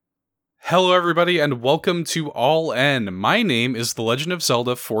Hello everybody and welcome to All N. My name is The Legend of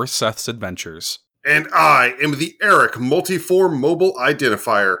Zelda 4 Seth's Adventures. And I am the Eric Multiform Mobile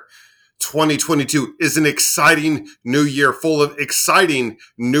Identifier. 2022 is an exciting new year full of exciting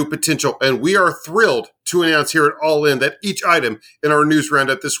new potential, and we are thrilled to announce here at All In that each item in our news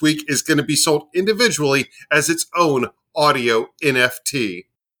roundup this week is going to be sold individually as its own audio NFT.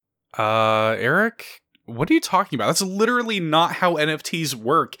 Eric, what are you talking about? That's literally not how NFTs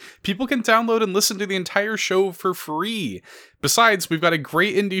work. People can download and listen to the entire show for free. Besides, we've got a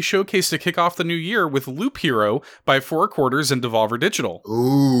great indie showcase to kick off the new year with Loop Hero by 4 Quarters and Devolver Digital.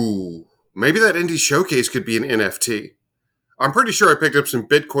 Ooh, maybe that indie showcase could be an NFT. I'm pretty sure I picked up some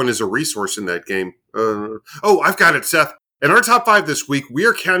Bitcoin as a resource in that game. I've got it, Seth. In our top 5 this week, we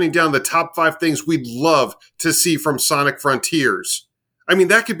are counting down the top 5 things we'd love to see from Sonic Frontiers. I mean,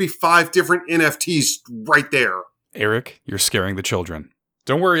 that could be 5 different NFTs right there. Eric, you're scaring the children.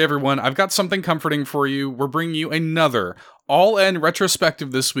 Don't worry, everyone. I've got something comforting for you. We're bringing you another All-In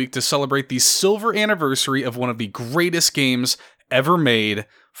retrospective this week to celebrate the silver anniversary of one of the greatest games ever made,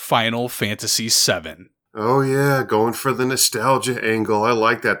 Final Fantasy VII. Oh yeah, going for the nostalgia angle. I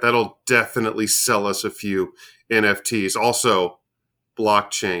like that. That'll definitely sell us a few NFTs. Also,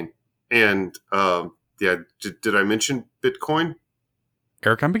 blockchain. And, did I mention Bitcoin?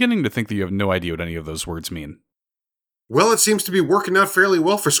 Eric, I'm beginning to think that you have no idea what any of those words mean. Well, it seems to be working out fairly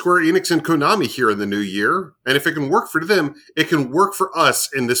well for Square Enix and Konami here in the new year. And if it can work for them, it can work for us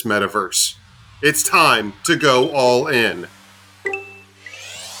in this metaverse. It's time to go all in.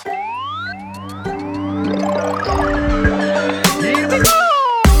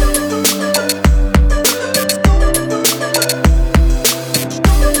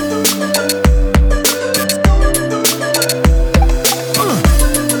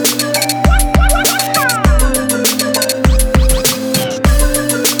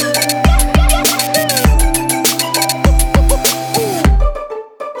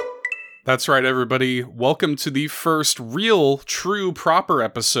 That's right, everybody. Welcome to the first real, true, proper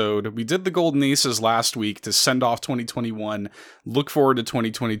episode. We did the Golden Aces last week to send off 2021, look forward to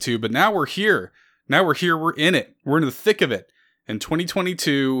 2022, but now we're here. We're in it. We're in the thick of it. And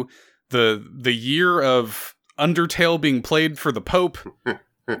 2022, the year of Undertale being played for the Pope.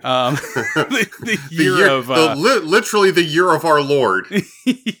 Literally the year of our Lord.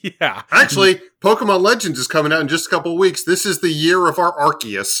 Yeah. Actually, Pokemon Legends is coming out in just a couple of weeks. This is the year of our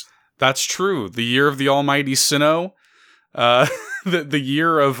Arceus. That's true. The year of the almighty Sinnoh. The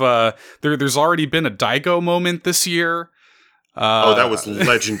year of... There's already been a Daigo moment this year. That was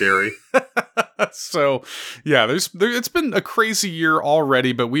legendary. So, yeah, it's been a crazy year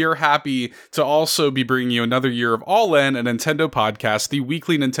already, but we are happy to also be bringing you another year of All In, a Nintendo podcast, the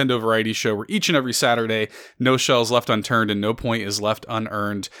weekly Nintendo variety show where each and every Saturday, no shell is left unturned and no point is left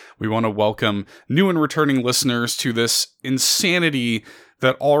unearned. We want to welcome new and returning listeners to this insanity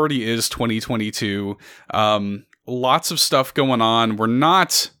that already is 2022. Lots of stuff going on. We're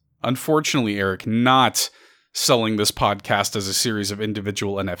not, unfortunately, Eric, not selling this podcast as a series of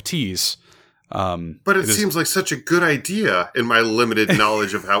individual NFTs. But it seems like such a good idea in my limited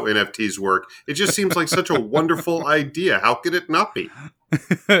knowledge of how NFTs work. It just seems like such a wonderful idea. How could it not be?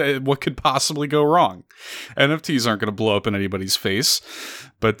 What could possibly go wrong? NFTs aren't going to blow up in anybody's face.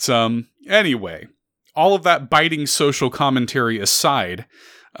 But anyway, all of that biting social commentary aside,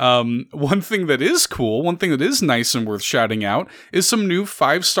 one thing that is cool, one thing that is nice and worth shouting out is some new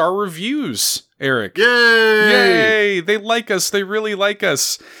 5-star reviews, Eric. Yay! They like us. They really like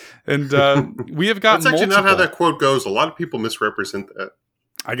us. And we have got That's actually not how that quote goes. A lot of people misrepresent that.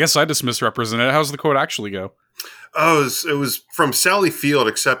 I guess I just misrepresented it. How's the quote actually go? Oh, it was from Sally Field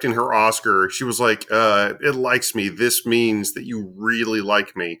accepting her Oscar. She was like, it likes me. This means that you really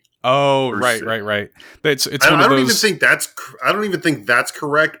like me. Oh, right. It's I don't even think that's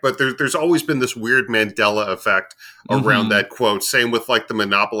correct, but there's always been this weird Mandela effect around that quote. Same with like the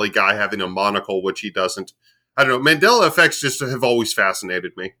Monopoly guy having a monocle, which he doesn't. I don't know. Mandela effects just have always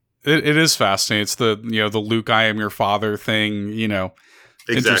fascinated me. It is fascinating. It's the Luke, I am your father thing,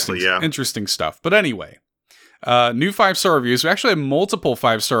 Exactly, interesting stuff. But anyway, new 5-star reviews. We actually have multiple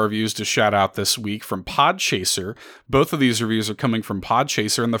 5-star reviews to shout out this week from Podchaser. Both of these reviews are coming from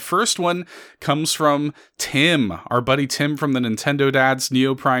Podchaser, and the first one comes from Tim, our buddy Tim from the Nintendo Dads,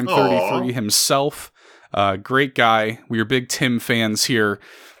 Neoprime33 himself. Great guy. We are big Tim fans here.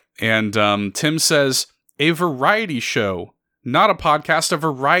 And Tim says, a variety show. Not a podcast, a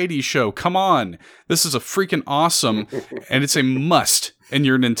variety show. Come on. This is a freaking awesome, and it's a must in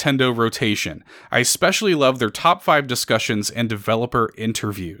your Nintendo rotation. I especially love their top 5 discussions and developer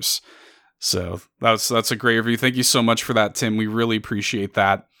interviews. So that's a great review. Thank you so much for that, Tim. We really appreciate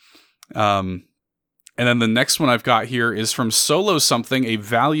that. And then the next one I've got here is from Solo Something, a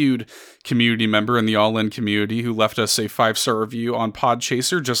valued community member in the All In community who left us a 5-star review on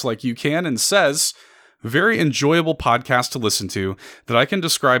Podchaser, just like you can, and says, very enjoyable podcast to listen to that I can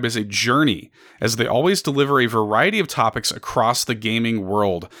describe as a journey, as they always deliver a variety of topics across the gaming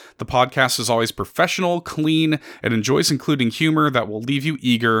world. The podcast is always professional, clean, and enjoys including humor that will leave you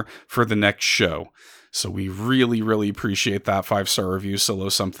eager for the next show. So we really, really appreciate that 5-star review, Solo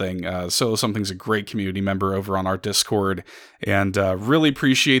Something. Solo Something's a great community member over on our Discord, and really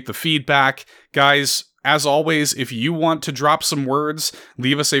appreciate the feedback. Guys, as always, if you want to drop some words,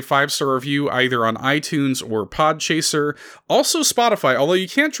 leave us a 5-star review either on iTunes or Podchaser. Also Spotify, although you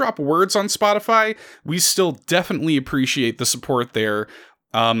can't drop words on Spotify, we still definitely appreciate the support there.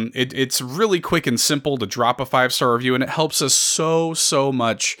 It's really quick and simple to drop a 5-star review, and it helps us so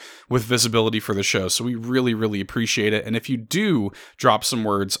much with visibility for the show. So we really, really appreciate it. And if you do drop some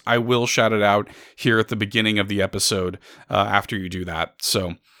words, I will shout it out here at the beginning of the episode after you do that.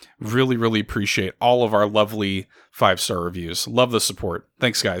 So really, really appreciate all of our lovely 5-star reviews. Love the support.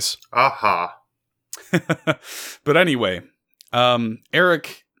 Thanks, guys. Aha. But anyway,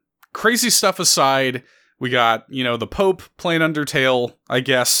 Eric, crazy stuff aside, we got, the Pope playing Undertale, I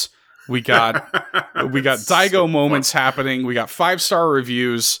guess. We got Daigo moments happening. We got 5-star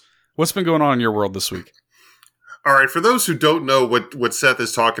reviews. What's been going on in your world this week? All right, for those who don't know what Seth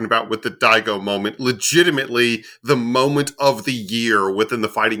is talking about with the Daigo moment, legitimately the moment of the year within the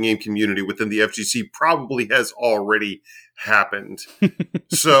fighting game community, within the FGC, probably has already happened.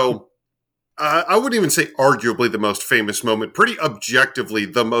 So I wouldn't even say arguably the most famous moment. Pretty objectively,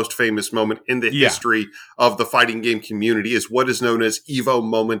 the most famous moment in the history of the fighting game community is what is known as Evo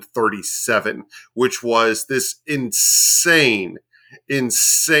Moment 37, which was this insane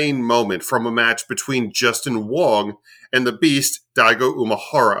moment from a match between Justin Wong and the Beast Daigo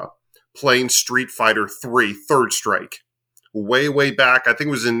Umehara playing Street Fighter 3 Third Strike. Way back, I think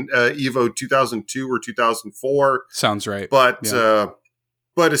it was in Evo 2002 or 2004. Sounds right.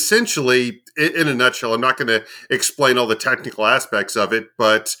 But essentially, in a nutshell, I'm not going to explain all the technical aspects of it,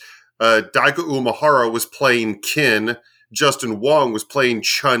 but Daigo Umehara was playing Kin, Justin Wong was playing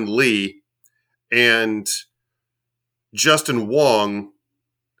Chun-Li, and Justin Wong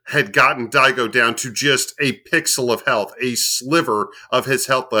had gotten Daigo down to just a pixel of health, a sliver of his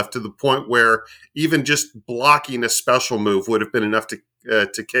health left, to the point where even just blocking a special move would have been enough to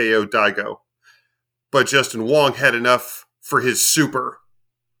KO Daigo. But Justin Wong had enough for his super.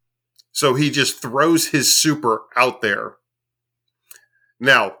 So he just throws his super out there.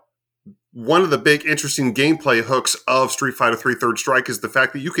 Now, one of the big interesting gameplay hooks of Street Fighter 3 Third Strike is the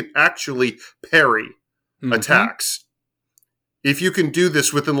fact that you can actually parry attacks. If you can do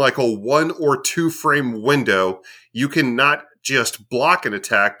this within like a 1 or 2 frame window, you can not just block an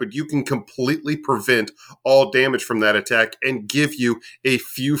attack, but you can completely prevent all damage from that attack and give you a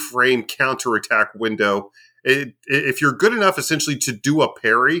few frame counterattack window. If you're good enough essentially to do a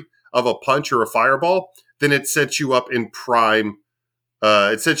parry of a punch or a fireball, then it sets you up in prime.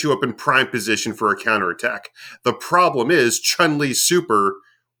 It sets you up in prime position for a counterattack. The problem is Chun-Li's super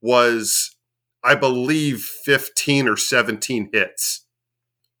was, I believe, 15 or 17 hits.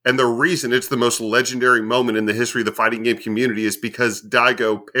 And the reason it's the most legendary moment in the history of the fighting game community is because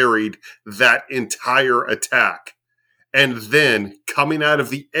Daigo parried that entire attack. And then, coming out of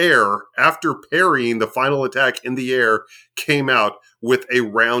the air, after parrying the final attack in the air, came out with a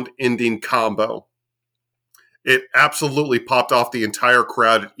round-ending combo. It absolutely popped off the entire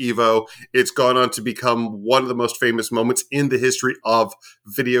crowd at EVO. It's gone on to become one of the most famous moments in the history of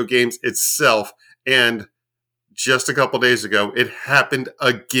video games itself. And just a couple days ago, it happened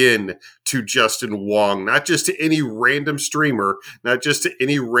again to Justin Wong. Not just to any random streamer, not just to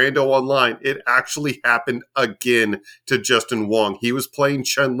any rando online. It actually happened again to Justin Wong. He was playing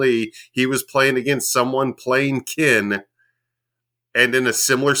Chun-Li. He was playing against someone playing Kin. And in a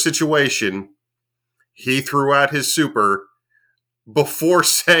similar situation, he threw out his super before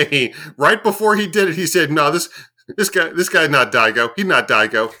saying, right before he did it, he said, no, this guy's not Daigo. He's not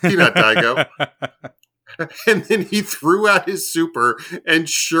Daigo. He's not Daigo. And then he threw out his super, and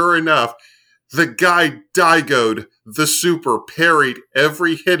sure enough, the guy Daigo'd the super, parried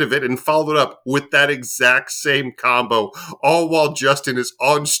every hit of it, and followed up with that exact same combo, all while Justin is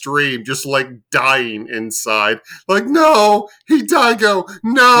on stream, just like dying inside. Like, no, he Daigo,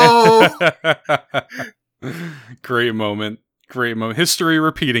 no! Great moment. History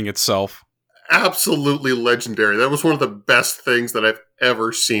repeating itself. Absolutely legendary. That was one of the best things that I've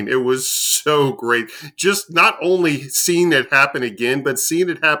ever seen. It was so great. Just not only seeing it happen again, but seeing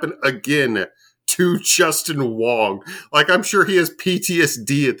it happen again to Justin Wong. Like, I'm sure he has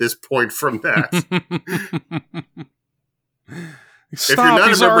PTSD at this point from that. Stop, if you're not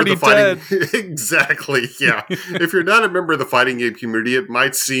he's a member already of the fighting, dead. Exactly, yeah. If you're not a member of the fighting game community, it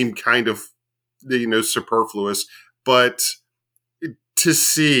might seem kind of, superfluous, but to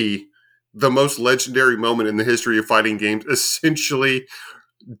see the most legendary moment in the history of fighting games essentially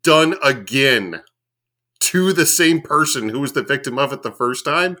done again to the same person who was the victim of it the first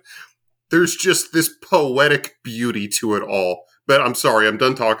time, there's just this poetic beauty to it all. But I'm sorry, I'm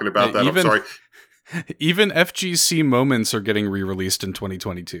done talking about that. I'm sorry. Even FGC moments are getting re-released in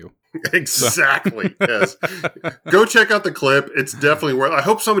 2022. Exactly. Yes. Go check out the clip. It's definitely worth. I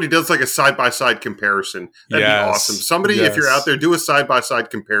hope somebody does like a side-by-side comparison. That'd be awesome. Somebody, if you're out there, do a side-by-side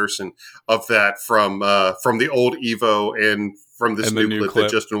comparison of that from the old Evo and from this new clip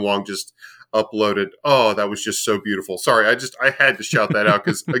that Justin Wong just uploaded. Oh, that was just so beautiful. Sorry, I had to shout that out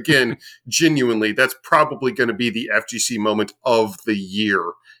because, again, genuinely, that's probably going to be the FGC moment of the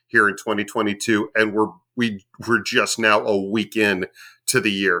year here in 2022, and we're just now a week in to the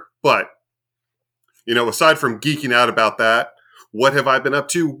year. But, aside from geeking out about that, what have I been up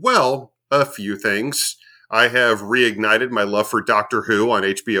to? Well, a few things. I have reignited my love for Doctor Who on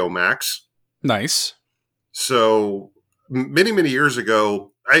HBO Max. Nice. So, many, many years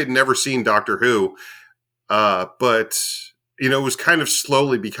ago, I had never seen Doctor Who, but it was kind of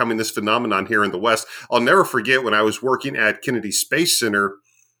slowly becoming this phenomenon here in the West. I'll never forget when I was working at Kennedy Space Center,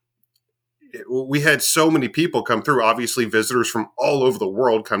 we had so many people come through. Obviously, visitors from all over the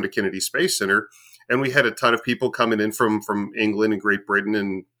world come to Kennedy Space Center, and we had a ton of people coming in from England and Great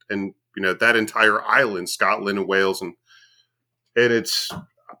Britain and that entire island, Scotland and Wales, and it's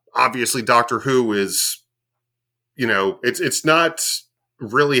obviously Doctor Who is, it's not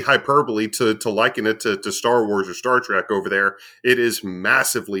really hyperbole to liken it to Star Wars or Star Trek over there. It is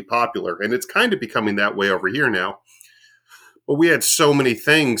massively popular, and it's kind of becoming that way over here now. But we had so many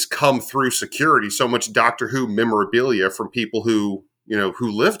things come through security, so much Doctor Who memorabilia from people who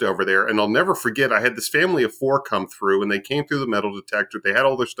lived over there. And I'll never forget, I had this family of 4 come through, and they came through the metal detector. They had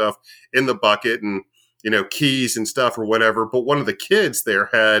all their stuff in the bucket and, keys and stuff or whatever. But one of the kids there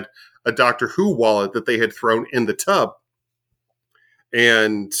had a Doctor Who wallet that they had thrown in the tub.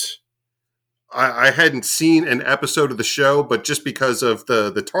 And I hadn't seen an episode of the show, but just because of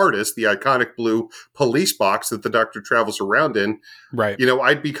the TARDIS, the iconic blue police box that the Doctor travels around in, right?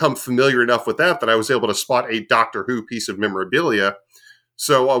 I'd become familiar enough with that I was able to spot a Doctor Who piece of memorabilia.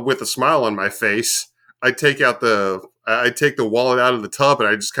 So with a smile on my face, I take the wallet out of the tub and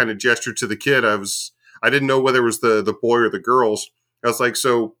I just kind of gestured to the kid. I didn't know whether it was the boy or the girls. I was like,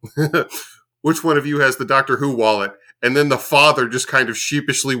 so which one of you has the Doctor Who wallet? And then the father just kind of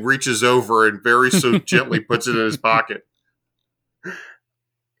sheepishly reaches over and very so gently puts it in his pocket.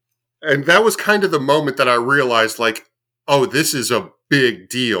 And that was kind of the moment that I realized, like, oh, this is a big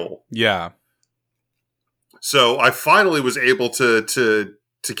deal. Yeah. So I finally was able to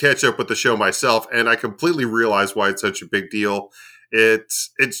catch up with the show myself, and I completely realized why it's such a big deal.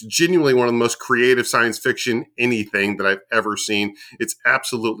 It's genuinely one of the most creative science fiction anything that I've ever seen. It's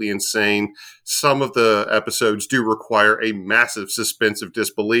absolutely insane. Some of the episodes do require a massive suspension of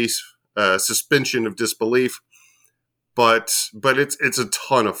disbelief, but it's a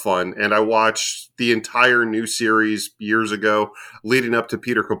ton of fun. And I watched the entire new series years ago, leading up to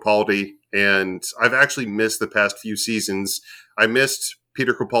Peter Capaldi, and I've actually missed the past few seasons. I missed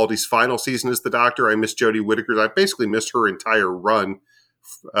Peter Capaldi's final season as the Doctor. I missed Jodie Whittaker's. I basically missed her entire run.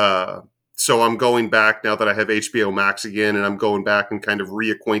 So I'm going back now that I have HBO Max again, and I'm going back and kind of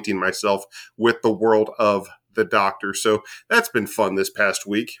reacquainting myself with the world of the Doctor. So that's been fun this past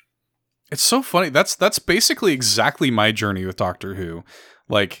week. It's so funny. That's basically exactly my journey with Doctor Who.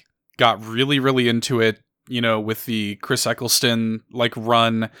 Like, got really, really into it, with the Chris Eccleston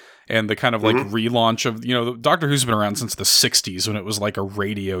run and the kind of relaunch of, Doctor Who's been around since the 60s when it was like a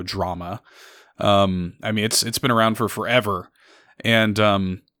radio drama. It's been around for forever. And,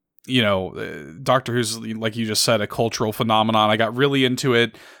 Doctor Who's, like you just said, a cultural phenomenon. I got really into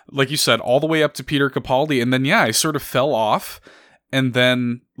it, like you said, all the way up to Peter Capaldi. And then, I sort of fell off. And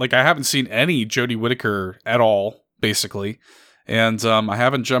then, I haven't seen any Jodie Whittaker at all, basically. And I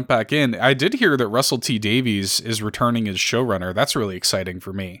haven't jumped back in. I did hear that Russell T Davies is returning as showrunner. That's really exciting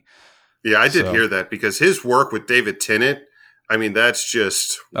for me. Yeah, I did hear that because his work with David Tennant, that's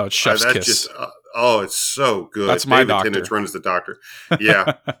just... Oh, it's chef's kiss. It's so good. That's my David doctor. Tennant runs the Doctor.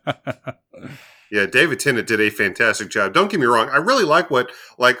 Yeah. Yeah, David Tennant did a fantastic job. Don't get me wrong. I really like what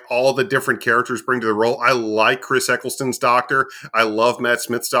all the different characters bring to the role. I like Chris Eccleston's Doctor. I love Matt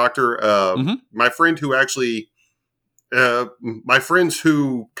Smith's Doctor. My friend who actually my friends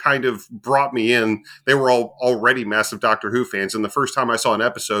who kind of brought me in, they were all already massive Doctor Who fans. And the first time I saw an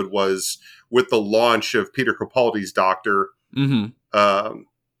episode was with the launch of Peter Capaldi's Doctor,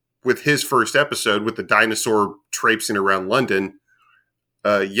 with his first episode with the dinosaur traipsing around London.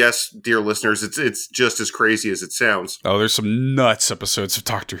 Yes, dear listeners, it's just as crazy as it sounds. Oh, there's some nuts episodes of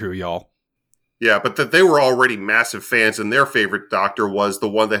Doctor Who, y'all. Yeah, but that they were already massive fans, and their favorite Doctor was the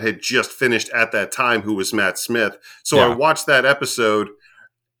one that had just finished at that time, who was Matt Smith. So I watched that episode,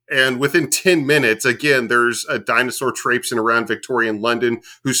 and within 10 minutes, again, there's a dinosaur traipsing around Victorian London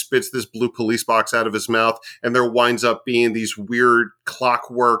who spits this blue police box out of his mouth, and there winds up being these weird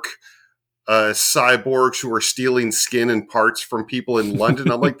clockwork cyborgs who are stealing skin and parts from people in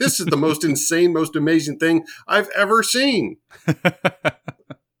London. I'm like, this is the most insane, most amazing thing I've ever seen.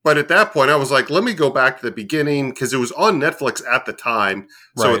 But at that point, I was like, let me go back to the beginning, because it was on Netflix at the time.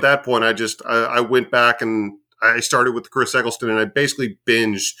 So at that point, I went back and I started with Chris Eccleston, and I basically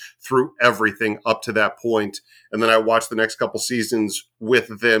binged through everything up to that point. And then I watched the next couple seasons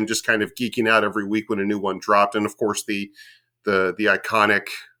with them, just kind of geeking out every week when a new one dropped. And of course, the iconic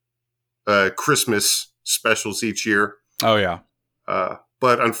Christmas specials each year. Oh, yeah.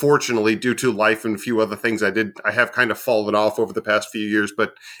 But unfortunately, due to life and a few other things I have kind of fallen off over the past few years,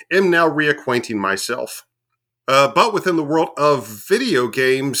 but am now reacquainting myself. But within the world of video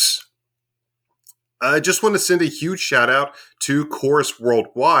games, I just want to send a huge shout out to Chorus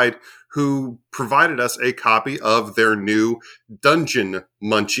Worldwide, who provided us a copy of their new Dungeon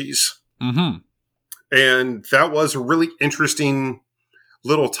Munchies. Mm-hmm. And that was a really interesting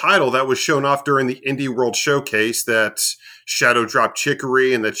little title that was shown off during the Indie World Showcase that shadow dropped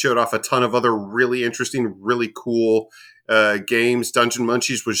Chicory, and that showed off a ton of other really interesting, really cool games. Dungeon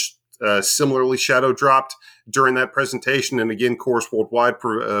Munchies was similarly shadow dropped during that presentation. And again, Chorus Worldwide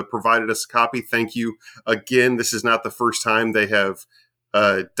provided us a copy. Thank you again. This is not the first time they have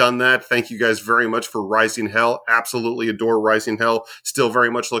done that. Thank you guys very much for Rising Hell. Absolutely adore Rising Hell. Still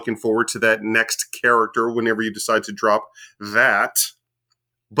very much looking forward to that next character whenever you decide to drop that.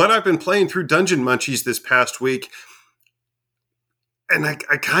 But I've been playing through Dungeon Munchies this past week, and I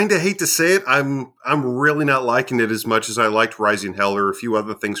kind of hate to say it, I'm really not liking it as much as I liked Rising Hell or a few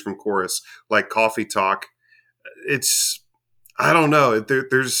other things from Chorus, like Coffee Talk. I don't know.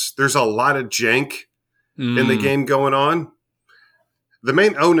 There's a lot of jank in the game going on. The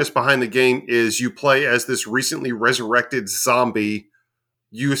main onus behind the game is you play as this recently resurrected zombie.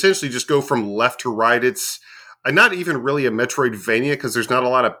 You essentially just go from left to right. It's not even really a Metroidvania, because there's not a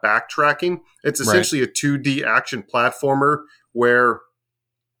lot of backtracking. It's essentially a 2D action platformer where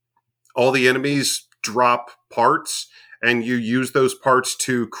all the enemies drop parts, and you use those parts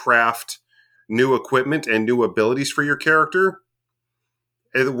to craft new equipment and new abilities for your character,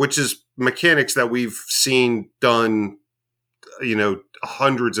 which is mechanics that we've seen done,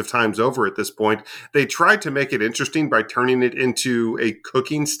 hundreds of times over at this point. They tried to make it interesting by turning it into a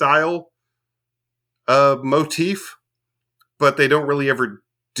cooking style motif, but they don't really ever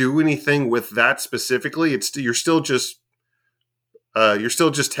do anything with that specifically. You're still just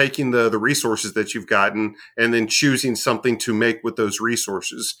taking the resources that you've gotten and then choosing something to make with those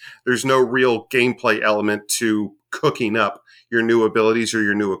resources. There's no real gameplay element to cooking up your new abilities or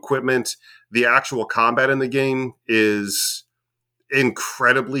your new equipment. The actual combat in the game is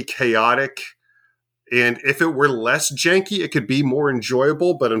incredibly chaotic. And if it were less janky, it could be more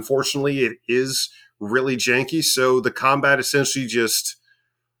enjoyable. But unfortunately, it is really janky. So the combat essentially just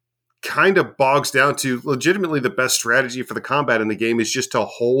kind of bogs down to legitimately the best strategy for the combat in the game is just to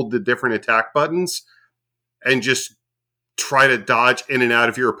hold the different attack buttons and just try to dodge in and out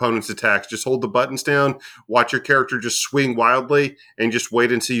of your opponent's attacks. Just hold the buttons down, watch your character just swing wildly, and just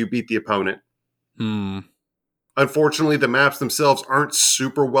wait until you beat the opponent. Unfortunately, the maps themselves aren't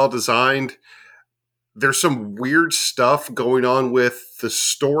super well designed. There's some weird stuff going on with the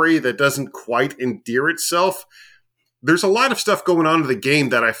story that doesn't quite endear itself. There's a lot of stuff going on in the game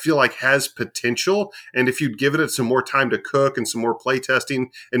that I feel like has potential, and if you'd given it some more time to cook and some more playtesting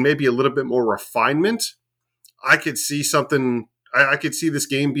and maybe a little bit more refinement, I could see something. I could see this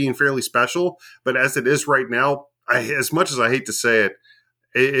game being fairly special. But as it is right now, as much as I hate to say it,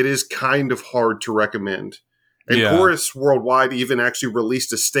 it is kind of hard to recommend. And Chorus Worldwide even actually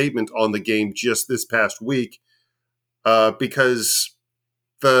released a statement on the game just this past week, because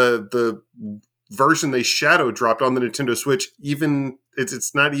the version they shadow dropped on the Nintendo Switch,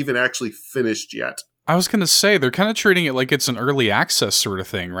 it's not even actually finished yet. I was going to say, they're kind of treating it like it's an early access sort of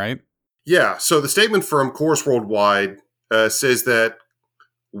thing, right? Yeah, so the statement from Chorus Worldwide says that,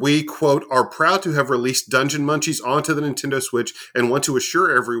 We, quote, are proud to have released Dungeon Munchies onto the Nintendo Switch and want to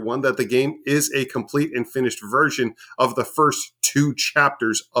assure everyone that the game is a complete and finished version of the first 2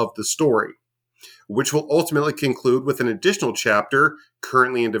 chapters of the story, which will ultimately conclude with an additional chapter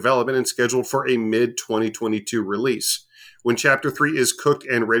currently in development and scheduled for a mid-2022 release. When Chapter 3 is cooked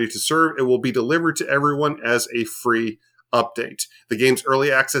and ready to serve, it will be delivered to everyone as a free update. The game's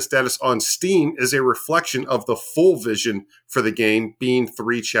early access status on Steam is a reflection of the full vision for the game being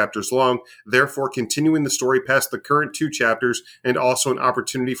 3 chapters long, therefore continuing the story past the current 2 chapters and also an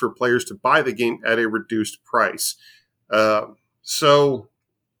opportunity for players to buy the game at a reduced price. So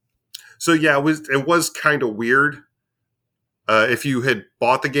yeah, it was kind of weird. If you had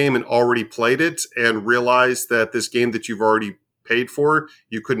bought the game and already played it and realized that this game that you've already paid for,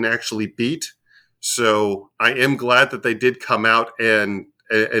 you couldn't actually beat. So I am glad that they did come out and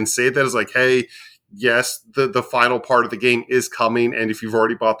say that as like, hey, yes, the final part of the game is coming. And if you've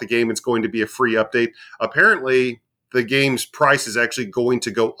already bought the game, it's going to be a free update. Apparently, the game's price is actually going to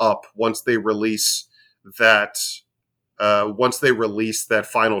go up once they release that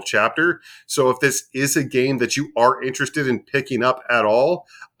final chapter. So if this is a game that you are interested in picking up at all,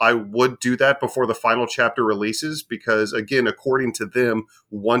 I would do that before the final chapter releases, because again, according to them,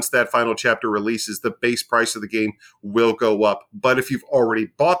 once that final chapter releases, the base price of the game will go up. But if you've already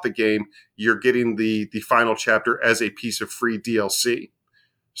bought the game, you're getting the final chapter as a piece of free DLC.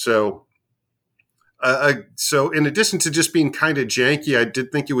 So in addition to just being kind of janky, I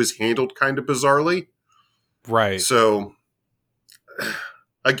did think it was handled kind of bizarrely. Right. So,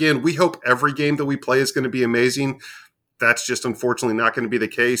 again, we hope every game that we play is going to be amazing. That's just unfortunately not going to be the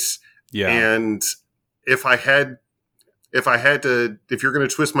case. Yeah. And if you're going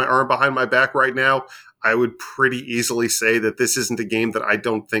to twist my arm behind my back right now, I would pretty easily say that this isn't a game that I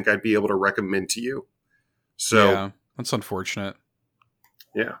don't think I'd be able to recommend to you. So, yeah, that's unfortunate.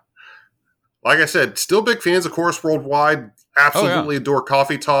 Yeah. Like I said, still big fans of Chorus Worldwide. Absolutely adore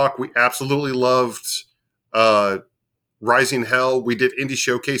Coffee Talk. We absolutely loved Rising Hell. We did indie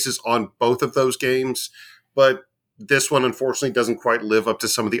showcases on both of those games, but this one unfortunately doesn't quite live up to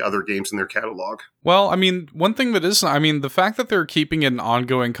some of the other games in their catalog. Well, I mean, one thing that is, the fact that they're keeping it an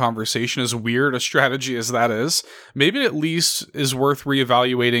ongoing conversation, as weird a strategy as that is, maybe at least is worth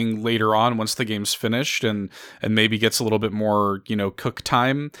reevaluating later on once the game's finished and maybe gets a little bit more, cook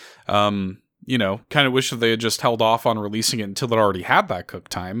time. Kind of wish that they had just held off on releasing it until it already had that cook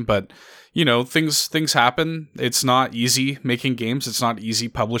time, but things happen. It's not easy making games. It's not easy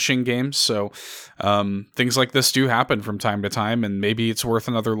publishing games. So things like this do happen from time to time, and maybe it's worth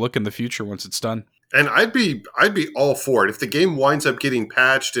another look in the future once it's done. And I'd be all for it. If the game winds up getting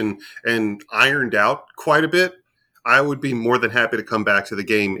patched and ironed out quite a bit, I would be more than happy to come back to the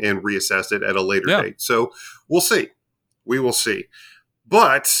game and reassess it at a later date. So we'll see. We will see.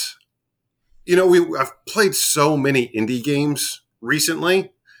 But, I've played so many indie games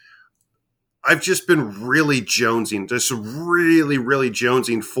recently. I've just been really jonesing,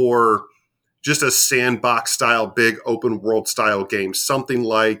 for just a sandbox style, big open world style game. Something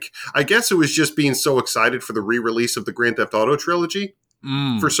like, I guess it was just being so excited for the re-release of the Grand Theft Auto trilogy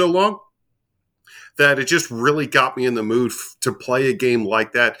for so long that it just really got me in the mood to play a game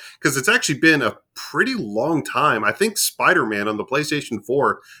like that. Because it's actually been a pretty long time. I think Spider-Man on the PlayStation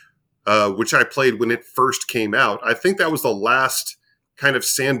 4, which I played when it first came out, I think that was the last kind of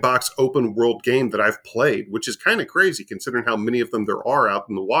sandbox open world game that I've played, which is kind of crazy considering how many of them there are out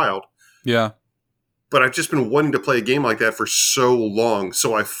in the wild. Yeah. But I've just been wanting to play a game like that for so long.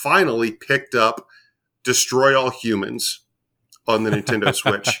 So I finally picked up Destroy All Humans on the Nintendo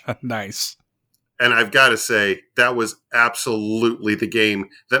Switch. Nice. And I've got to say, that was absolutely the game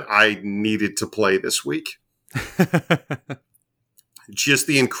that I needed to play this week. Just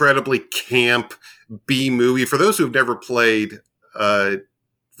the incredibly camp B-movie. For those who have never played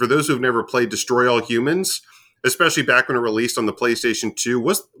Destroy All Humans, especially back when it released on the PlayStation 2,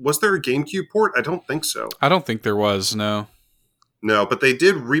 was there a GameCube port? I don't think so. I don't think there was, no. No, but they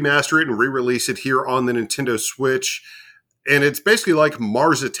did remaster it and re-release it here on the Nintendo Switch. And it's basically like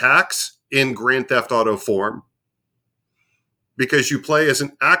Mars Attacks in Grand Theft Auto form. Because you play as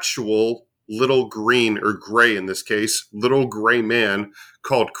an actual little green, or gray in this case, little gray man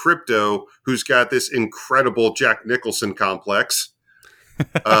called Crypto, who's got this incredible Jack Nicholson complex.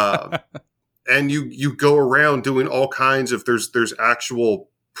 And you go around doing all kinds of, there's actual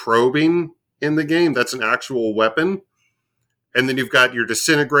probing in the game. That's an actual weapon. And then you've got your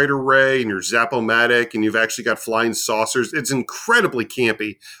disintegrator ray and your Zap-O-Matic, and you've actually got flying saucers. It's incredibly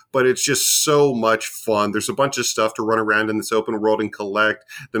campy, but it's just so much fun. There's a bunch of stuff to run around in this open world and collect.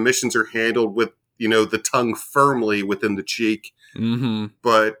 The missions are handled with, the tongue firmly within the cheek. Mm-hmm.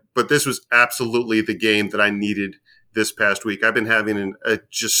 But this was absolutely the game that I needed this past week. I've been having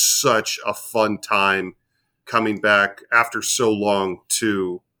just such a fun time coming back after so long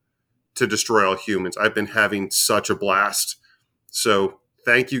to Destroy All Humans. I've been having such a blast. So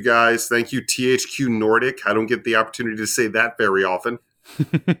thank you guys. Thank you, THQ Nordic. I don't get the opportunity to say that very often.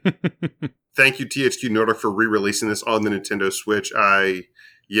 Thank you, THQ Nordic, for re-releasing this on the Nintendo Switch.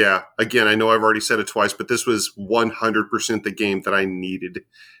 Again, I know I've already said it twice, but this was 100% the game that I needed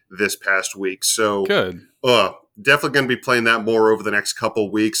this past week. So good. Definitely going to be playing that more over the next couple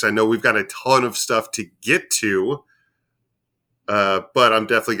weeks. I know we've got a ton of stuff to get to, but I'm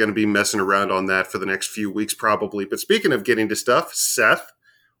definitely going to be messing around on that for the next few weeks probably. But speaking of getting to stuff, Seth,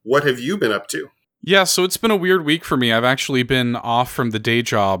 what have you been up to? Yeah, so it's been a weird week for me. I've actually been off from the day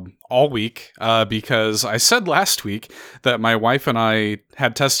job all week because I said last week that my wife and I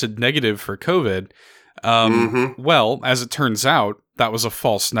had tested negative for COVID. Well, as it turns out, that was a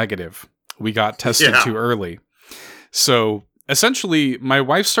false negative. We got tested too early. So essentially, my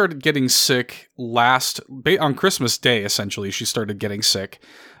wife started getting sick on Christmas Day, essentially. She started getting sick.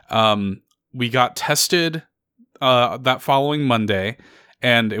 We got tested that following Monday.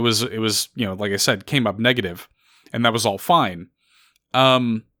 And it was, like I said, came up negative, and that was all fine.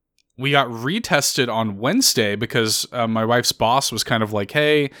 We got retested on Wednesday because my wife's boss was kind of like,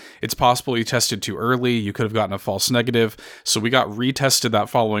 hey, it's possible you tested too early. You could have gotten a false negative. So we got retested that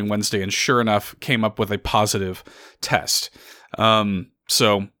following Wednesday, and sure enough, came up with a positive test.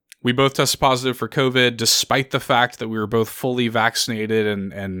 So we both tested positive for COVID, despite the fact that we were both fully vaccinated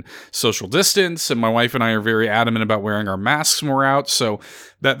and social distance. And my wife and I are very adamant about wearing our masks when we're out. So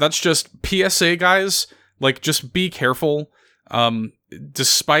that's just PSA, guys. Like, just be careful.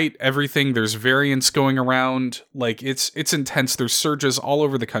 Despite everything, there's variants going around. Like, it's intense. There's surges all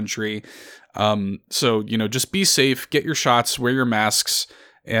over the country. So, just be safe, get your shots, wear your masks.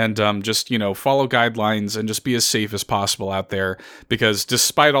 And just, follow guidelines and just be as safe as possible out there, because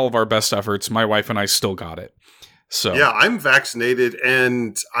despite all of our best efforts, my wife and I still got it. So yeah, I'm vaccinated,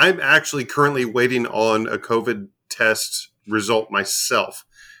 and I'm actually currently waiting on a COVID test result myself,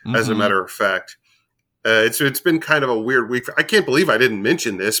 as a matter of fact. It's been kind of a weird week. I can't believe I didn't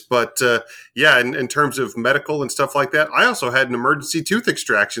mention this, but in terms of medical and stuff like that, I also had an emergency tooth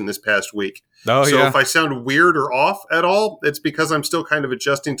extraction this past week. So if I sound weird or off at all, it's because I'm still kind of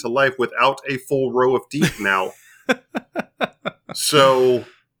adjusting to life without a full row of teeth now. So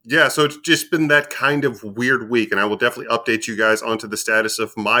it's just been that kind of weird week, and I will definitely update you guys onto the status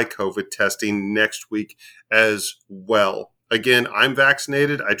of my COVID testing next week as well. Again, I'm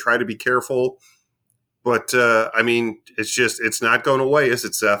vaccinated. I try to be careful. But, it's not going away, is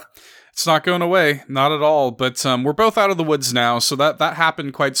it, Seth? It's not going away. Not at all. But we're both out of the woods now. So that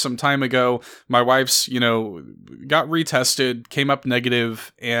happened quite some time ago. My wife's, got retested, came up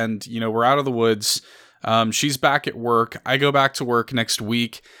negative, and, we're out of the woods. She's back at work. I go back to work next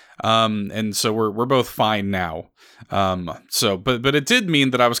week. And so we're both fine now. But it did mean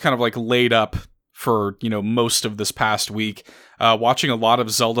that I was kind of like laid up for, most of this past week, watching a lot of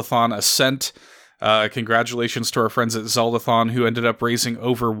Zeldathon Ascent. Congratulations to our friends at Zeldathon, who ended up raising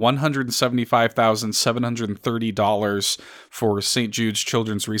over $175,730 for St. Jude's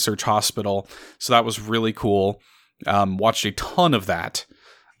Children's Research Hospital. So that was really cool. Watched a ton of that.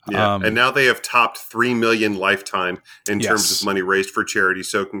 Yeah, and now they have topped 3 million lifetime in terms of money raised for charity.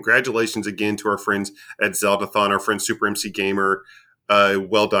 So congratulations again to our friends at Zeldathon, our friend Super MC Gamer.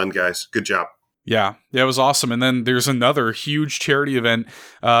 Well done, guys. Good job. Yeah, it was awesome. And then there's another huge charity event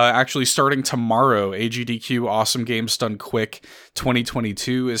actually starting tomorrow. AGDQ Awesome Games Done Quick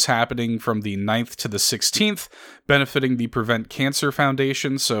 2022 is happening from the 9th to the 16th, benefiting the Prevent Cancer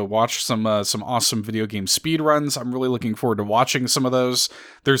Foundation. So watch some awesome video game speedruns. I'm really looking forward to watching some of those.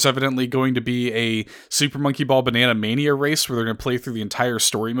 There's evidently going to be a Super Monkey Ball Banana Mania race where they're going to play through the entire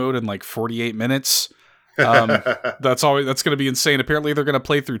story mode in like 48 minutes. That's going to be insane. Apparently they're going to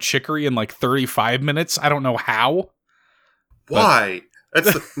play through Chicory in like 35 minutes. I don't know how. Why?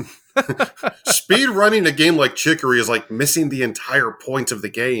 Speed running a game like Chicory is like missing the entire point of the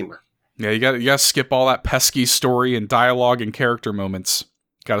game. Yeah, you got to skip all that pesky story and dialogue and character moments.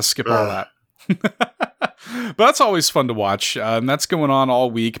 Got to skip all that. But that's always fun to watch. And that's going on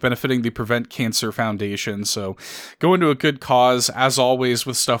all week, benefiting the Prevent Cancer Foundation. So go into a good cause, as always,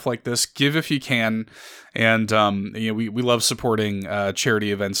 with stuff like this. Give if you can. And we love supporting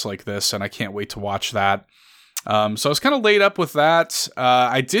charity events like this, and I can't wait to watch that. So I was kind of laid up with that.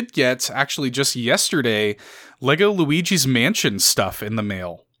 I did get, actually just yesterday, Lego Luigi's Mansion stuff in the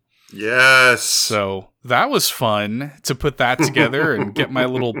mail. Yes. So that was fun to put that together and get my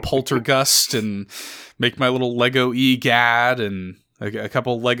little poltergust and make my little Lego EGAD and a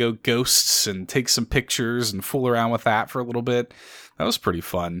couple Lego ghosts and take some pictures and fool around with that for a little bit. That was pretty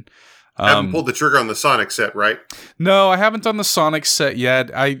fun. Haven't pulled the trigger on the Sonic set, right? No, I haven't done the Sonic set yet.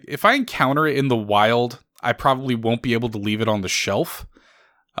 If I encounter it in the wild, I probably won't be able to leave it on the shelf.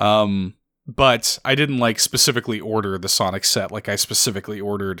 But I didn't like specifically order the Sonic set like I specifically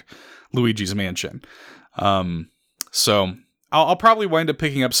ordered Luigi's Mansion. So I'll probably wind up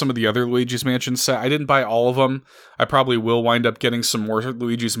picking up some of the other Luigi's Mansion set. I didn't buy all of them. I probably will wind up getting some more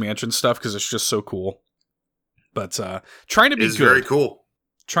Luigi's Mansion stuff because it's just so cool. But trying to be good. Very cool.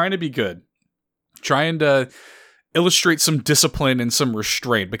 Trying to be good. Trying to illustrate some discipline and some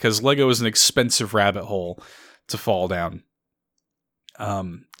restraint because Lego is an expensive rabbit hole to fall down.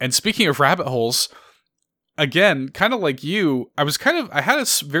 And speaking of rabbit holes, again, kind of like you, I had a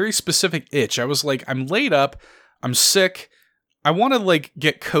very specific itch. I was like, I'm laid up, I'm sick, I want to like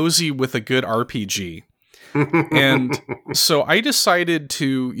get cozy with a good RPG. And so I decided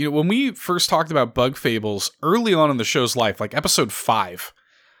to, when we first talked about Bug Fables early on in the show's life, like episode 5,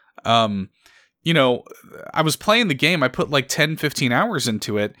 I was playing the game, I put like 10, 15 hours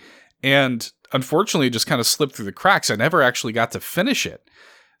into it, and unfortunately, it just kind of slipped through the cracks. I never actually got to finish it.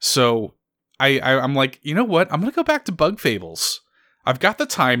 So I'm like, you know what? I'm going to go back to Bug Fables. I've got the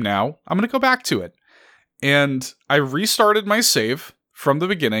time now. I'm going to go back to it. And I restarted my save from the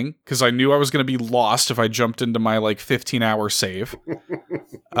beginning because I knew I was going to be lost if I jumped into my like 15-hour save.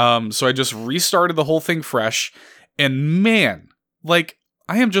 So I just restarted the whole thing fresh. And man, like,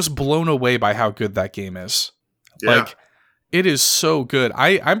 I am just blown away by how good that game is. Yeah. Like, it is so good.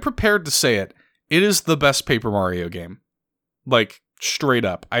 I'm prepared to say it. It is the best Paper Mario game. Like, straight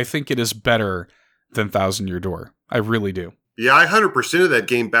up. I think it is better than Thousand Year Door. I really do. Yeah, I 100% of that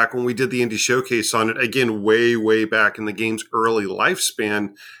game back when we did the indie showcase on it. Again, way, way back in the game's early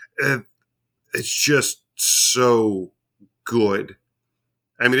lifespan. It's just so good.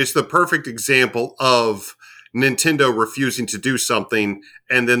 I mean, it's the perfect example of Nintendo refusing to do something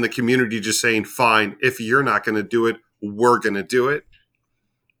and then the community just saying, fine, if you're not going to do it, we're going to do it.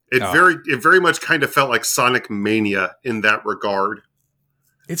 It very much kind of felt like Sonic Mania in that regard.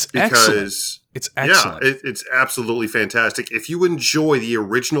 It's excellent. It's excellent. Yeah, it's absolutely fantastic. If you enjoy the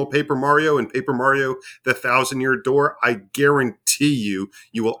original Paper Mario and Paper Mario The Thousand Year Door, I guarantee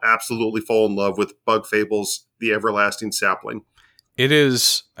you will absolutely fall in love with Bug Fables The Everlasting Sapling. It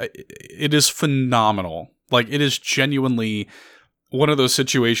is phenomenal. Like, it is genuinely one of those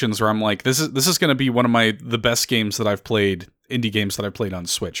situations where I'm like, this is going to be one of the best games that I've played, indie games that I've played on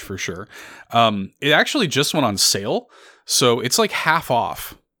Switch for sure. It actually just went on sale, so it's like half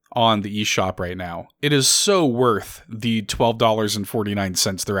off on the eShop right now. It is so worth the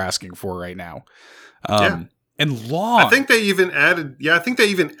 $12.49 they're asking for right now. And long. I think they even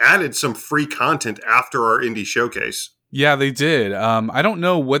added some free content after our indie showcase. Yeah, they did. I don't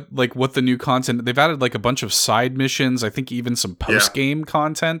know what the new content. They've added like a bunch of side missions. I think even some post-game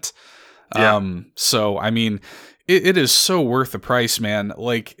content. So I mean, it is so worth the price, man.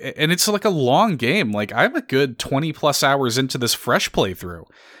 Like, and it's like a long game. Like, I'm a good 20 plus hours into this fresh playthrough,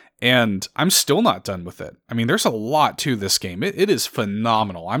 and I'm still not done with it. I mean, there's a lot to this game. It is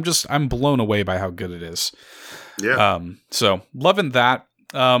phenomenal. I'm blown away by how good it is. Yeah. So loving that.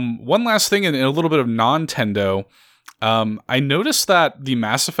 One last thing in a little bit of non-Tendo. I noticed that the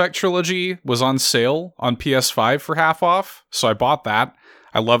Mass Effect trilogy was on sale on PS5 for half off, so I bought that.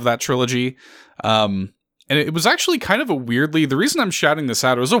 I love that trilogy. And it was actually kind of the reason I'm shouting this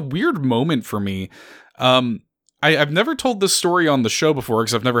out, it was a weird moment for me. I've never told this story on the show before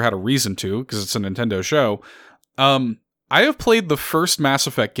because I've never had a reason to, because it's a Nintendo show. I have played the first Mass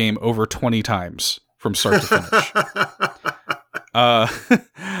Effect game over 20 times from start to finish.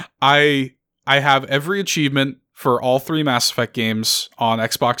 I have every achievement for all 3 Mass Effect games on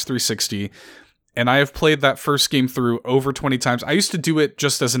Xbox 360, and I have played that first game through over 20 times. I used to do it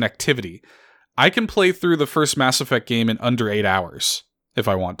just as an activity. I can play through the first Mass Effect game in under 8 hours if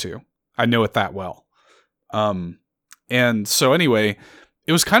I want to. I know it that well. And so anyway,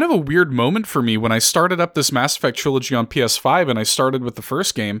 it was kind of a weird moment for me when I started up this Mass Effect trilogy on PS5, and I started with the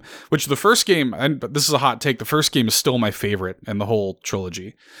first game, which the first game, and this is a hot take, the first game is still my favorite in the whole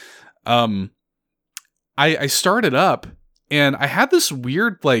trilogy. I started up, and I had this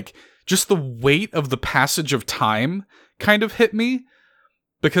weird, like, just the weight of the passage of time kind of hit me,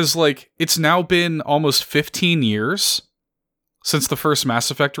 because, like, it's now been almost 15 years since the first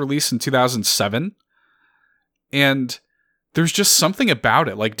Mass Effect release in 2007, and there's just something about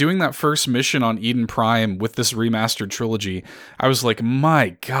it. Like doing that first mission on Eden Prime with this remastered trilogy, I was like,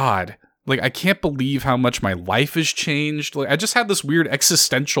 my God, like I can't believe how much my life has changed. Like I just had this weird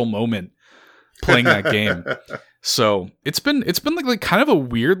existential moment playing that game. So it's been like kind of a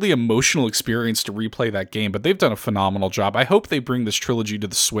weirdly emotional experience to replay that game, but they've done a phenomenal job. I hope they bring this trilogy to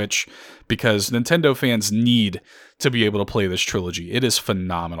the Switch because Nintendo fans need to be able to play this trilogy. It is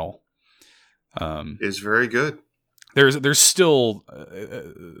phenomenal. It's very good. There's still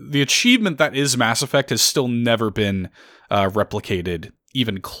the achievement that is Mass Effect has still never been replicated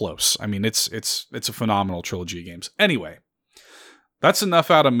even close. I mean, it's a phenomenal trilogy of games. Anyway. That's enough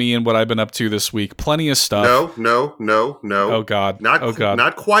out of me and what I've been up to this week. Plenty of stuff. No. Oh, God.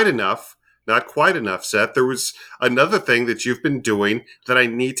 Not quite enough. Not quite enough, Seth. There was another thing that you've been doing that I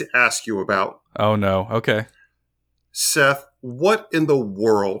need to ask you about. Oh, no. Okay. Seth, what in the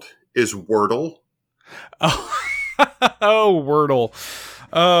world is Wordle? Oh, oh Wordle.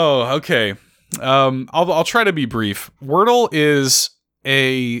 Oh, okay. I'll try to be brief. Wordle is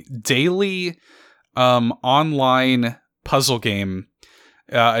a daily online puzzle game.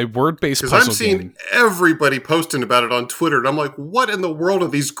 A word-based puzzle game. Because I'm seeing everybody posting about it on Twitter, and I'm like, what in the world are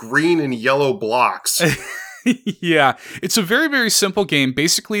these green and yellow blocks? Yeah, it's a very, very simple game.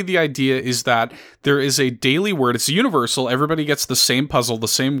 Basically, the idea is that there is a daily word. It's universal. Everybody gets the same puzzle, the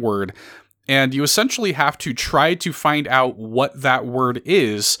same word, and you essentially have to try to find out what that word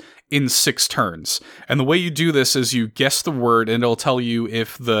is in 6 turns. And the way you do this is you guess the word, and it'll tell you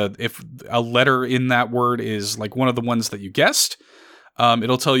if a letter in that word is like one of the ones that you guessed.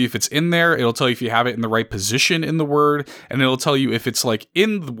 It'll tell you if it's in there. It'll tell you if you have it in the right position in the word, and it'll tell you if it's like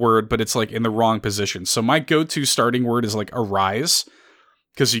in the word, but it's like in the wrong position. So my go-to starting word is like arise,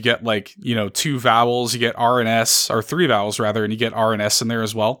 because you get like, 2 vowels, you get R and S, or 3 vowels rather, and you get R and S in there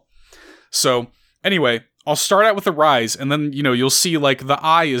as well. So anyway, I'll start out with arise, and then, you'll see like the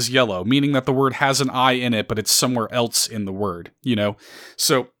I is yellow, meaning that the word has an I in it, but it's somewhere else in the word,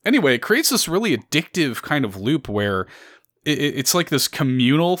 So anyway, it creates this really addictive kind of loop where it's like this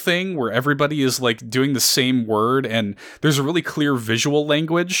communal thing where everybody is like doing the same word, and there's a really clear visual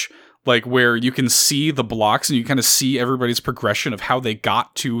language, like where you can see the blocks and you kind of see everybody's progression of how they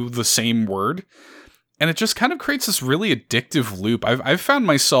got to the same word. And it just kind of creates this really addictive loop. I've found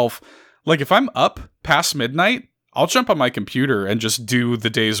myself, like if I'm up past midnight, I'll jump on my computer and just do the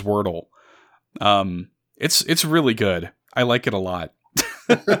day's Wordle. It's really good. I like it a lot.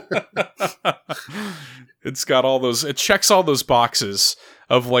 It's got it checks all those boxes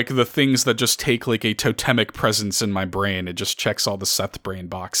of like the things that just take like a totemic presence in my brain. It just checks all the Seth brain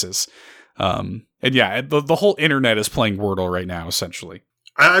boxes. And yeah, the whole internet is playing Wordle right now, essentially.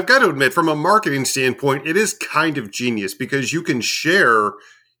 I've got to admit, from a marketing standpoint, it is kind of genius because you can share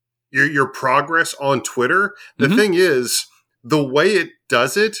your progress on Twitter. The thing is, the way it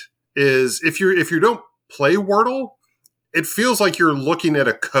does it is if you don't play Wordle, it feels like you're looking at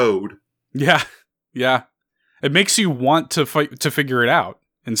a code. Yeah. It makes you want to figure it out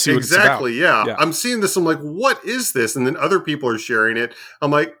and see what it's about. Exactly, yeah. I'm seeing this, I'm like, what is this? And then other people are sharing it. I'm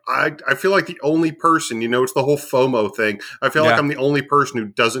like, I feel like the only person, it's the whole FOMO thing. I feel like I'm the only person who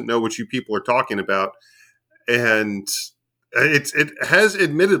doesn't know what you people are talking about. And it has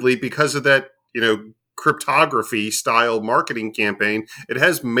admittedly, because of that, cryptography style marketing campaign, it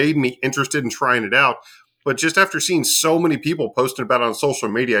has made me interested in trying it out. But just after seeing so many people posting about it on social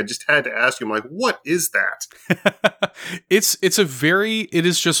media, I just had to ask him, like, what is that? It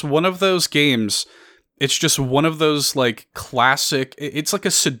is just one of those games. It's just one of those like classic, it's like a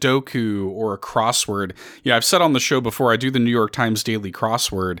Sudoku or a crossword. I've said on the show before, I do the New York Times Daily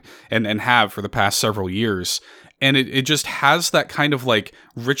Crossword and have for the past several years. And it just has that kind of like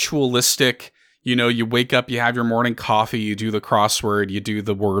ritualistic, you wake up, you have your morning coffee, you do the crossword, you do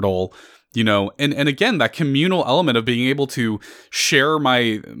the Wordle. And again, that communal element of being able to share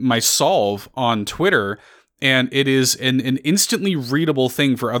my solve on Twitter, and it is an instantly readable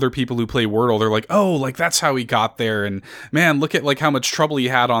thing for other people who play Wordle. They're like, oh, like that's how he got there, and man, look at like how much trouble he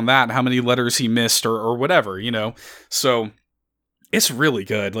had on that, and how many letters he missed, or whatever, So it's really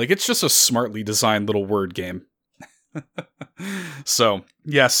good. Like it's just a smartly designed little word game. So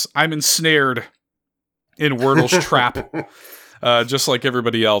yes, I'm ensnared in Wordle's trap. Just like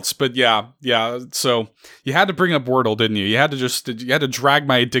everybody else. But yeah. So you had to bring up Wordle, didn't you? You had to drag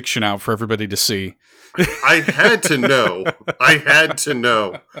my addiction out for everybody to see. I had to know.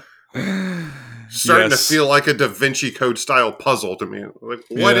 Starting to feel like a Da Vinci Code style puzzle to me. Like,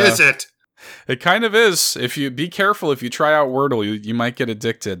 what is it? It kind of is. If you be careful, if you try out Wordle, you might get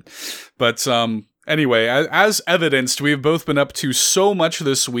addicted. But Anyway, as evidenced, we have both been up to so much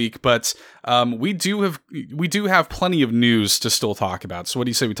this week, but we do have plenty of news to still talk about. So what do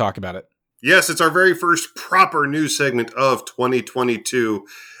you say we talk about it? Yes, it's our very first proper news segment of 2022,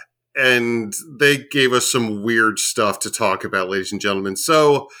 and they gave us some weird stuff to talk about, ladies and gentlemen.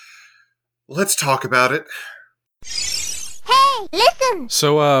 So let's talk about it. Hey, listen!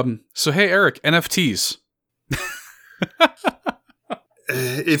 So hey, Eric, NFTs.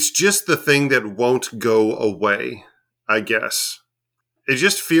 It's just the thing that won't go away, I guess. It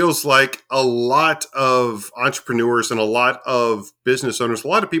just feels like a lot of entrepreneurs and a lot of business owners, a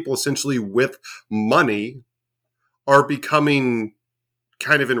lot of people essentially with money are becoming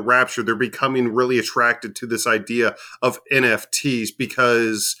kind of enraptured. They're becoming really attracted to this idea of NFTs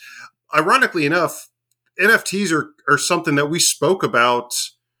because, ironically enough, NFTs are something that we spoke about,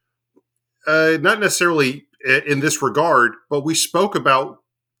 not necessarily in this regard, but we spoke about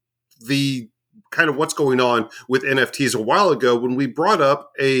the kind of what's going on with NFTs a while ago when we brought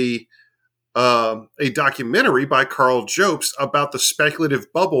up a documentary by Carl Jobst about the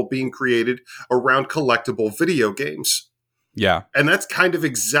speculative bubble being created around collectible video games. Yeah. And that's kind of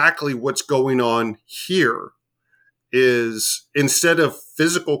exactly what's going on here is instead of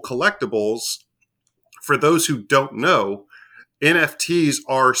physical collectibles, for those who don't know, NFTs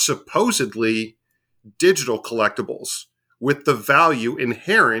are supposedly digital collectibles with the value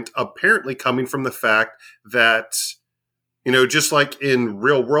inherent apparently coming from the fact that, just like in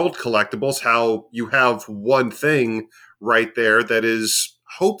real world collectibles, how you have one thing right there that is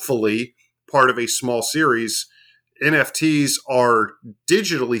hopefully part of a small series, NFTs are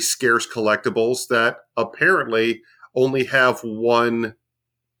digitally scarce collectibles that apparently only have one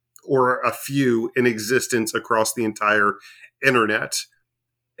or a few in existence across the entire internet.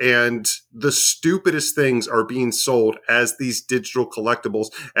 And the stupidest things are being sold as these digital collectibles,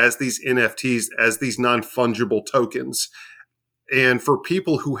 as these NFTs, as these non-fungible tokens. And for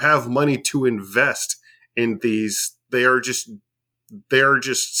people who have money to invest in these, they're just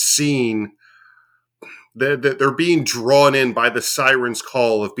seeing that they're being drawn in by the siren's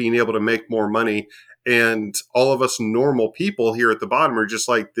call of being able to make more money. And all of us normal people here at the bottom are just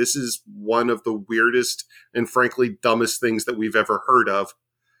like, this is one of the weirdest and frankly dumbest things that we've ever heard of.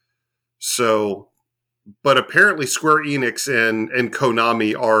 So, but apparently Square Enix and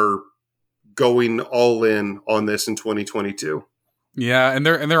Konami are going all in on this in 2022. Yeah, and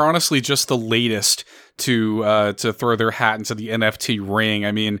they're honestly just the latest to throw their hat into the NFT ring.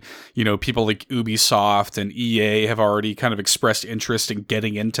 I mean, people like Ubisoft and EA have already kind of expressed interest in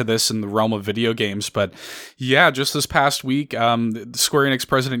getting into this in the realm of video games. But yeah, just this past week, Square Enix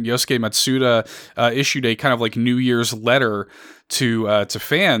president Yosuke Matsuda issued a kind of like New Year's letter to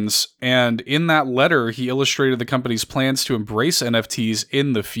fans, and in that letter he illustrated the company's plans to embrace NFTs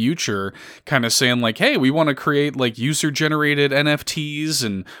in the future, kind of saying like, hey, we want to create like user generated NFTs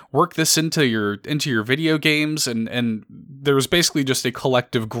and work this into your video games, and there was basically just a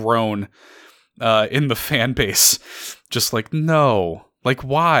collective groan in the fan base, just like, no, like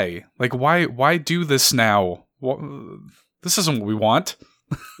why do this now? This isn't what we want.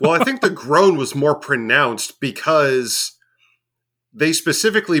 Well, I think the groan was more pronounced because they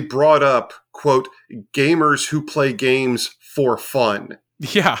specifically brought up, quote, gamers who play games for fun.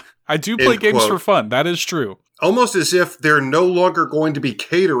 Yeah, I do play games for fun. That is true. Almost as if they're no longer going to be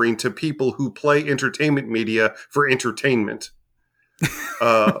catering to people who play entertainment media for entertainment.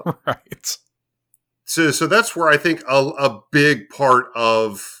 Right. So that's where I think a big part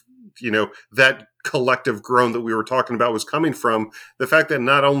of, that collective groan that we were talking about was coming from. The fact that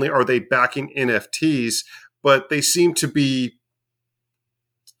not only are they backing NFTs, but they seem to be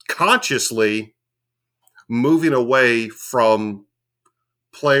consciously moving away from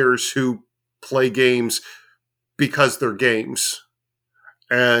players who play games because they're games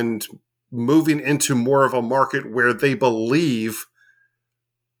and moving into more of a market where they believe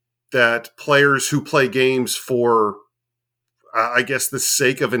that players who play games for, I guess, the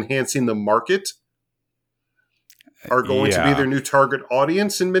sake of enhancing the market are going to be their new target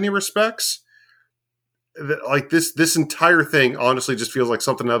audience in many respects. Like this entire thing honestly just feels like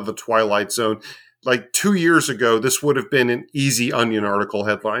something out of the Twilight Zone. Like 2 years ago, this would have been an easy Onion article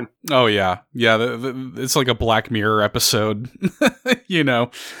headline. Oh yeah. It's like a Black Mirror episode, like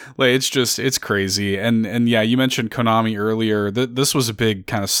it's crazy. And yeah, you mentioned Konami earlier. This was a big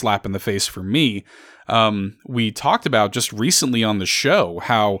kind of slap in the face for me. We talked about just recently on the show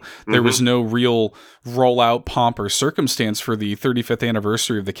how there was no real rollout pomp or circumstance for the 35th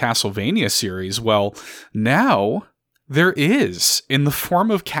anniversary of the Castlevania series. Well, now there is, in the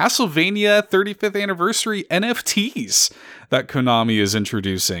form of Castlevania 35th anniversary NFTs that Konami is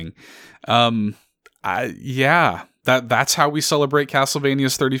introducing. Yeah, that's how we celebrate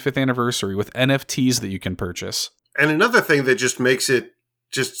Castlevania's 35th anniversary, with NFTs that you can purchase. And another thing that just makes it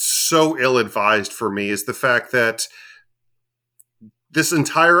just so ill-advised for me is the fact that this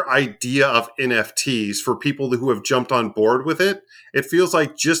entire idea of NFTs, for people who have jumped on board with it, it feels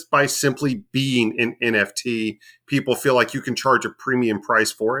like just by simply being an NFT, people feel like you can charge a premium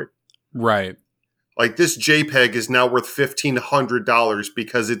price for it. Right. Like, this JPEG is now worth $1,500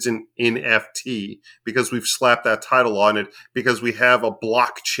 because it's an NFT, because we've slapped that title on it, because we have a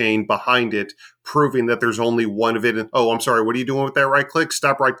blockchain behind it proving that there's only one of it. And, oh, I'm sorry, what are you doing with that right click?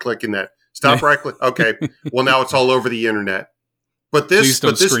 Stop right clicking that. Stop right click. Okay. Well, now it's all over the internet. But this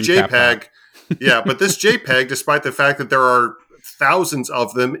JPEG, but this JPEG, despite the fact that there are thousands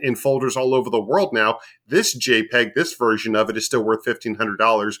of them in folders all over the world now, this JPEG, this version of it, is still worth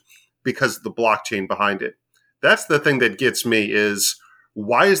 $1,500 because of the blockchain behind it. That's the thing that gets me is,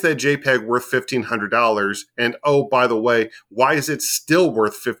 why is that JPEG worth $1,500? And oh, by the way, why is it still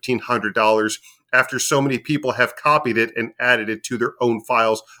worth $1,500 after so many people have copied it and added it to their own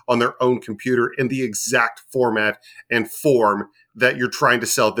files on their own computer in the exact format and form that you're trying to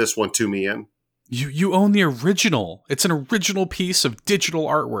sell this one to me in? You own the original. It's an original piece of digital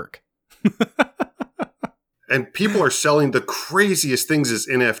artwork. And people are selling the craziest things as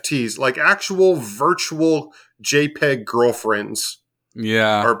NFTs, like actual virtual JPEG girlfriends.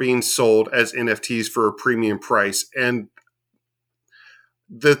 Yeah, are being sold as NFTs for a premium price. And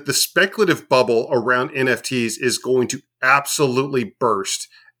the speculative bubble around NFTs is going to absolutely burst.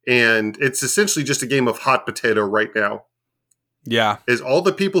 And it's essentially just a game of hot potato right now. Yeah. Is all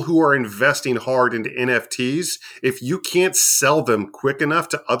the people who are investing hard into NFTs, if you can't sell them quick enough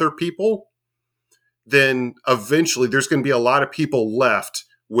to other people, then eventually there's going to be a lot of people left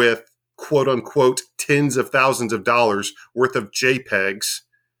with quote unquote tens of thousands of dollars worth of JPEGs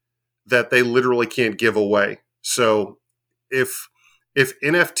that they literally can't give away. So if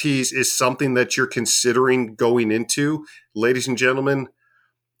NFTs is something that you're considering going into, ladies and gentlemen,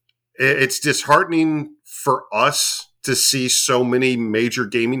 it's disheartening for us to see so many major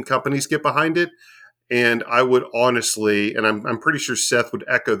gaming companies get behind it. And I would honestly, and I'm pretty sure Seth would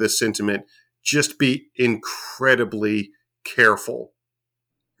echo this sentiment, just be incredibly careful.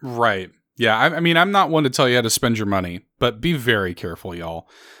 Right. Yeah. I mean, I'm not one to tell you how to spend your money, but be very careful, y'all.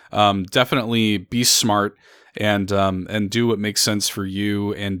 Definitely be smart and do what makes sense for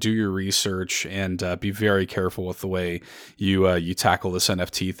you, and do your research, and be very careful with the way you tackle this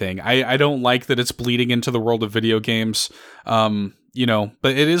NFT thing. I don't like that it's bleeding into the world of video games. But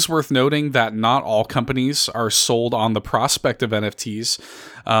it is worth noting that not all companies are sold on the prospect of NFTs.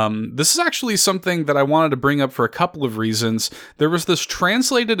 This is actually something that I wanted to bring up for a couple of reasons. There was this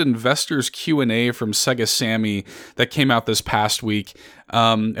translated investors Q&A from Sega Sammy that came out this past week,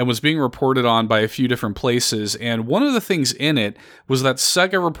 and was being reported on by a few different places. And one of the things in it was that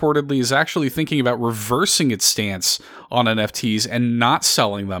Sega reportedly is actually thinking about reversing its stance on NFTs and not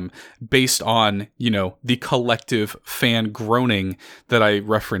selling them based on, the collective fan groaning that I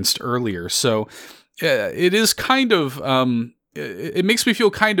referenced earlier. So it is kind of, it makes me feel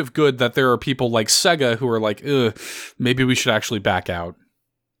kind of good that there are people like Sega who are like, maybe we should actually back out.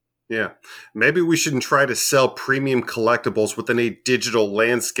 Yeah. Maybe we shouldn't try to sell premium collectibles within a digital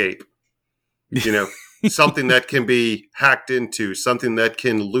landscape. Something that can be hacked into, something that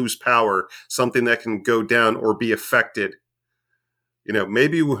can lose power, something that can go down or be affected.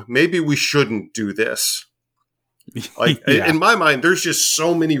 Maybe we shouldn't do this. In my mind, there's just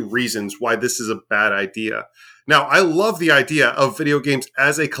so many reasons why this is a bad idea. Now, I love the idea of video games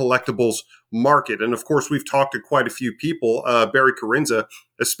as a collectibles market. And of course, we've talked to quite a few people, Barry Carenza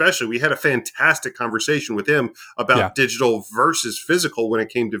especially. We had a fantastic conversation with him about digital versus physical when it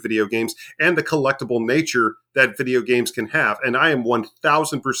came to video games and the collectible nature that video games can have. And I am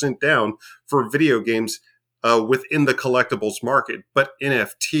 1000% down for video games within the collectibles market. But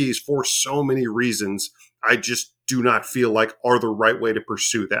NFTs, for so many reasons, I just do not feel like are the right way to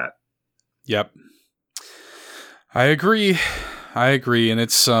pursue that. Yep. I agree, and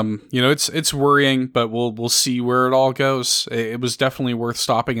it's it's worrying, but we'll see where it all goes. It was definitely worth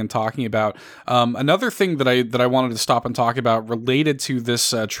stopping and talking about. Another thing that I wanted to stop and talk about related to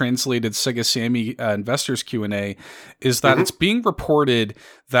this translated Sega Sammy investors Q&A is that it's being reported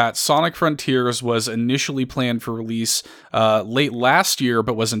that Sonic Frontiers was initially planned for release late last year,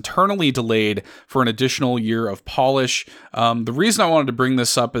 but was internally delayed for an additional year of polish. The reason I wanted to bring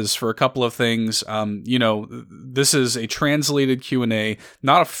this up is for a couple of things. This is a translated Q&A,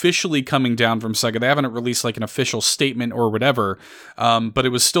 not officially coming down from Sega. They haven't released like an official statement or whatever, but it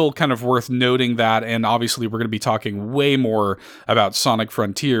was still kind of worth noting that, and obviously we're going to be talking way more about Sonic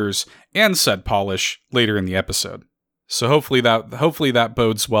Frontiers and said polish later in the episode. So hopefully that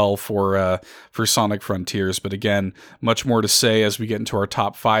bodes well for Sonic Frontiers. But again, much more to say as we get into our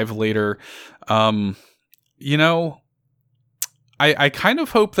top 5 later. I kind of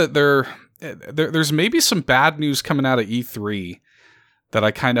hope that there's maybe some bad news coming out of E3 that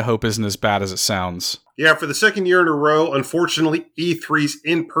I kind of hope isn't as bad as it sounds. Yeah, for the second year in a row, unfortunately, E3's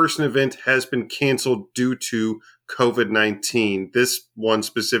in-person event has been canceled due to COVID-19. This one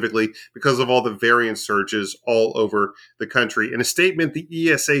specifically because of all the variant surges all over the country. In a statement, the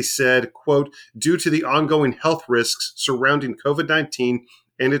ESA said, quote, due to the ongoing health risks surrounding COVID-19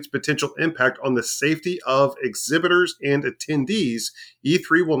 and its potential impact on the safety of exhibitors and attendees,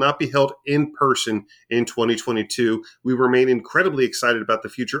 E3 will not be held in person in 2022. We remain incredibly excited about the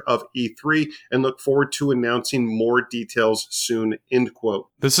future of E3 and look forward to announcing more details soon, end quote.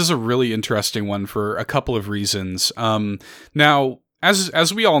 This is a really interesting one for a couple of reasons. Now,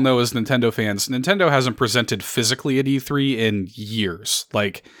 as we all know as Nintendo fans, Nintendo hasn't presented physically at E3 in years.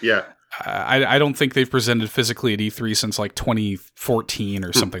 Yeah. I don't think they've presented physically at E3 since like 2014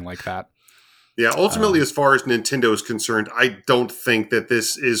 or something like that. Yeah, ultimately, as far as Nintendo is concerned, I don't think that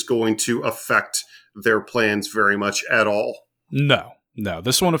this is going to affect their plans very much at all. No,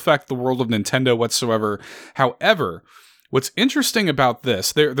 this won't affect the world of Nintendo whatsoever. However, what's interesting about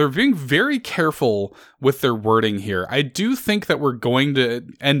this, they're being very careful with their wording here. I do think that we're going to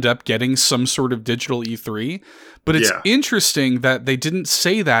end up getting some sort of digital E3, but it's interesting that they didn't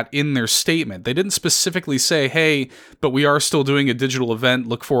say that in their statement. They didn't specifically say, hey, but we are still doing a digital event,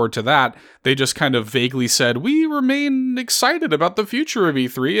 look forward to that. They just kind of vaguely said, we remain excited about the future of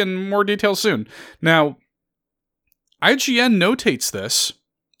E3 and more details soon. Now, IGN notates this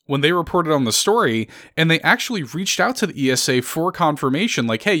when they reported on the story, and they actually reached out to the ESA for confirmation,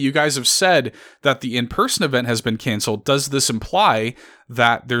 like, hey, you guys have said that the in-person event has been canceled. Does this imply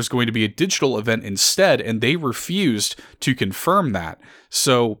that there's going to be a digital event instead? And they refused to confirm that.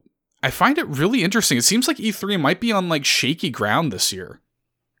 So I find it really interesting. It seems like E3 might be on like shaky ground this year.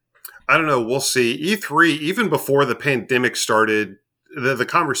 I don't know. We'll see. E3, even before the pandemic started, the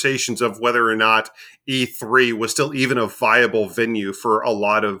conversations of whether or not E3 was still even a viable venue for a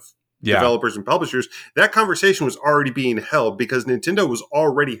lot of developers and publishers, that conversation was already being held because Nintendo was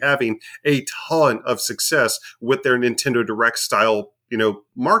already having a ton of success with their Nintendo Direct style,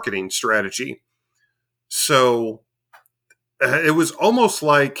 marketing strategy. So it was almost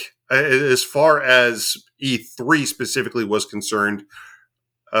like, as far as E3 specifically was concerned,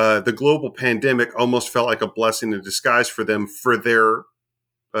 the global pandemic almost felt like a blessing in disguise for them for their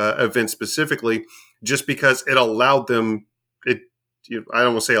event specifically, just because it allowed them, I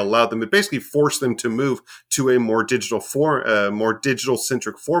don't want to say allowed them, it basically forced them to move to a more digital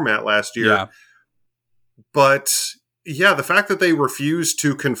centric format last year. Yeah. But yeah, the fact that they refused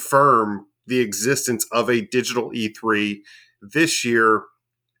to confirm the existence of a digital E3 this year,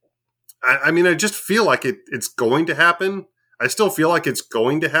 I mean, I just feel like it's going to happen. I still feel like it's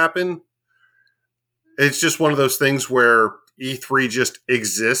going to happen. It's just one of those things where E3 just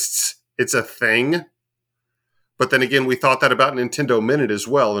exists. It's a thing. But then again, we thought that about Nintendo Minute as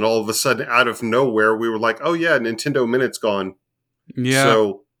well. And all of a sudden, out of nowhere, we were like, oh yeah, Nintendo Minute's gone. Yeah.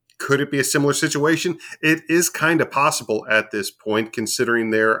 So could it be a similar situation? It is kind of possible at this point,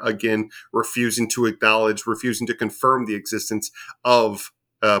 considering they're, again, refusing to confirm the existence of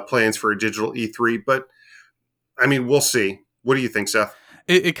plans for a digital E3. But, I mean, we'll see. What do you think, Seth?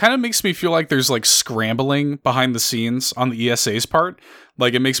 It kind of makes me feel like there's like scrambling behind the scenes on the ESA's part.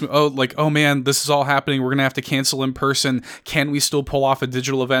 Like it makes me, oh man, this is all happening. We're going to have to cancel in person. Can we still pull off a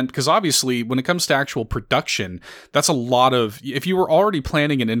digital event? Because obviously when it comes to actual production, that's a lot of, if you were already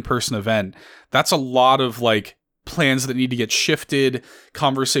planning an in-person event, that's a lot of like plans that need to get shifted,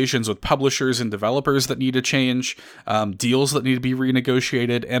 conversations with publishers and developers that need to change, deals that need to be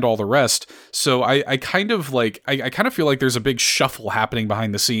renegotiated, and all the rest. So I kind of feel like there's a big shuffle happening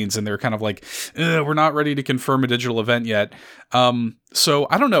behind the scenes, and they're kind of like, we're not ready to confirm a digital event yet. So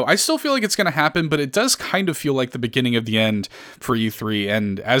I don't know. I still feel like it's going to happen, but it does kind of feel like the beginning of the end for E3.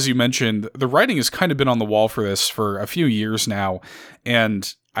 And as you mentioned, the writing has kind of been on the wall for this for a few years now.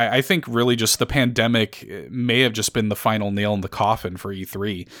 And I think really just the pandemic may have just been the final nail in the coffin for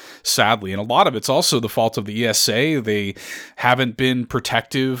E3, sadly. And a lot of it's also the fault of the ESA. They haven't been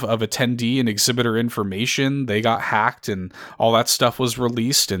protective of attendee and exhibitor information. They got hacked and all that stuff was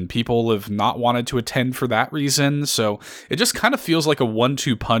released, and people have not wanted to attend for that reason. So it just kind of feels like a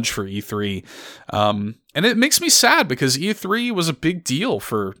 1-2 punch for E3. And it makes me sad because E3 was a big deal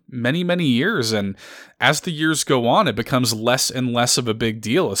for many, many years. And as the years go on, it becomes less and less of a big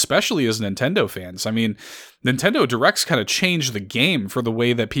deal, especially as Nintendo fans. I mean, Nintendo Directs kind of changed the game for the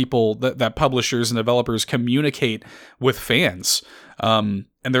way that people, that publishers and developers communicate with fans. And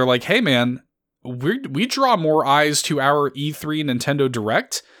they're like, hey, man, we draw more eyes to our E3 Nintendo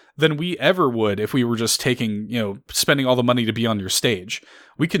Direct than we ever would if we were just taking, spending all the money to be on your stage.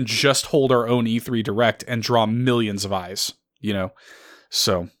 We can just hold our own E3 Direct and draw millions of eyes,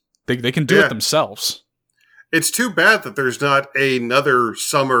 So they can do it themselves. It's too bad that there's not another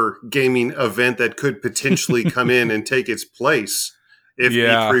summer gaming event that could potentially come in and take its place if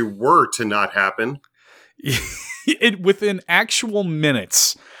E3 were to not happen. Within actual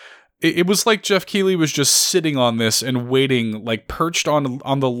minutes, it was like Jeff Keighley was just sitting on this and waiting, like perched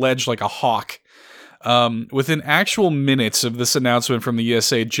on the ledge like a hawk. Within actual minutes of this announcement from the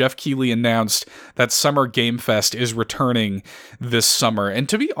ESA, Jeff Keighley announced that Summer Game Fest is returning this summer. And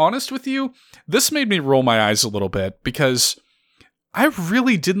to be honest with you, this made me roll my eyes a little bit because I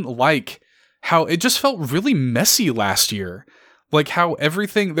really didn't like how it just felt really messy last year. Like how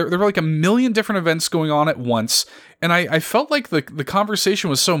everything, there were like a million different events going on at once. And I felt like the conversation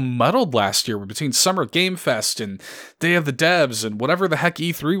was so muddled last year between Summer Game Fest and Day of the Devs and whatever the heck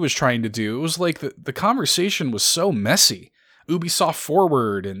E3 was trying to do. It was like the conversation was so messy. Ubisoft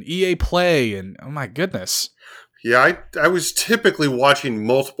Forward and EA Play and oh my goodness. Yeah, I was typically watching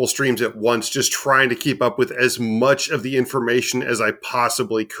multiple streams at once, just trying to keep up with as much of the information as I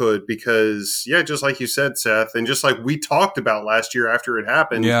possibly could because, just like you said, Seth, and just like we talked about last year after it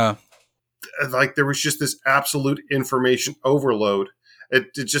happened, like there was just this absolute information overload.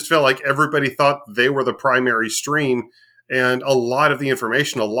 It just felt like everybody thought they were the primary stream, and a lot of the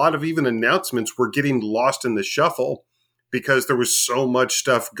information, a lot of even announcements were getting lost in the shuffle because there was so much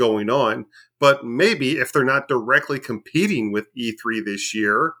stuff going on. But maybe if they're not directly competing with E3 this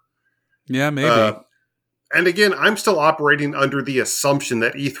year. Yeah, maybe. And again, I'm still operating under the assumption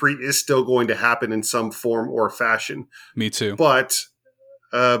that E3 is still going to happen in some form or fashion. Me too. But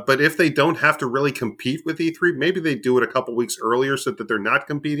if they don't have to really compete with E3, maybe they do it a couple weeks earlier so that they're not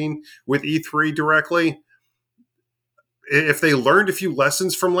competing with E3 directly. If they learned a few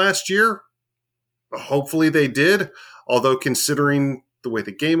lessons from last year, hopefully they did. Although considering the way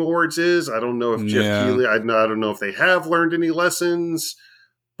the Game Awards is, I don't know if Jeff Keighley, I don't know if they have learned any lessons,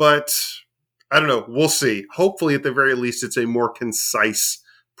 but I don't know. We'll see. Hopefully, at the very least, it's a more concise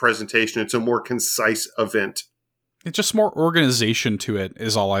presentation. It's a more concise event. It's just more organization to it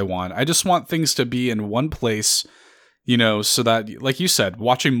is all I want. I just want things to be in one place, so that, like you said,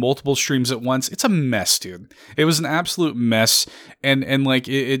 watching multiple streams at once, it's a mess, dude. It was an absolute mess, and like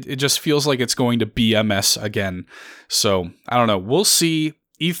it just feels like it's going to be a mess again. So I don't know. We'll see.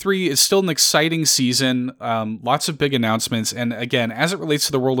 E3 is still an exciting season. Lots of big announcements, and again, as it relates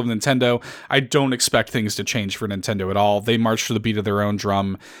to the world of Nintendo, I don't expect things to change for Nintendo at all. They march to the beat of their own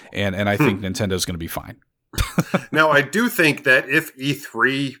drum, and I think Nintendo's going to be fine. Now, I do think that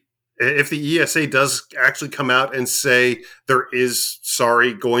if the ESA does actually come out and say there is,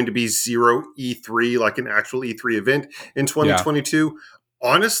 going to be zero E3, like an actual E3 event in 2022,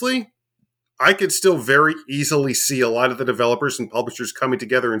 honestly, I could still very easily see a lot of the developers and publishers coming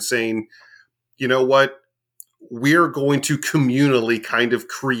together and saying, you know what, we're going to communally kind of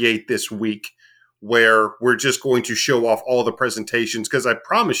create this week where we're just going to show off all the presentations. Because I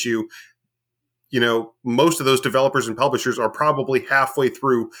promise you, most of those developers and publishers are probably halfway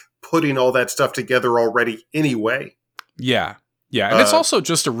through putting all that stuff together already anyway. Yeah. Yeah. And it's also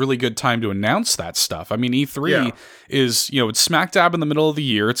just a really good time to announce that stuff. I mean, E3 is, it's smack dab in the middle of the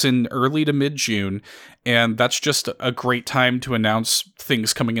year. It's in early to mid-June. And that's just a great time to announce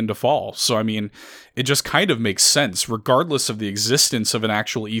things coming into fall. So, I mean, it just kind of makes sense, regardless of the existence of an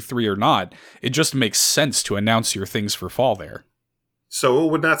actual E3 or not. It just makes sense to announce your things for fall there. So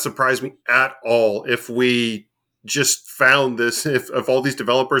it would not surprise me at all if we just found this, if all these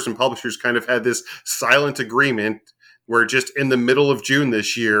developers and publishers kind of had this silent agreement where just in the middle of June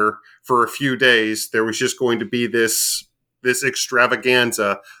this year, for a few days, there was just going to be this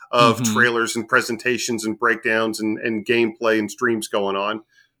extravaganza of trailers and presentations and breakdowns and gameplay and streams going on.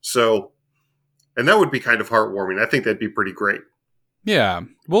 So, and that would be kind of heartwarming. I think that'd be pretty great. Yeah,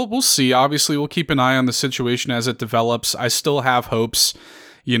 we'll see. Obviously, we'll keep an eye on the situation as it develops. I still have hopes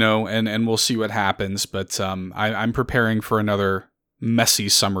and we'll see what happens. But I'm preparing for another messy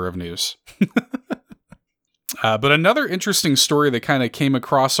summer of news. But another interesting story that kind of came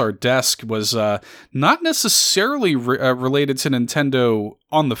across our desk was not necessarily related to Nintendo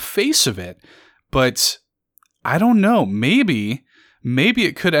on the face of it, but I don't know, maybe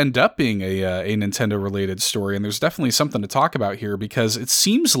it could end up being a Nintendo-related story, and there's definitely something to talk about here, because it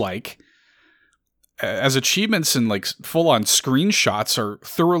seems like as achievements and like full-on screenshots are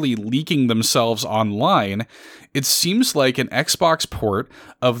thoroughly leaking themselves online, it seems like an Xbox port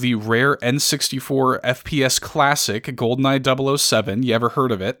of the rare N64 FPS classic GoldenEye 007, you ever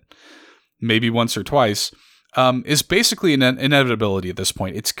heard of it? Maybe once or twice, is basically an inevitability at this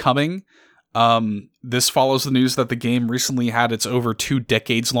point. It's coming. This follows the news that the game recently had its over 2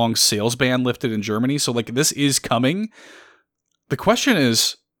 decades long sales ban lifted in Germany. So like this is coming. The question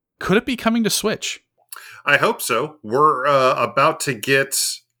is, could it be coming to Switch? I hope so. We're about to get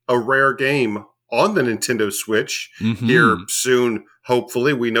a rare game on the Nintendo Switch here soon.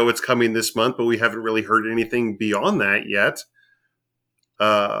 Hopefully, we know it's coming this month, but we haven't really heard anything beyond that yet.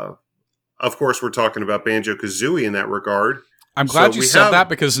 Of course, we're talking about Banjo-Kazooie in that regard. I'm glad you said that,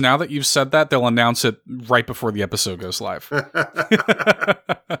 because now that you've said that, they'll announce it right before the episode goes live.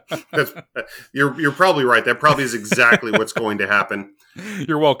 You're probably right. That probably is exactly what's going to happen.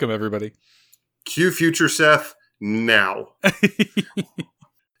 You're welcome, everybody. Cue future Seth now.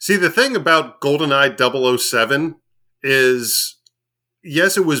 See, the thing about GoldenEye 007 is,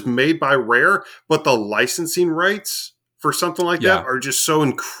 yes, it was made by Rare, but the licensing rights for something like that are just so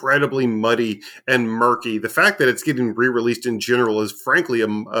incredibly muddy and murky. The fact that it's getting re-released in general is frankly a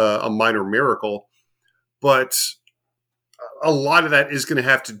minor miracle, but a lot of that is going to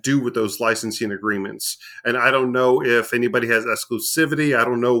have to do with those licensing agreements. And I don't know if anybody has exclusivity. I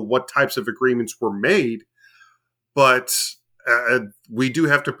don't know what types of agreements were made, but we do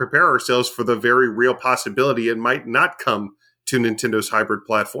have to prepare ourselves for the very real possibility it might not come to Nintendo's hybrid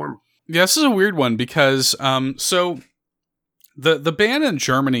platform. Yeah, this is a weird one, because The ban in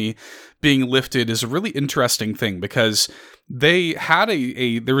Germany being lifted is a really interesting thing, because they had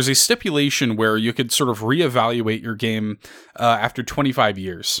there was a stipulation where you could sort of reevaluate your game after 25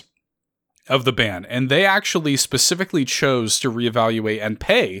 years of the ban, and they actually specifically chose to reevaluate and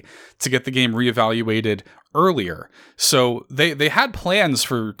pay to get the game reevaluated earlier. So they had plans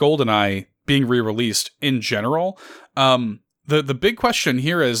for GoldenEye being re-released in general. The big question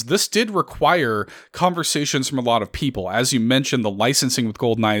here is, this did require conversations from a lot of people. As you mentioned, the licensing with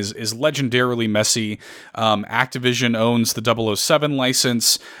GoldenEye is legendarily messy. Activision owns the 007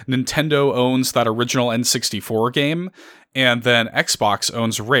 license. Nintendo owns that original N64 game. And then Xbox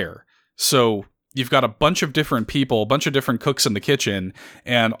owns Rare. So you've got a bunch of different people, a bunch of different cooks in the kitchen,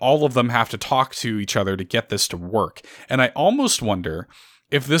 and all of them have to talk to each other to get this to work. And I almost wonder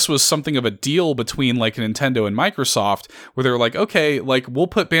if this was something of a deal between like Nintendo and Microsoft, where they're like, okay, like we'll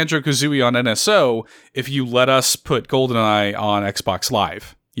put Banjo-Kazooie on NSO if you let us put GoldenEye on Xbox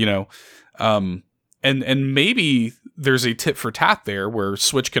Live, and maybe there's a tit for tat there where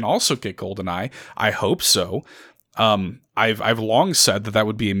Switch can also get GoldenEye. I hope so. I've long said that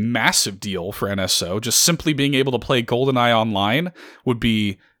would be a massive deal for NSO. Just simply being able to play GoldenEye online would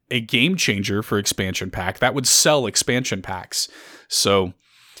be a game changer for expansion pack. That would sell expansion packs. So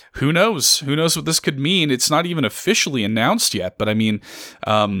who knows? Who knows what this could mean? It's not even officially announced yet, but I mean,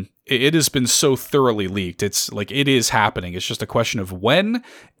 it has been so thoroughly leaked. It's like, it is happening. It's just a question of when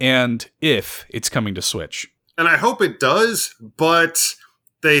and if it's coming to Switch. And I hope it does, but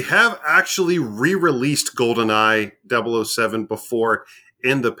they have actually re-released GoldenEye 007 before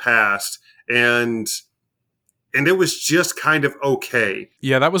in the past, and it was just kind of okay.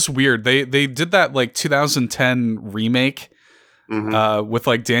 Yeah, that was weird. They did that like 2010 remake with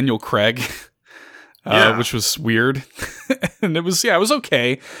like Daniel Craig, which was weird. And it was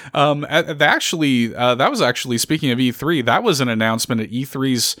okay. That was actually, speaking of E3, that was an announcement at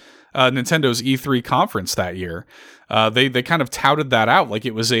E3's Nintendo's E3 conference that year. They kind of touted that out like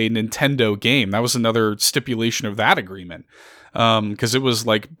it was a Nintendo game. That was another stipulation of that agreement. Because it was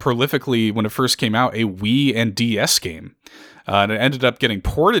like prolifically, when it first came out, a Wii and DS game. And it ended up getting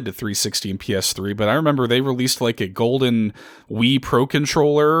ported to 360 and PS3, but I remember they released like a golden Wii Pro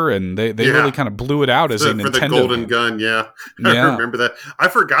controller, and they really kind of blew it out as a Nintendo. For the golden game. gun, yeah. I remember that. I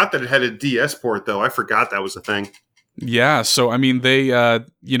forgot that it had a DS port, though. I forgot that was a thing. Yeah, so I mean, they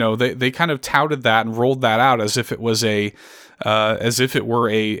kind of touted that and rolled that out as if it was as if it were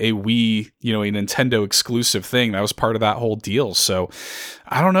a Wii, a Nintendo exclusive thing. That was part of that whole deal. So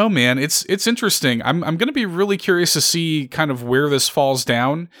I don't know, man. It's interesting. I'm going to be really curious to see kind of where this falls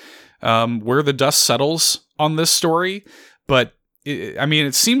down, where the dust settles on this story. But I mean,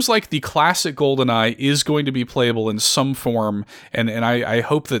 it seems like the classic GoldenEye is going to be playable in some form, and I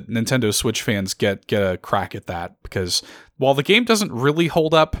hope that Nintendo Switch fans get a crack at that, because while the game doesn't really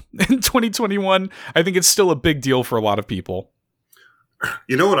hold up in 2021, I think it's still a big deal for a lot of people.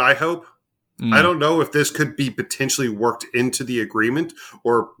 You know what I hope? I don't know if this could be potentially worked into the agreement,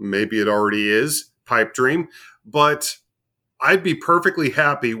 or maybe it already is, pipe dream, but I'd be perfectly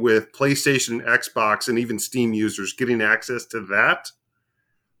happy with PlayStation, Xbox, and even Steam users getting access to that,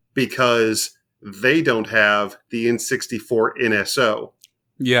 because they don't have the N64 NSO.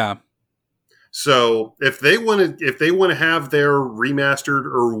 Yeah. So if they want to have their remastered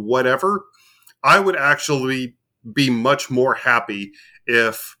or whatever, I would actually be much more happy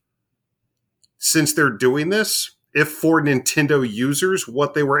if, since they're doing this, if for Nintendo users,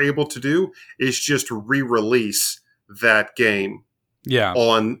 what they were able to do is just re-release that game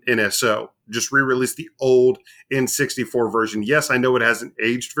on NSO. Just re-release the old N64 version. Yes, I know it hasn't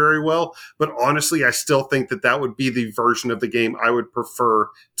aged very well, but honestly, I still think that would be the version of the game I would prefer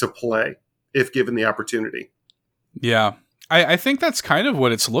to play if given the opportunity. Yeah. I think that's kind of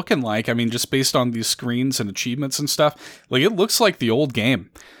what it's looking like. I mean, just based on these screens and achievements and stuff, like, it looks like the old game.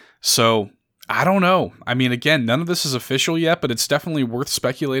 So I don't know. I mean, again, none of this is official yet, but it's definitely worth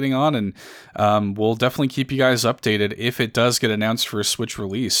speculating on, and we'll definitely keep you guys updated if it does get announced for a Switch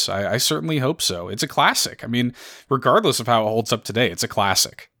release. I certainly hope so. It's a classic. I mean, regardless of how it holds up today, it's a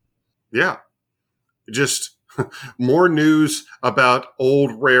classic. Yeah. Just more news about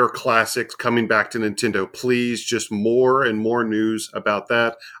old rare classics coming back to Nintendo. Please, just more and more news about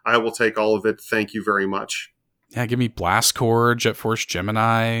that. I will take all of it. Thank you very much. Yeah, give me Blast Corps, Jet Force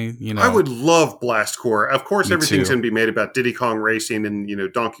Gemini, I would love Blast Corps. Of course, everything's going to be made about Diddy Kong Racing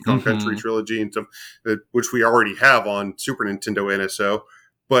and, Donkey Kong Country Trilogy and stuff, which we already have on Super Nintendo NSO.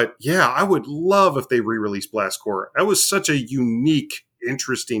 But yeah, I would love if they re-released Blast Corps. That was such a unique,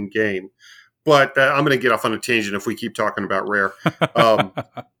 interesting game. But I'm going to get off on a tangent if we keep talking about Rare.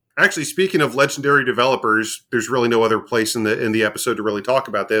 Actually, speaking of legendary developers, there's really no other place in the episode to really talk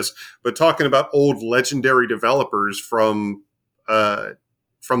about this. But talking about old legendary developers from the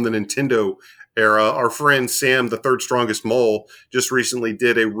Nintendo era, our friend Sam, the Third Strongest Mole, just recently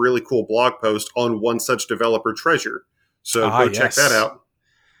did a really cool blog post on one such developer, Treasure. So go check that out.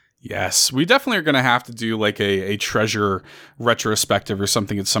 Yes, we definitely are going to have to do like a Treasure retrospective or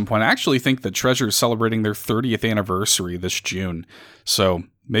something at some point. I actually think that Treasure is celebrating their 30th anniversary this June. So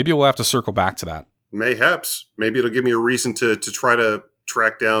maybe we'll have to circle back to that. Mayhaps. Maybe it'll give me a reason to try to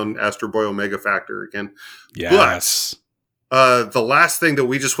track down Astro Boy Omega Factor again. Yes. But, the last thing that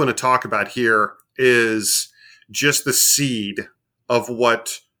we just want to talk about here is just the seed of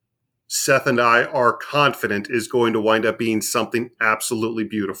what Seth and I are confident is going to wind up being something absolutely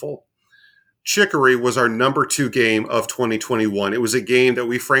beautiful. Chicory was our number 2 game of 2021. It was a game that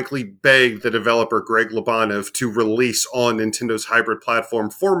we frankly begged the developer Greg Lobanov to release on Nintendo's hybrid platform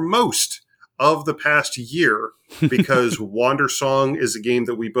for most of the past year, because Wander Song is a game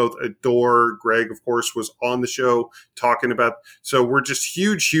that we both adore. Greg, of course, was on the show talking about. So we're just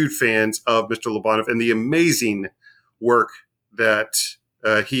huge, huge fans of Mr. Lobanov and the amazing work that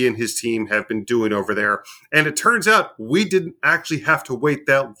he and his team have been doing over there. And it turns out we didn't actually have to wait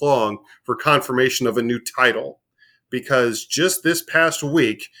that long for confirmation of a new title, because just this past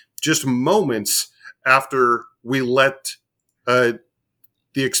week, just moments after we let the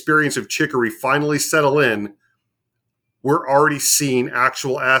experience of Chicory finally settle in, we're already seeing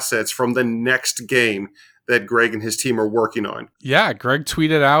actual assets from the next game that Greg and his team are working on. Yeah, Greg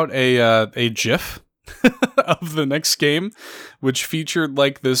tweeted out a GIF of the next game, which featured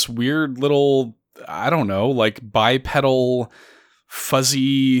like this weird little, I don't know, like bipedal,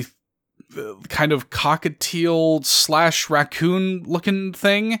 fuzzy, kind of cockatiel / raccoon looking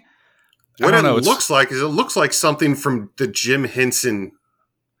thing. What it looks like is it looks like something from the Jim Henson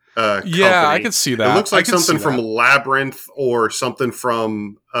company. Yeah, I could see that. It looks like something from Labyrinth or something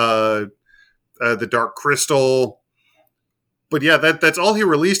from the Dark Crystal. But yeah, that's all he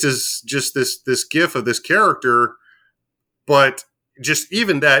released is just this GIF of this character. But just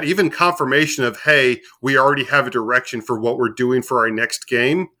even confirmation of, hey, we already have a direction for what we're doing for our next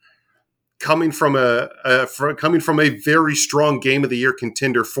game, coming from a very strong Game of the Year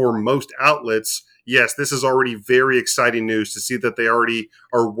contender for most outlets. Yes, this is already very exciting news to see that they already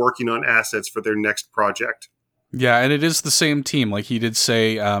are working on assets for their next project. Yeah, and it is the same team. Like he did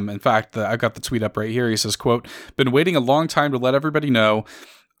say, in fact, I got the tweet up right here. He says, quote, "Been waiting a long time to let everybody know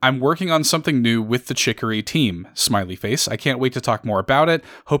I'm working on something new with the Chicory team. Smiley face. I can't wait to talk more about it.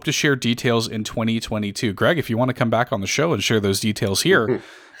 Hope to share details in 2022. Greg, if you want to come back on the show and share those details here,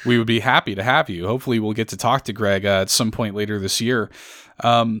 We would be happy to have you. Hopefully we'll get to talk to Greg at some point later this year.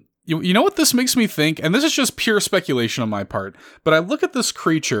 You know what this makes me think, and this is just pure speculation on my part, but I look at this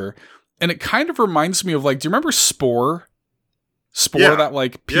creature and it kind of reminds me of, like, do you remember Spore? Spore, that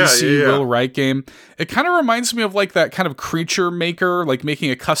like PC Will Wright game. It kind of reminds me of like that kind of creature maker, like making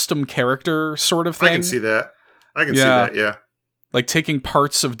a custom character sort of thing. I can see that. Yeah. Like taking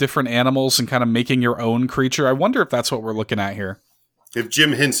parts of different animals and kind of making your own creature. I wonder if that's what we're looking at here. If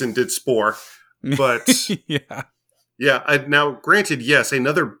Jim Henson did Spore. But yeah. Now, granted, yes,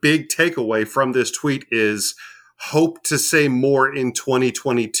 another big takeaway from this tweet is hope to say more in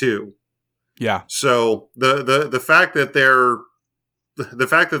 2022. Yeah. So the fact that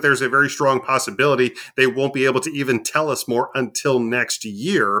there's a very strong possibility they won't be able to even tell us more until next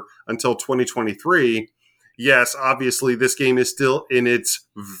year, until 2023. Yes, obviously this game is still in its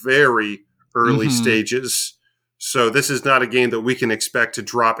very early stages. So this is not a game that we can expect to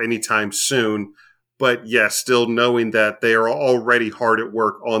drop anytime soon. But yes, still knowing that they are already hard at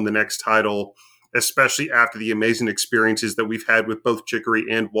work on the next title, especially after the amazing experiences that we've had with both Chicory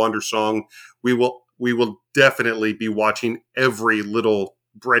and Wandersong, we will definitely be watching every little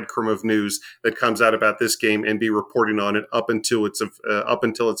breadcrumb of news that comes out about this game and be reporting on it up until its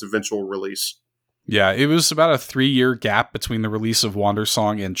eventual release. Yeah, it was about a 3-year gap between the release of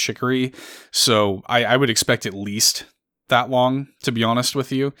Wandersong and Chicory, so I would expect at least that long, to be honest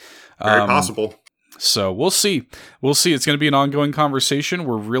with you. Very possible. So we'll see. We'll see. It's going to be an ongoing conversation.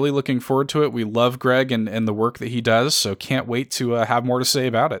 We're really looking forward to it. We love Greg and the work that he does, so can't wait to have more to say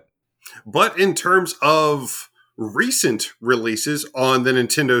about it. But in terms of recent releases on the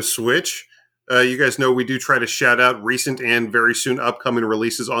Nintendo Switch, you guys know we do try to shout out recent and very soon upcoming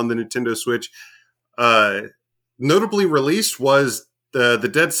releases on the Nintendo Switch. Notably released was the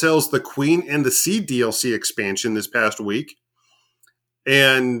Dead Cells, The Queen and the Seed DLC expansion this past week.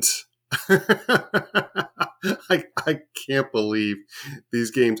 And I can't believe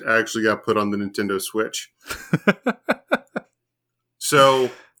these games actually got put on the Nintendo Switch. So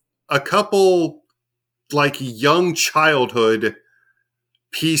a couple like young childhood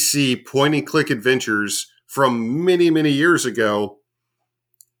PC point-and-click adventures from many, many years ago.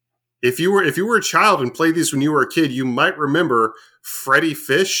 If you were a child and played these when you were a kid, you might remember Freddy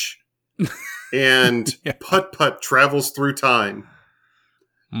Fish and Putt Putt Travels Through Time.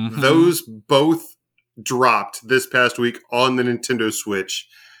 Mm-hmm. Those both dropped this past week on the Nintendo Switch.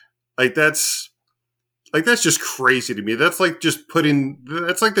 That's just crazy to me. That's like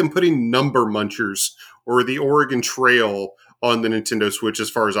them putting Number Munchers or the Oregon Trail on the Nintendo Switch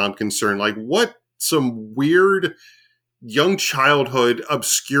as far as I'm concerned. Like, what some weird young childhood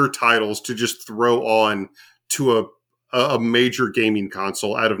obscure titles to just throw on to a major gaming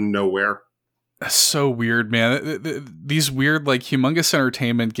console out of nowhere. That's so weird, man. These weird, like, humongous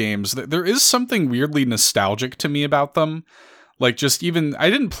entertainment games, there is something weirdly nostalgic to me about them. Like, just even, I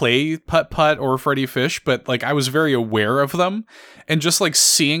didn't play Putt Putt or Freddy Fish, but, like, I was very aware of them. And just, like,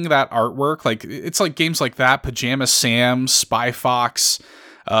 seeing that artwork, like, it's like games like that, Pajama Sam, Spy Fox,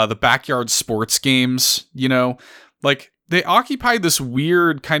 the Backyard Sports games, you know? Like, they occupied this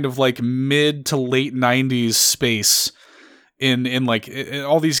weird kind of, like, mid to late 90s space in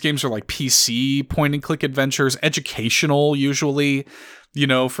all these games are like PC point and click adventures, educational usually, you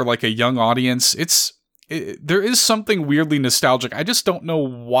know, for like a young audience. There is something weirdly nostalgic. I just don't know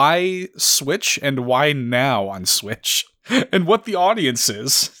why Switch and why now on Switch and what the audience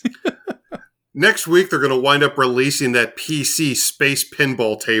is. Next week, they're going to wind up releasing that PC space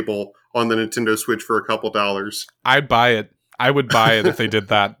pinball table on the Nintendo Switch for a couple $. I'd buy it. I would buy it if they did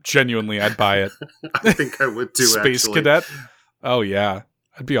that. Genuinely, I'd buy it. I think I would too, Space actually. Cadet? Oh, yeah.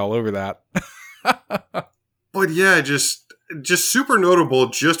 I'd be all over that. But yeah, just super notable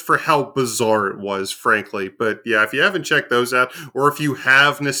just for how bizarre it was, frankly. But yeah, if you haven't checked those out, or if you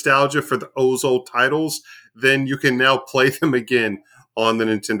have nostalgia for those old titles, then you can now play them again on the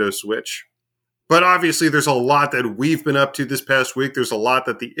Nintendo Switch. But obviously, there's a lot that we've been up to this past week. There's a lot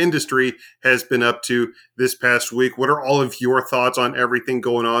that the industry has been up to this past week. What are all of your thoughts on everything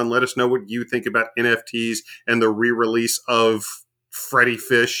going on? Let us know what you think about NFTs and the re-release of Freddy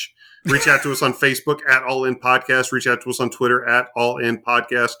Fish. Reach out to us on Facebook at All In Podcast. Reach out to us on Twitter at All In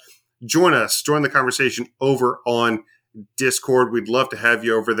Podcast. Join the conversation over on Discord. We'd love to have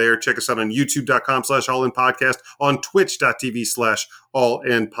you over there. Check us out on youtube.com/allinpodcast, on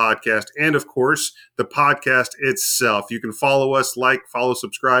twitch.tv/allinpodcast, and of course, the podcast itself. You can follow us, follow,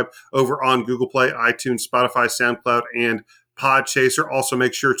 subscribe over on Google Play, iTunes, Spotify, SoundCloud, and Podchaser. Also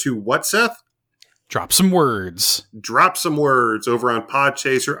make sure to, what, Seth? Drop some words. Drop some words over on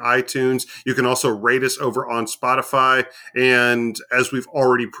Podchaser, iTunes. You can also rate us over on Spotify. And as we've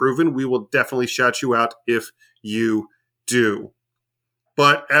already proven, we will definitely shout you out if you do.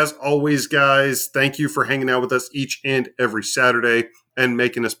 But as always, guys, thank you for hanging out with us each and every Saturday and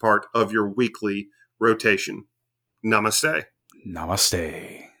making us part of your weekly rotation. Namaste.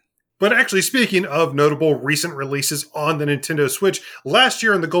 Namaste. But actually, speaking of notable recent releases on the Nintendo Switch, last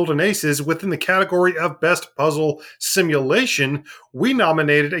year in the Golden Aces, within the category of Best Puzzle Simulation, we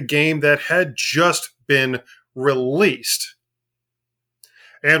nominated a game that had just been released.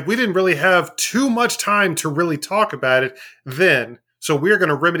 And we didn't really have too much time to really talk about it then. So we're going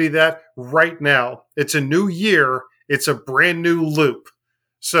to remedy that right now. It's a new year. It's a brand new loop.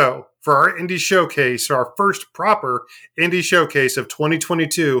 So for our indie showcase, our first proper indie showcase of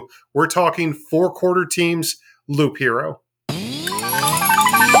 2022, we're talking 4 Quarter Team's Loop Hero.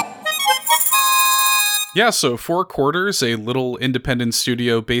 Yeah, so 4 Quarters, a little independent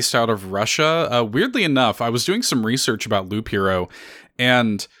studio based out of Russia. Weirdly enough, I was doing some research about Loop Hero,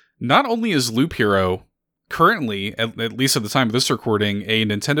 and not only is Loop Hero currently, at least at the time of this recording, a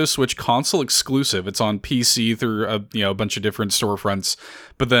Nintendo Switch console exclusive. It's on PC through a bunch of different storefronts,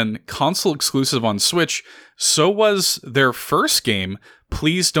 but then console exclusive on Switch. So was their first game,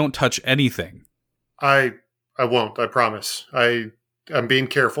 Please Don't Touch Anything. I won't, I promise. I'm being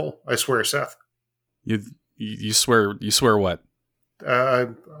careful, I swear, Seth. You swear what? I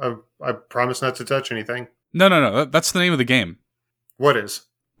promise not to touch anything. No. That's the name of the game. What is?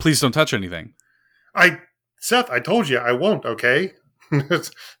 Please Don't Touch Anything. Seth, I told you I won't, okay?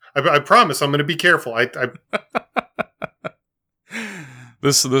 I promise I'm going to be careful.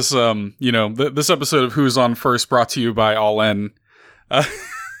 This episode of Who's On First brought to you by All In.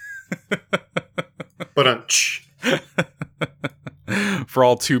 For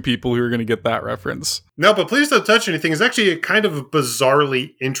all 2 people who are going to get that reference. No, but Please Don't Touch Anything is actually a kind of a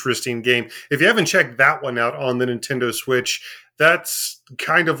bizarrely interesting game. If you haven't checked that one out on the Nintendo Switch, that's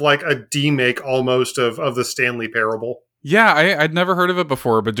kind of like a demake almost of the Stanley Parable. Yeah, I'd never heard of it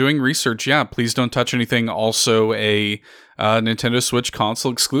before, but doing research, yeah, Please Don't Touch Anything, also a Nintendo Switch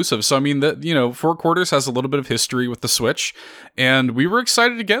console exclusive. So, I mean, 4 Quarters has a little bit of history with the Switch, and we were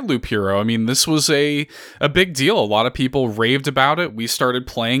excited to get Loop Hero. I mean, this was a big deal. A lot of people raved about it. We started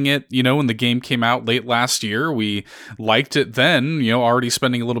playing it, when the game came out late last year. We liked it then, already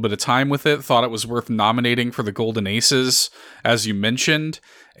spending a little bit of time with it, thought it was worth nominating for the Golden Aces, as you mentioned.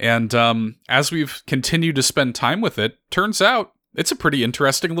 And as we've continued to spend time with it, turns out it's a pretty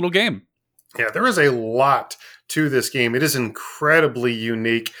interesting little game. Yeah, there is a lot to this game. It is incredibly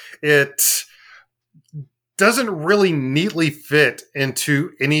unique. It doesn't really neatly fit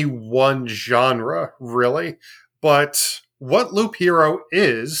into any one genre, really. But what Loop Hero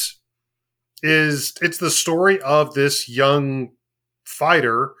is it's the story of this young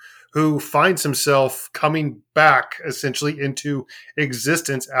fighter who finds himself coming back essentially into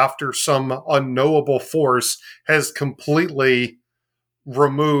existence after some unknowable force has completely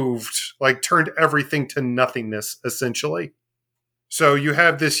turned everything to nothingness, essentially. So you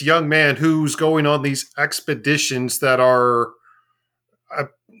have this young man who's going on these expeditions that are,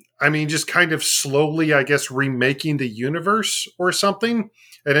 just kind of slowly, I guess, remaking the universe or something.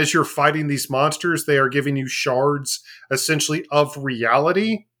 And as you're fighting these monsters, they are giving you shards, essentially, of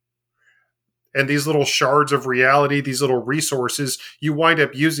reality. And these little shards of reality, these little resources, you wind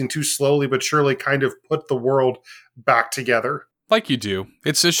up using to slowly but surely kind of put the world back together. Like you do.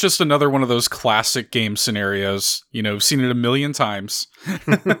 It's just another one of those classic game scenarios. I've seen it a million times.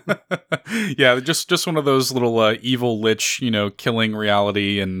 Yeah, just one of those little evil lich, killing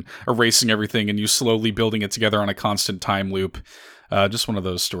reality and erasing everything, and you slowly building it together on a constant time loop. Just one of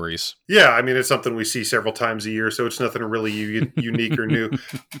those stories. Yeah, it's something we see several times a year, so it's nothing really unique or new.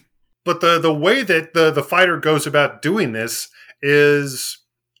 But the way that the fighter goes about doing this is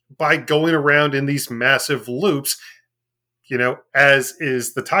by going around in these massive loops, as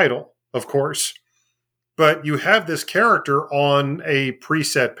is the title, of course. But you have this character on a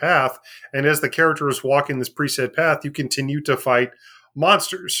preset path, and as the character is walking this preset path, you continue to fight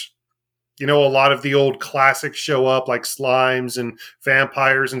monsters. A lot of the old classics show up, like slimes and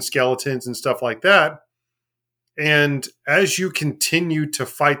vampires and skeletons and stuff like that. And as you continue to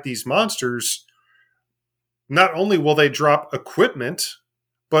fight these monsters, not only will they drop equipment,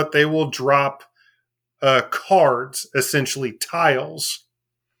 but they will drop cards, essentially tiles.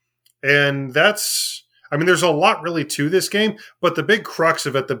 And there's a lot really to this game, but the big crux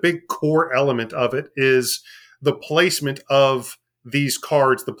of it, the big core element of it is the placement of these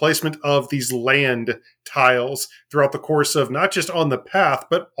cards, the placement of these land tiles throughout the course of not just on the path,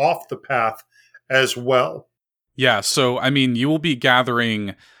 but off the path as well. Yeah, so I mean, you will be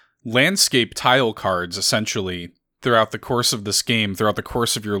gathering landscape tile cards essentially throughout the course of this game, throughout the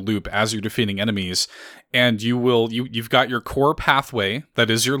course of your loop as you're defeating enemies, and you've got your core pathway that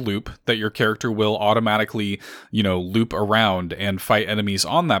is your loop that your character will automatically, loop around and fight enemies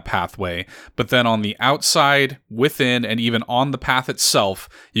on that pathway. But then on the outside, within, and even on the path itself,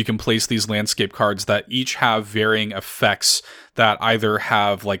 you can place these landscape cards that each have varying effects that either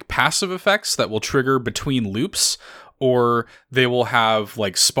have like passive effects that will trigger between loops, or they will have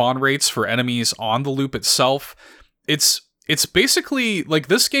like spawn rates for enemies on the loop itself. It's basically like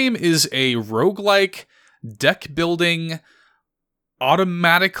this game is a roguelike deck building,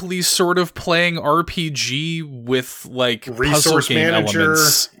 automatically sort of playing RPG with like resource puzzle game manager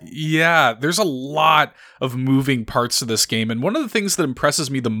elements. Yeah, there's a lot of moving parts to this game, and one of the things that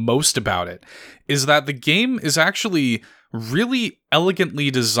impresses me the most about it is that the game is actually really elegantly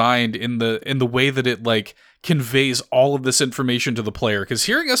designed in the way that it like conveys all of this information to the player. Because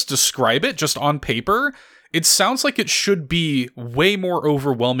hearing us describe it just on paper, it sounds like it should be way more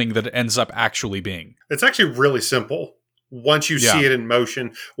overwhelming than it ends up actually being. It's actually really simple. Once you see it in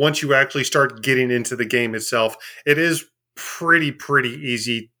motion, once you actually start getting into the game itself, it is pretty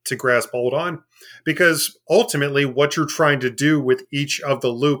easy to grasp hold on. Because ultimately, what you're trying to do with each of the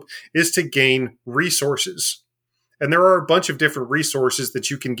loop is to gain resources. And there are a bunch of different resources that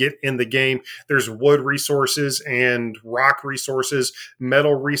you can get in the game. There's wood resources and rock resources,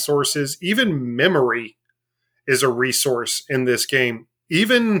 metal resources, even memory is a resource in this game.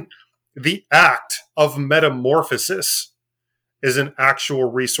 Even the act of metamorphosis is an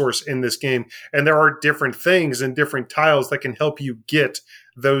actual resource in this game. And there are different things and different tiles that can help you get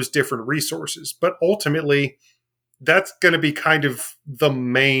those different resources. But ultimately, that's going to be kind of the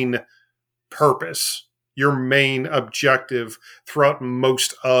main purpose, your main objective throughout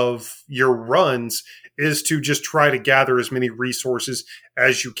most of your runs is to just try to gather as many resources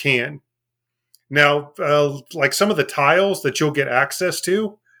as you can. Now, like some of the tiles that you'll get access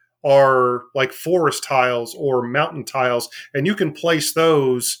to are like forest tiles or mountain tiles, and you can place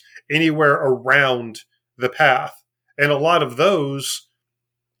those anywhere around the path. And a lot of those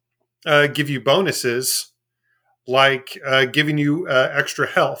give you bonuses, like giving you extra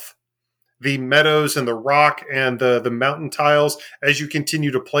health. The meadows and the rock and the mountain tiles, as you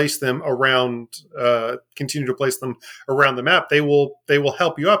continue to place them around, around the map, they will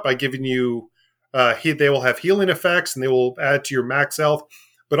help you up by giving you. They will have healing effects and they will add to your max health,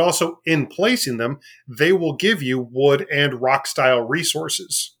 but also in placing them, they will give you wood and rock style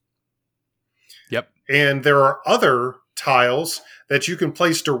resources. Yep. And there are other tiles that you can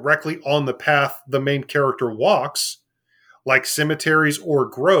place directly on the path the main character walks, like cemeteries or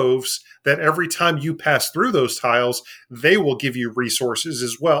groves, that every time you pass through those tiles, they will give you resources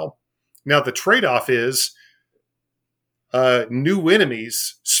as well. Now, the trade-off is new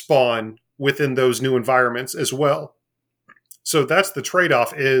enemies spawn within those new environments as well. So that's the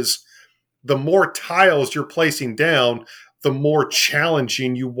trade-off, is the more tiles you're placing down, the more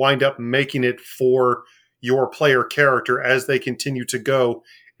challenging you wind up making it for your player character as they continue to go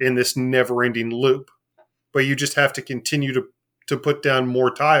in this never-ending loop. But you just have to continue to put down more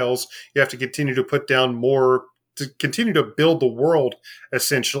tiles. You have to continue to put down more, to continue to build the world,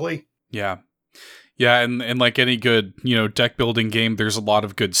 essentially. Yeah. Yeah, and like any good, deck building game, there's a lot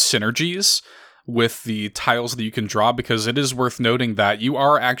of good synergies with the tiles that you can draw, because it is worth noting that you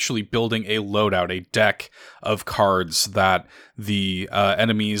are actually building a loadout, a deck of cards that the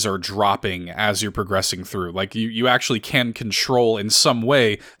enemies are dropping as you're progressing through. Like you actually can control in some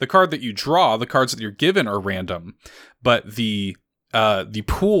way the card that you draw. The cards that you're given are random, but the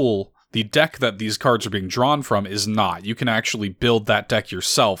pool, the deck that these cards are being drawn from is not. You can actually build that deck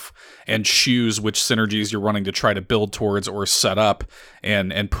yourself and choose which synergies you're wanting to try to build towards or set up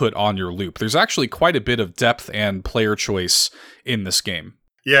and put on your loop. There's actually quite a bit of depth and player choice in this game.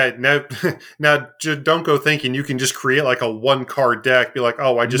 Yeah, now don't go thinking you can just create like a one-card deck, be like,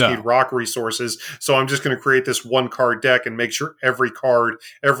 oh, I just need rock resources, so I'm just going to create this one-card deck and make sure every card,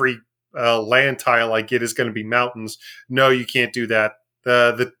 every land tile I get is going to be mountains. No, you can't do that.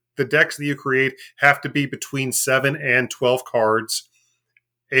 The decks that you create have to be between 7 and 12 cards.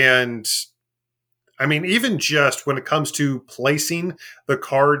 And I mean, even just when it comes to placing the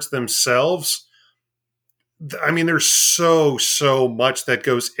cards themselves, I mean, there's so much that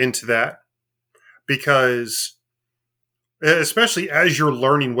goes into that, because especially as you're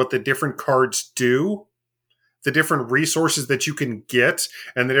learning what the different cards do, the different resources that you can get,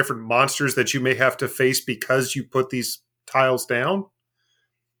 and the different monsters that you may have to face because you put these tiles down,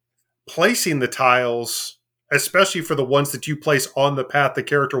 placing the tiles especially for the ones that you place on the path the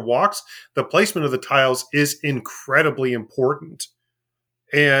character walks, the placement of the tiles is incredibly important.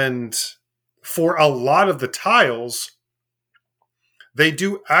 And for a lot of the tiles, they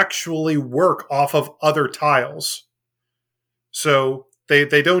do actually work off of other tiles. So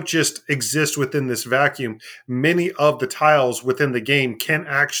they don't just exist within this vacuum. Many of the tiles within the game can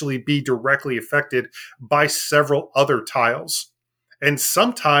actually be directly affected by several other tiles. And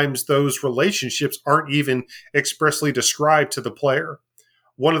sometimes those relationships aren't even expressly described to the player.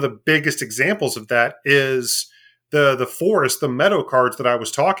 One of the biggest examples of that is the forest, the meadow cards that I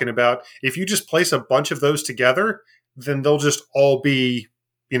was talking about. If you just place a bunch of those together, then they'll just all be,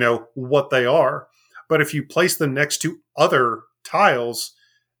 what they are. But if you place them next to other tiles,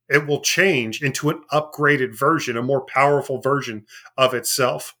 it will change into an upgraded version, a more powerful version of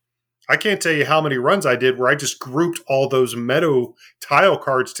itself. I can't tell you how many runs I did where I just grouped all those meadow tile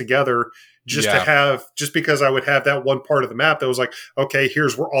cards together just because I would have that one part of the map that was like, okay,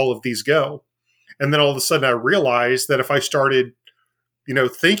 here's where all of these go. And then all of a sudden I realized that if I started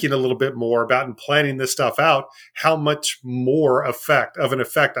thinking a little bit more about and planning this stuff out, how much more of an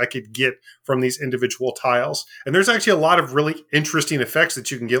effect I could get from these individual tiles. And there's actually a lot of really interesting effects that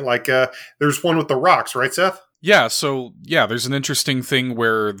you can get. Like there's one with the rocks, right, Seth? Yeah, so there's an interesting thing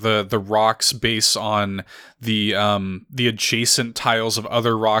where the rocks base on the adjacent tiles of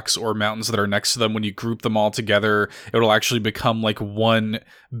other rocks or mountains that are next to them. When you group them all together, it'll actually become like one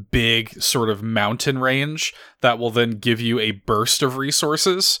big sort of mountain range that will then give you a burst of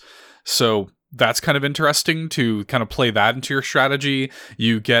resources. So that's kind of interesting to kind of play that into your strategy.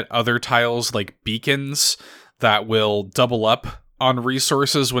 You get other tiles like beacons that will double up on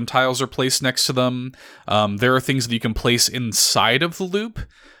resources when tiles are placed next to them. There are things that you can place inside of the loop,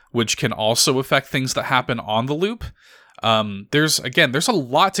 which can also affect things that happen on the loop. There's a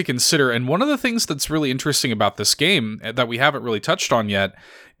lot to consider. And one of the things that's really interesting about this game that we haven't really touched on yet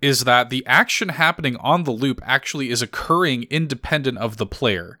is that the action happening on the loop actually is occurring independent of the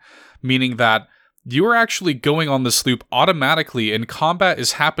player, meaning that you are actually going on this loop automatically and combat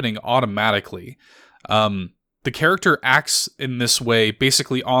is happening automatically. The character acts in this way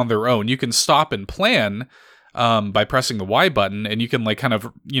basically on their own. You can stop and plan by pressing the Y button, and you can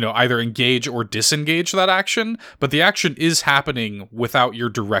either engage or disengage that action, but the action is happening without your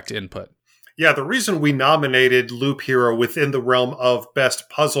direct input. Yeah, the reason we nominated Loop Hero within the realm of best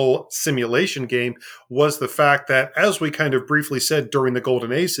puzzle simulation game was the fact that, as we kind of briefly said during the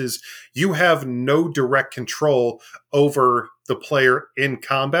Golden Aces, you have no direct control over the player in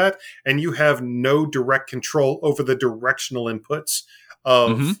combat, and you have no direct control over the directional inputs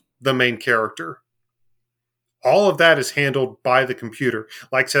of the main character. All of that is handled by the computer.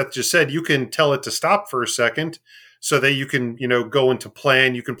 Like Seth just said, you can tell it to stop for a second so that you can, go into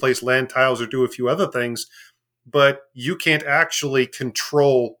plan, you can place land tiles or do a few other things, but you can't actually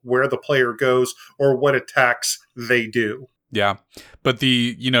control where the player goes or what attacks they do. Yeah, but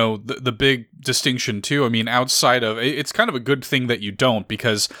the big distinction too, I mean, outside of, it's kind of a good thing that you don't,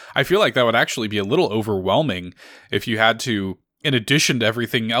 because I feel like that would actually be a little overwhelming if you had to, in addition to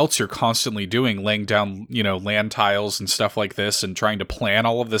everything else you're constantly doing, laying down, land tiles and stuff like this and trying to plan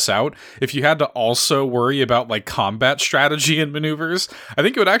all of this out, if you had to also worry about like combat strategy and maneuvers, I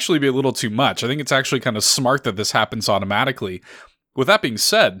think it would actually be a little too much. I think it's actually kind of smart that this happens automatically. With that being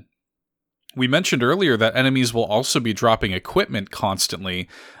said, we mentioned earlier that enemies will also be dropping equipment constantly.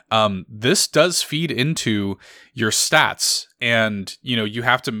 This does feed into your stats, and you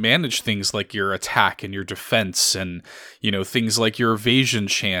have to manage things like your attack and your defense, and things like your evasion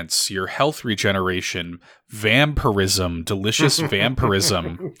chance, your health regeneration, vampirism, delicious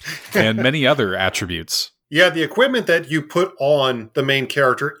vampirism, and many other attributes. Yeah, the equipment that you put on the main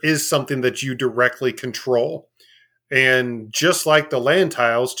character is something that you directly control. And just like the land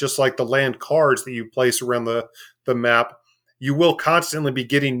tiles, just like the land cards that you place around the map, you will constantly be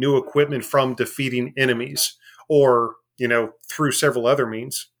getting new equipment from defeating enemies or, through several other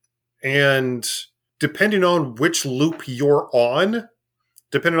means. And depending on which loop you're on,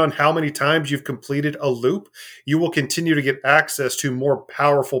 depending on how many times you've completed a loop, you will continue to get access to more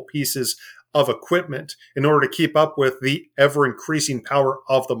powerful pieces of equipment in order to keep up with the ever-increasing power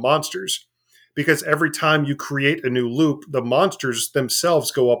of the monsters. Because every time you create a new loop, the monsters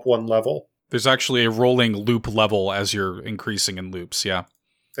themselves go up one level. There's actually a rolling loop level as you're increasing in loops, yeah.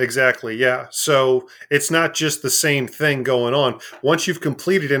 Exactly, yeah. So it's not just the same thing going on. Once you've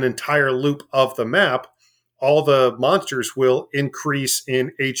completed an entire loop of the map, all the monsters will increase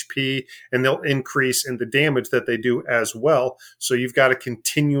in HP and they'll increase in the damage that they do as well. So you've got to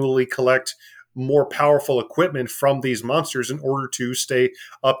continually collect more powerful equipment from these monsters in order to stay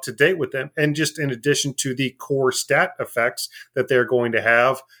up to date with them. And just in addition to the core stat effects that they're going to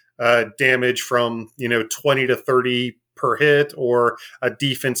have, damage from 20 to 30 per hit, or a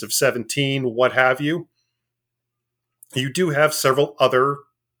defense of 17, what have you. You do have several other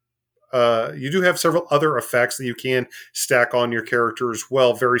effects that you can stack on your character as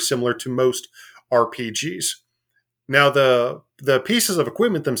well, very similar to most RPGs. Now, the pieces of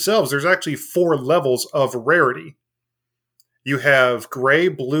equipment themselves, there's actually 4 levels of rarity. You have gray,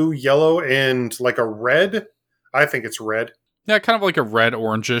 blue, yellow, and like a red. I think it's red. Yeah, kind of like a red,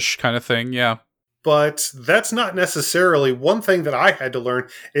 orangish kind of thing, yeah. But that's not necessarily, one thing that I had to learn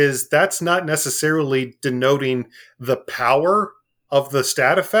is that's not necessarily denoting the power of the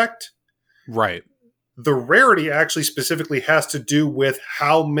stat effect. Right. The rarity actually specifically has to do with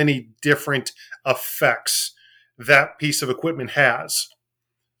how many different effects that piece of equipment has.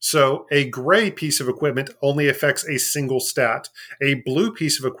 So a gray piece of equipment only affects a single stat. A blue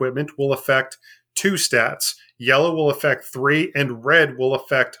piece of equipment will affect 2 stats. Yellow will affect 3, and red will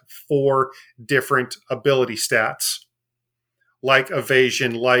affect 4 different ability stats, like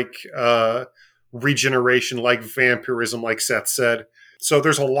evasion, like regeneration, like vampirism, like Seth said. So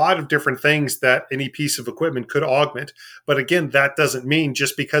there's a lot of different things that any piece of equipment could augment. But again, that doesn't mean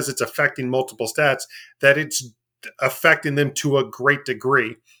just because it's affecting multiple stats that it's affecting them to a great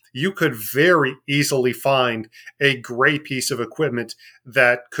degree. You could very easily find a gray piece of equipment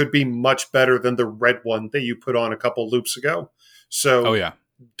that could be much better than the red one that you put on a couple loops ago. So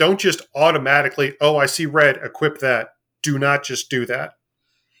don't just automatically, I see red, equip that. Do not just do that.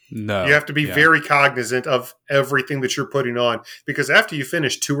 No. You have to be very cognizant of everything that you're putting on, because after you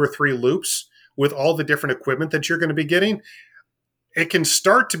finish 2 or 3 loops with all the different equipment that you're going to be getting, it can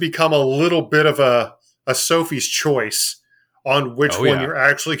start to become a little bit of a Sophie's choice on which one you're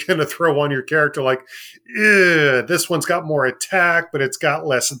actually going to throw on your character. Like, this one's got more attack, but it's got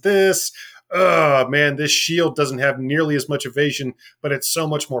less of this. Oh, man, this shield doesn't have nearly as much evasion, but it's so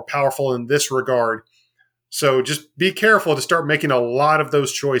much more powerful in this regard. So just be careful to start making a lot of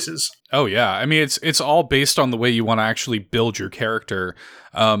those choices. Oh yeah, I mean it's all based on the way you want to actually build your character.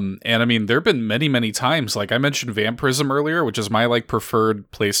 And I mean there've been many times, like I mentioned Vampirism earlier, which is my preferred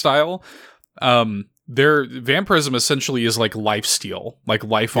playstyle. Their Vampirism essentially is like lifesteal, like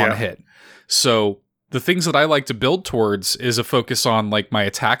life on hit. So the things that I like to build towards is a focus on my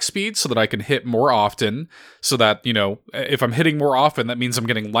attack speed so that I can hit more often, so that, if I'm hitting more often, that means I'm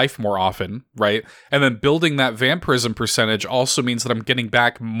getting life more often, right? And then building that vampirism percentage also means that I'm getting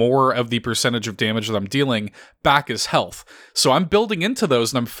back more of the percentage of damage that I'm dealing back as health. So I'm building into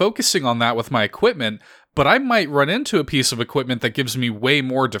those and I'm focusing on that with my equipment, but I might run into a piece of equipment that gives me way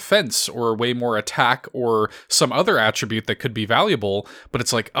more defense or way more attack or some other attribute that could be valuable, but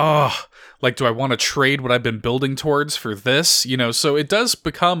it's do I want to trade what I've been building towards for this? So it does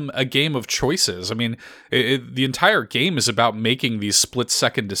become a game of choices. I mean, the entire game is about making these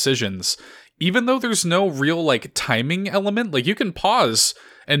split-second decisions, even though there's no real, timing element. You can pause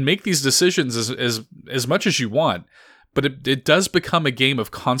and make these decisions as much as you want, but it does become a game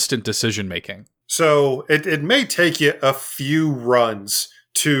of constant decision-making. So it may take you a few runs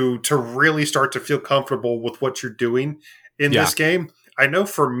to really start to feel comfortable with what you're doing in this game. I know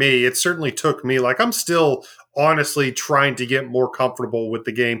for me, it certainly took me, I'm still honestly trying to get more comfortable with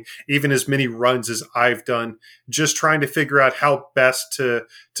the game, even as many runs as I've done, just trying to figure out how best to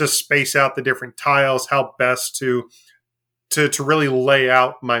space out the different tiles, how best to really lay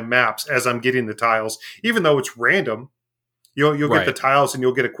out my maps as I'm getting the tiles, even though it's random. You'll get the tiles and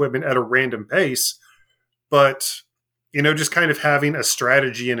you'll get equipment at a random pace, but just kind of having a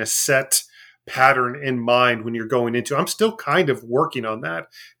strategy and a set pattern in mind when you're going into. I'm still kind of working on that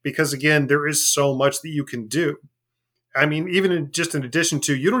because again, there is so much that you can do. I mean, even in addition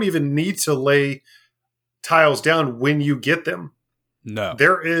to, you don't even need to lay tiles down when you get them. No.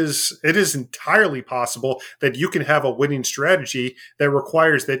 It is entirely possible that you can have a winning strategy that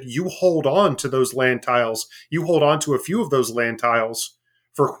requires that you hold on to those land tiles. You hold on to a few of those land tiles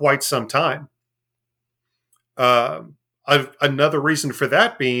for quite some time. Another reason for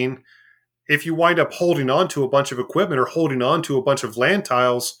that being, if you wind up holding on to a bunch of equipment or holding on to a bunch of land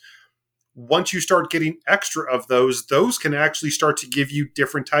tiles, once you start getting extra of those can actually start to give you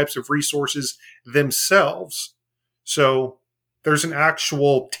different types of resources themselves. So there's an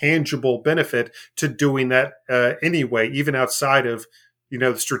actual tangible benefit to doing that anyway, even outside of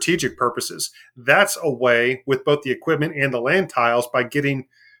the strategic purposes. That's a way with both the equipment and the land tiles by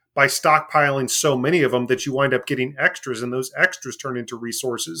stockpiling so many of them that you wind up getting extras, and those extras turn into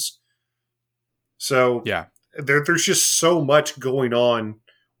resources. So there's just so much going on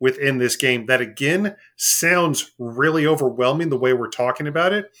within this game that, again, sounds really overwhelming the way we're talking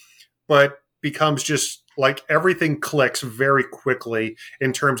about it, but becomes just like everything clicks very quickly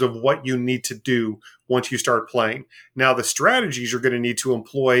in terms of what you need to do once you start playing. Now, the strategies you're going to need to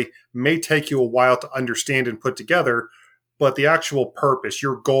employ may take you a while to understand and put together, but the actual purpose,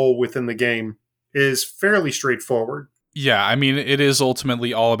 your goal within the game, is fairly straightforward. Yeah, I mean, it is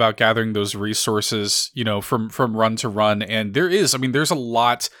ultimately all about gathering those resources, from run to run. And there's a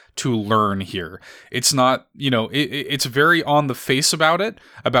lot to learn here. It's not, it's very on the face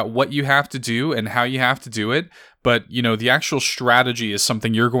about what you have to do and how you have to do it. But, the actual strategy is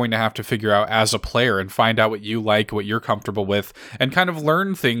something you're going to have to figure out as a player and find out what you like, what you're comfortable with, and kind of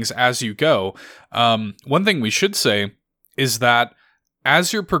learn things as you go. One thing we should say is that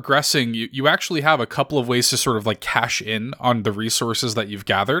as you're progressing, you actually have a couple of ways to sort of like cash in on the resources that you've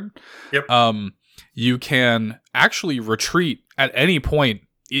gathered. Yep. You can actually retreat at any point,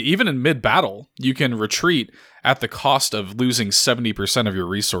 even in mid-battle. You can retreat at the cost of losing 70% of your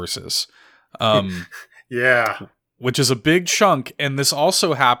resources. Yeah. Which is a big chunk, and this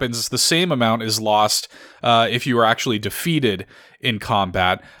also happens, the same amount is lost if you are actually defeated in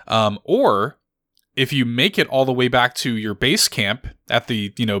combat, or if you make it all the way back to your base camp at the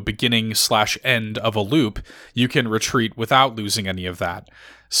beginning/end of a loop, you can retreat without losing any of that.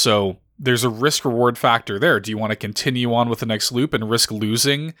 So there's a risk-reward factor there. Do you want to continue on with the next loop and risk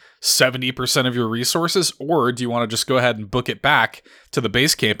losing 70% of your resources, or do you want to just go ahead and book it back to the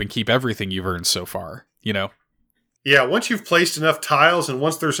base camp and keep everything you've earned so far? Yeah, once you've placed enough tiles and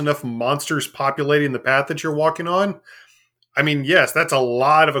once there's enough monsters populating the path that you're walking on, I mean, yes, that's a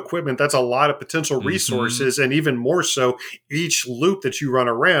lot of equipment. That's a lot of potential resources, and even more so each loop that you run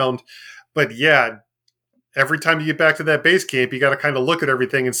around. But yeah, every time you get back to that base camp, you got to kind of look at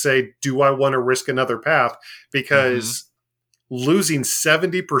everything and say, do I want to risk another path? Because losing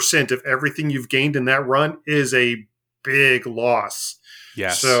 70% of everything you've gained in that run is a big loss.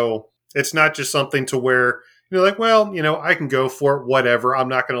 Yes. So it's not just something to where you're like, well, I can go for it, whatever. I'm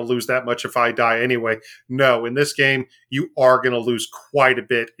not going to lose that much if I die anyway. No, in this game, you are going to lose quite a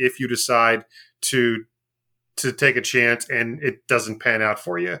bit if you decide to take a chance and it doesn't pan out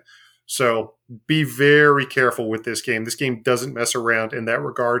for you. So be very careful with this game. This game doesn't mess around in that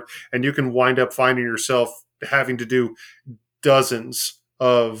regard, and you can wind up finding yourself having to do dozens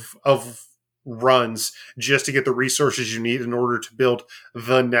of runs just to get the resources you need in order to build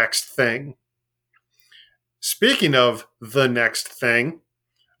the next thing. Speaking of the next thing,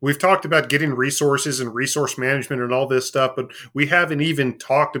 we've talked about getting resources and resource management and all this stuff, but we haven't even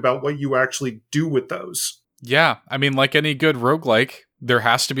talked about what you actually do with those. Yeah, I mean, like any good roguelike, there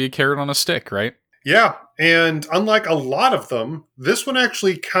has to be a carrot on a stick, right? Yeah, and unlike a lot of them, this one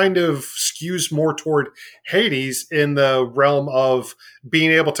actually kind of skews more toward Hades in the realm of being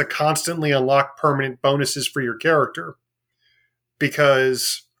able to constantly unlock permanent bonuses for your character.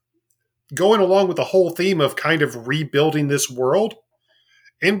 Because going along with the whole theme of kind of rebuilding this world,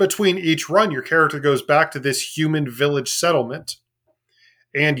 in between each run, your character goes back to this human village settlement.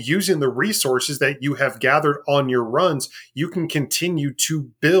 And using the resources that you have gathered on your runs, you can continue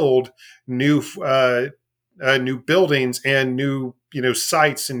to build new buildings and new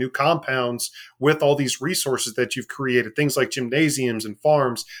sites and new compounds with all these resources that you've created. Things like gymnasiums and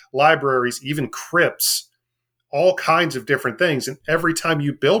farms, libraries, even crypts. All kinds of different things. And every time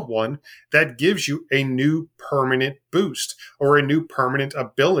you build one, that gives you a new permanent boost or a new permanent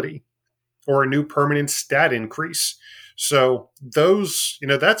ability or a new permanent stat increase. So those,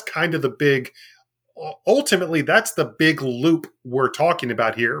 that's kind of the big, ultimately, that's the big loop we're talking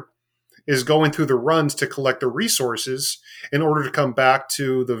about here, is going through the runs to collect the resources in order to come back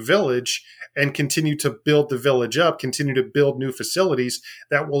to the village and continue to build the village up, continue to build new facilities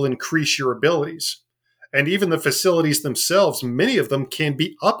that will increase your abilities. And even the facilities themselves, many of them can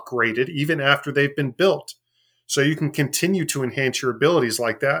be upgraded even after they've been built. So you can continue to enhance your abilities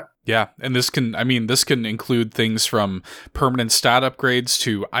like that. Yeah, and this can include things from permanent stat upgrades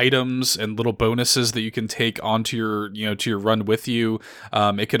to items and little bonuses that you can take onto your run with you.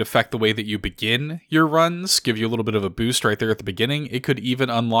 It could affect the way that you begin your runs, give you a little bit of a boost right there at the beginning. It could even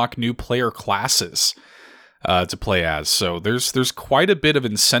unlock new player classes to play as. So there's quite a bit of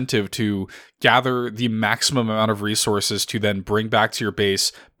incentive to gather the maximum amount of resources to then bring back to your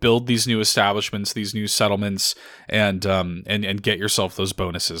base, build these new establishments, these new settlements, and get yourself those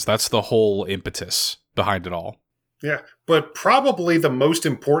bonuses. That's the whole impetus behind it all. Yeah, but probably the most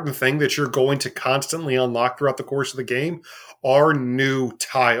important thing that you're going to constantly unlock throughout the course of the game are new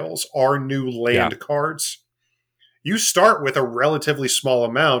tiles, are new land cards. you start with a relatively small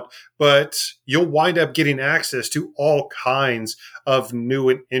amount, but you'll wind up getting access to all kinds of new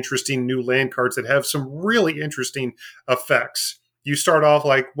and interesting new land cards that have some really interesting effects. You start off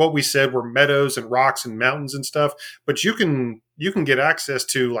like what we said were meadows and rocks and mountains and stuff, but you can get access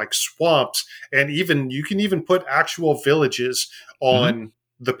to like swamps, and you can even put actual villages on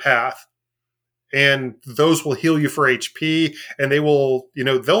the path. And those will heal you for HP, and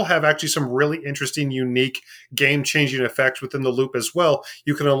they'll have actually some really interesting, unique, game-changing effects within the loop as well.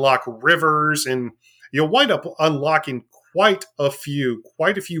 You can unlock rivers, and you'll wind up unlocking quite a few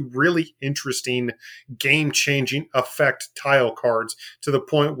really interesting, game-changing effect tile cards, to the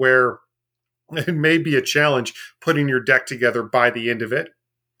point where it may be a challenge putting your deck together by the end of it.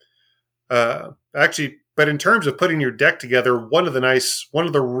 But in terms of putting your deck together, one of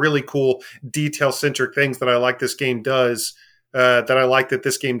the really cool detail-centric things that I like this game does, is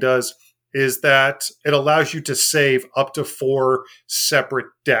that it allows you to save up to 4 separate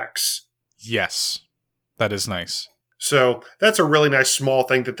decks. Yes, that is nice. So that's a really nice small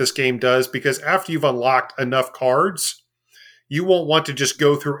thing that this game does, because after you've unlocked enough cards, you won't want to just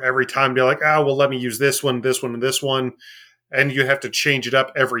go through every time and be like, let me use this one, and this one, and you have to change it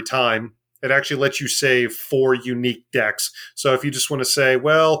up every time. It actually lets you save 4 unique decks. So if you just want to say,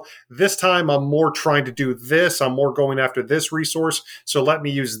 well, this time I'm more trying to do this, I'm more going after this resource, so let me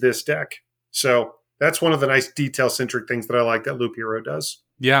use this deck. So that's one of the nice detail-centric things that I like that Loop Hero does.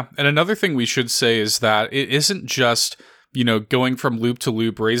 Yeah, and another thing we should say is that it isn't just, going from loop to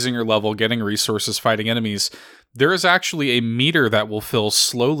loop, raising your level, getting resources, fighting enemies. There is actually a meter that will fill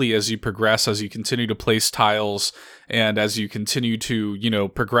slowly as you progress, as you continue to place tiles, and as you continue to,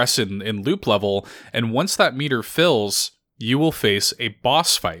 progress in loop level. And once that meter fills, you will face a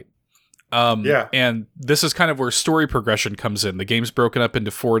boss fight. And this is kind of where story progression comes in. The game's broken up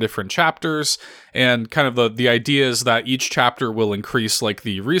into 4 different chapters, and kind of the idea is that each chapter will increase like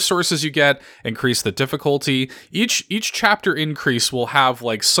the resources you get, increase the difficulty. Each chapter increase will have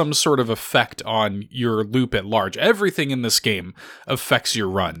like some sort of effect on your loop at large. Everything in this game affects your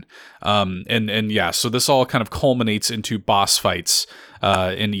run. So this all kind of culminates into boss fights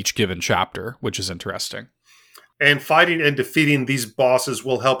in each given chapter, which is interesting. And fighting and defeating these bosses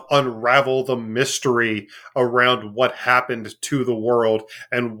will help unravel the mystery around what happened to the world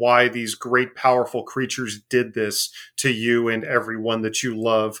and why these great, powerful creatures did this to you and everyone that you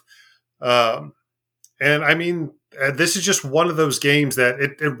love. And I mean, this is just one of those games that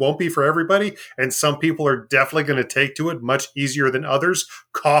it won't be for everybody. And some people are definitely going to take to it much easier than others.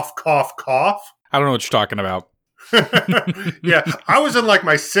 Cough, cough, cough. I don't know what you're talking about. Yeah, I was in like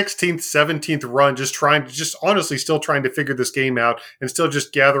my 16th, 17th run, still trying to figure this game out and still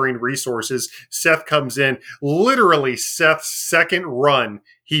just gathering resources. Seth comes in, literally Seth's second run,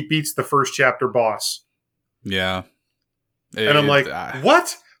 he beats the first chapter boss. Yeah. And I'm like,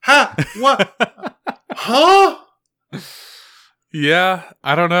 what? Ha! What? Huh? Yeah,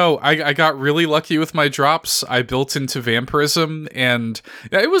 I don't know. I got really lucky with my drops. I built into Vampirism, and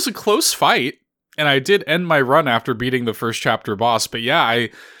it was a close fight. And I did end my run after beating the first chapter boss. But yeah, I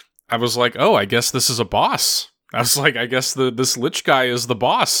was like, oh, I guess this is a boss. I was like, I guess this Lich guy is the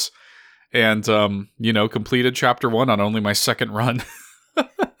boss. And, completed chapter 1 on only my second run.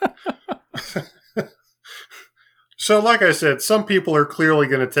 So like I said, some people are clearly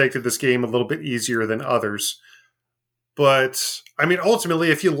going to take to this game a little bit easier than others. But, I mean, ultimately,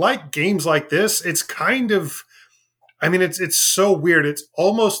 if you like games like this, it's kind of... I mean, it's so weird. It's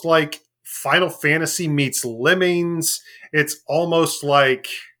almost like Final Fantasy meets Lemmings. It's almost like,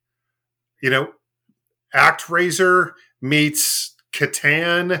 ActRaiser meets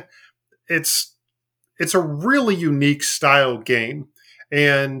Catan. It's a really unique style game,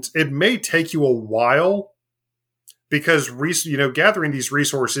 and it may take you a while because gathering these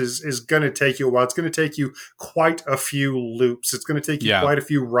resources is going to take you a while. It's going to take you quite a few loops. It's going to take you quite a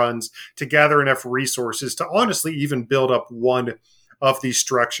few runs to gather enough resources to honestly even build up one of these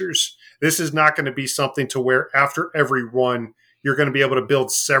structures. This is not going to be something to where after every run, you're going to be able to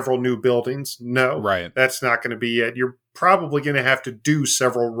build several new buildings. No, right. That's not going to be it. You're probably going to have to do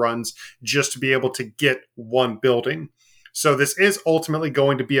several runs just to be able to get one building. So this is ultimately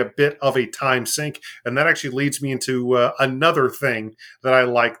going to be a bit of a time sink. And that actually leads me into another thing that I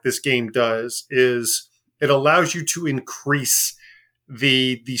like this game does is it allows you to increase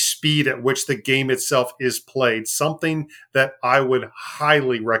the speed at which the game itself is played, something that I would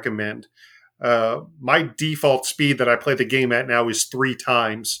highly recommend. My default speed that I play the game at now is 3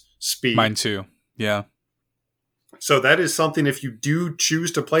 times speed. Mine too. Yeah. So that is something, if you do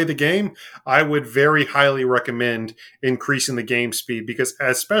choose to play the game, I would very highly recommend increasing the game speed, because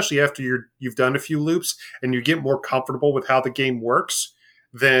especially after you've done a few loops and you get more comfortable with how the game works,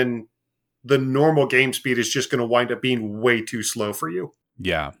 then the normal game speed is just going to wind up being way too slow for you.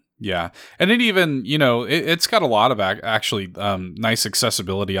 Yeah. Yeah. And it even, it's got a lot of actually nice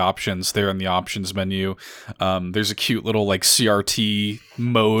accessibility options there in the options menu. There's a cute little like CRT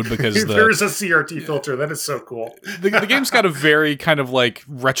mode because there's a CRT filter. That is so cool. The game's got a very kind of like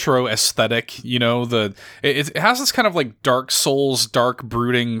retro aesthetic, it has this kind of like Dark Souls, dark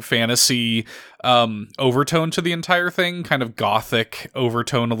brooding fantasy overtone to the entire thing, kind of gothic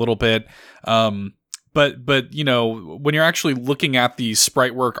overtone a little bit. But when you're actually looking at the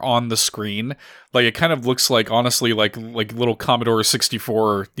sprite work on the screen, like it kind of looks like, honestly, like little Commodore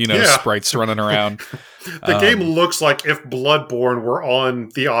 64, sprites running around. The game looks like if Bloodborne were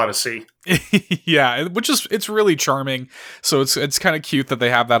on the Odyssey. Yeah, it's really charming. So it's kind of cute that they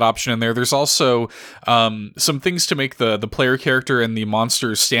have that option in there. There's also some things to make the player character and the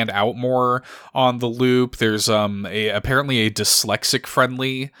monsters stand out more on the loop. There's apparently a dyslexic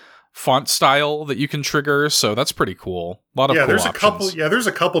friendly font style that you can trigger, so that's pretty cool. A lot of cool there's options. There's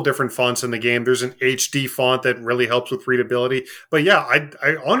a couple different fonts in the game. There's an HD font that really helps with readability. But yeah,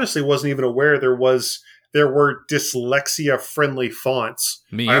 I honestly wasn't even aware there were dyslexia friendly fonts.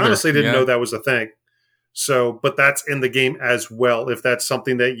 Me either. I honestly didn't know that was a thing. So, but that's in the game as well, if that's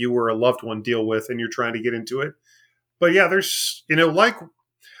something that you or a loved one deal with and you're trying to get into it. But yeah, there's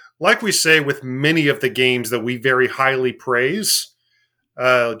like we say with many of the games that we very highly praise.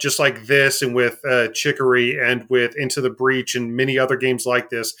 Just like this, and with Chicory, and with Into the Breach, and many other games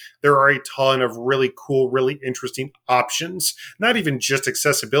like this, there are a ton of really cool, really interesting options. Not even just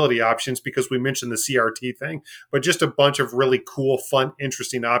accessibility options, because we mentioned the CRT thing, but just a bunch of really cool, fun,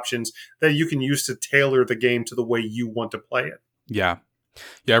 interesting options that you can use to tailor the game to the way you want to play it. Yeah.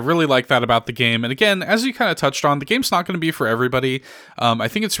 Yeah, I really like that about the game. And again, as you kind of touched on, the game's not going to be for everybody. I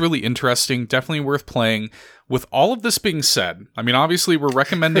think it's really interesting, definitely worth playing. With all of this being said, I mean, obviously we're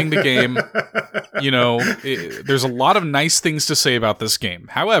recommending the game. There's a lot of nice things to say about this game.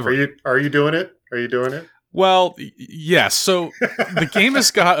 However, are you doing it? Are you doing it? Well, yes. So the game has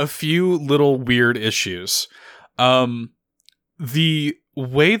got a few little weird issues. The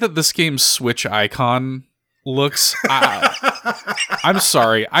way that this game's Switch icon looks, I'm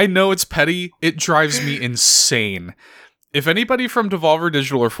sorry, I know it's petty, it drives me insane. If anybody from Devolver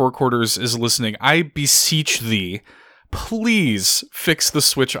Digital or Four Quarters is listening, I beseech thee, please fix the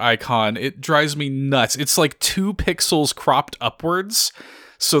Switch icon. It drives me nuts. It's like 2 pixels cropped upwards,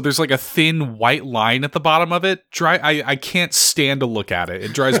 so there's like a thin white line at the bottom of it. I can't stand to look at it.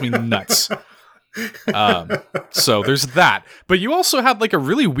 It drives me nuts. So there's that. But you also had like a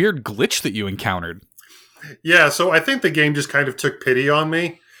really weird glitch that you encountered. Yeah, so I think the game just kind of took pity on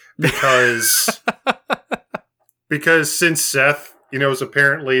me because since Seth, is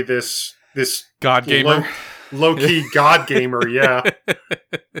apparently this God gamer, low-key God gamer, yeah.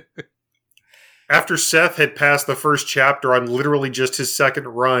 After Seth had passed the first chapter on literally just his second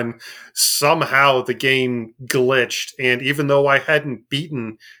run, somehow the game glitched, and even though I hadn't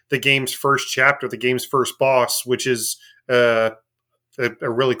beaten the game's first chapter, the game's first boss, which is a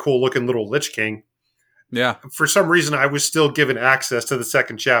really cool-looking little Lich King, yeah, for some reason, I was still given access to the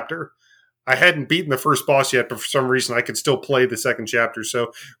second chapter. I hadn't beaten the first boss yet, but for some reason, I could still play the second chapter.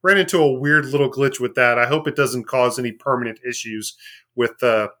 So, ran into a weird little glitch with that. I hope it doesn't cause any permanent issues with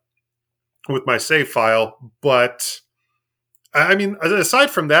my save file. But, I mean, aside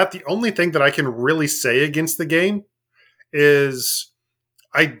from that, the only thing that I can really say against the game is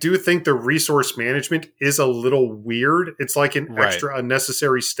I do think the resource management is a little weird. It's like an extra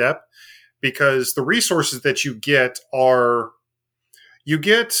unnecessary step. Because the resources that you get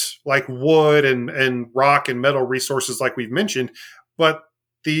like wood and rock and metal resources like we've mentioned, but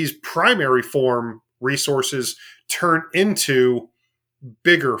these primary form resources turn into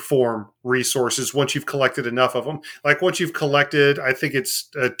bigger form resources once you've collected enough of them. Like once you've collected, I think it's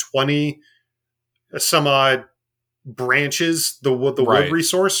 20 some odd branches, the wood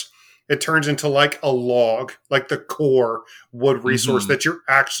resource, it turns into like a log, like the core wood resource that you're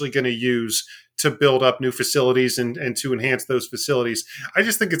actually going to use to build up new facilities and to enhance those facilities. I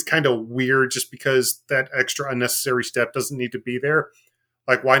just think it's kind of weird just because that extra unnecessary step doesn't need to be there.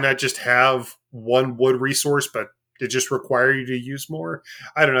 Like, why not just have one wood resource, but it just require you to use more?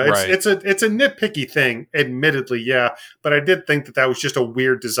 I don't know. It's a nitpicky thing, admittedly, yeah. But I did think that was just a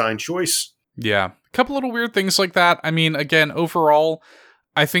weird design choice. Yeah. A couple little weird things like that. I mean, again, overall,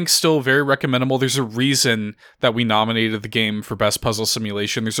 I think still very recommendable. There's a reason that we nominated the game for Best Puzzle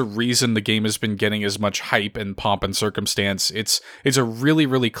Simulation. There's a reason the game has been getting as much hype and pomp and circumstance. It's a really,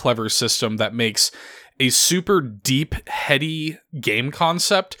 really clever system that makes a super deep, heady game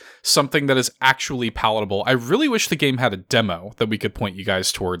concept something that is actually palatable. I really wish the game had a demo that we could point you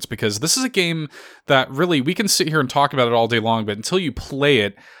guys towards, because this is a game that really, we can sit here and talk about it all day long, but until you play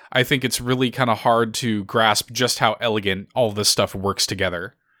it, I think it's really kind of hard to grasp just how elegant all this stuff works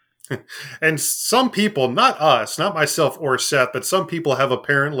together. And some people, not us, not myself or Seth, but some people have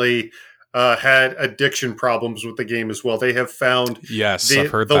apparently had addiction problems with the game as well. They have found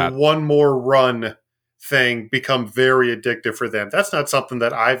I've heard that. one more run thing become very addictive for them. That's not something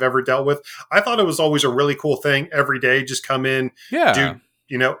that I've ever dealt with. I thought it was always a really cool thing every day. Just come in, do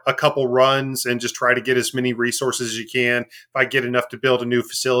a couple runs and just try to get as many resources as you can. If I get enough to build a new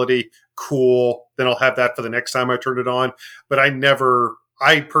facility, cool. Then I'll have that for the next time I turn it on. But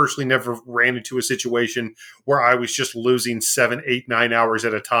I personally never ran into a situation where I was just losing 7, 8, 9 hours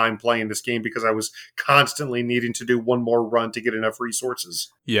at a time playing this game because I was constantly needing to do one more run to get enough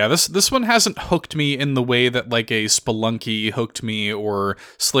resources. Yeah, this one hasn't hooked me in the way that like a Spelunky hooked me, or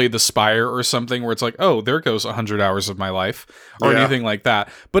Slay the Spire or something, where it's like, oh, there goes 100 hours of my life, or anything like that.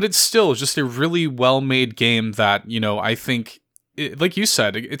 But it's still just a really well-made game that, I think, like you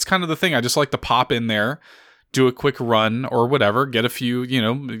said, it's kind of the thing. I just like to pop in there, do a quick run or whatever, get a few,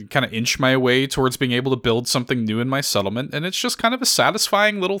 kind of inch my way towards being able to build something new in my settlement. And it's just kind of a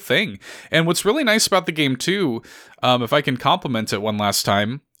satisfying little thing. And what's really nice about the game too, if I can compliment it one last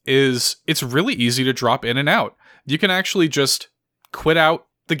time, is it's really easy to drop in and out. You can actually just quit out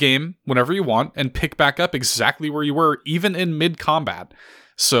the game whenever you want and pick back up exactly where you were, even in mid-combat.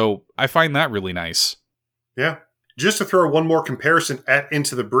 So I find that really nice. Yeah. Just to throw one more comparison at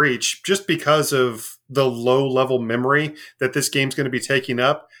Into the Breach, just because of the low-level memory that this game's going to be taking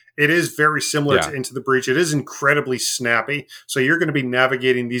up, it is very similar to Into the Breach. It is incredibly snappy, so you're going to be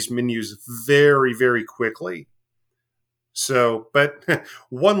navigating these menus very, very quickly. So, but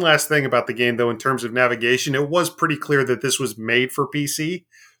one last thing about the game, though, in terms of navigation, it was pretty clear that this was made for PC.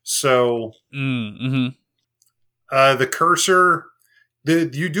 So, the cursor...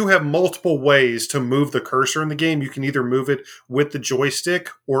 You do have multiple ways to move the cursor in the game. You can either move it with the joystick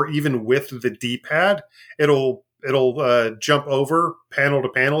or even with the D-pad. It'll jump over panel to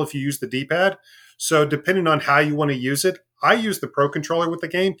panel if you use the D-pad. So depending on how you want to use it, I use the Pro Controller with the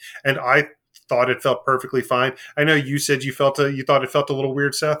game, and I thought it felt perfectly fine. I know you said you thought it felt a little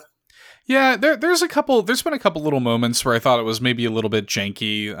weird, Seth. Yeah, there's been a couple little moments where I thought it was maybe a little bit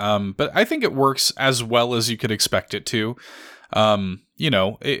janky, but I think it works as well as you could expect it to.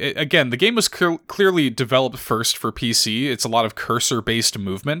 Again, the game was clearly developed first for PC. It's a lot of cursor-based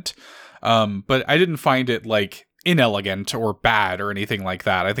movement, but I didn't find it like inelegant or bad or anything like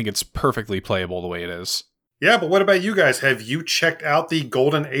that. I think it's perfectly playable the way it is. Yeah, but what about you guys? Have you checked out the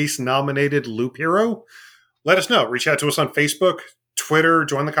Golden Ace nominated Loop Hero? Let us know. Reach out to us on Facebook, Twitter,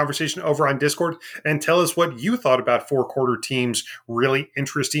 join the conversation over on Discord, and tell us what you thought about Four Quarter Team's really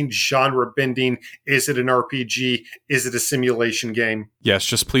interesting genre bending. Is it an RPG? Is it a simulation game? Yes,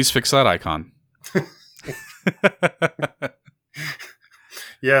 just please fix that icon.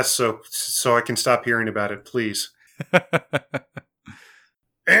 Yes, so I can stop hearing about it, please.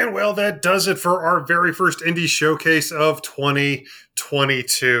 And well, that does it for our very first indie showcase of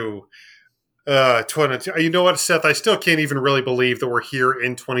 2022. You know what, Seth? I still can't even really believe that we're here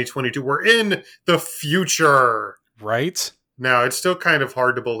in 2022. We're in the future. Right? Now, it's still kind of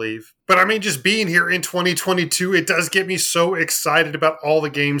hard to believe. But I mean, just being here in 2022, it does get me so excited about all the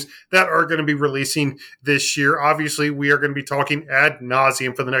games that are going to be releasing this year. Obviously, we are going to be talking ad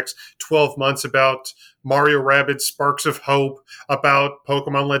nauseum for the next 12 months about Mario Rabbids Sparks of Hope, about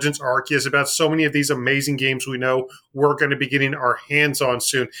Pokemon Legends Arceus, about so many of these amazing games we know we're going to be getting our hands on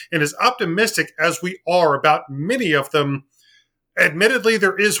soon. And as optimistic as we are about many of them, admittedly,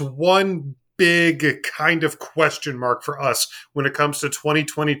 there is one big kind of question mark for us when it comes to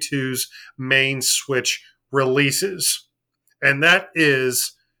 2022's main Switch releases. And that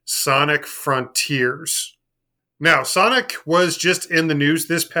is Sonic Frontiers. Now, Sonic was just in the news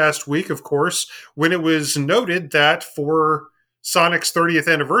this past week, of course, when it was noted that for Sonic's 30th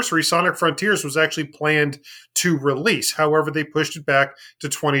anniversary, Sonic Frontiers was actually planned to release. However, they pushed it back to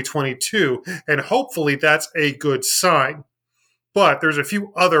 2022, and hopefully that's a good sign. But there's a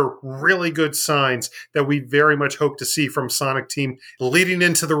few other really good signs that we very much hope to see from Sonic Team leading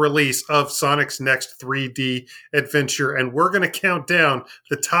into the release of Sonic's next 3D adventure. And we're going to count down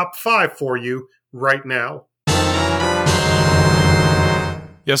the top 5 for you right now.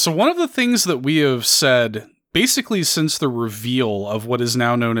 Yeah, so one of the things that we have said basically since the reveal of what is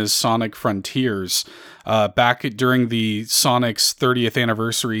now known as Sonic Frontiers, back during the Sonic's 30th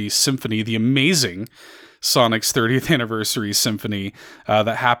Anniversary Symphony, the amazing Sonic's 30th Anniversary Symphony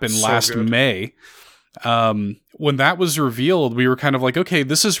that happened last May. When that was revealed, we were kind of like, okay,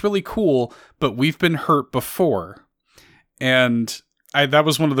 this is really cool, but we've been hurt before. And that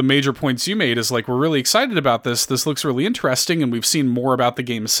was one of the major points you made, is like, we're really excited about this. This looks really interesting, and we've seen more about the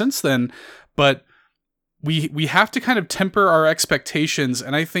game since then, but we have to kind of temper our expectations,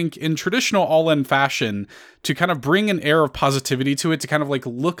 and I think in traditional all-in fashion, to kind of bring an air of positivity to it, to kind of like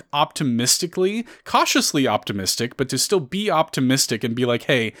look optimistically, cautiously optimistic, but to still be optimistic and be like,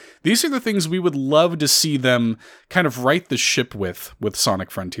 hey, these are the things we would love to see them kind of right the ship with Sonic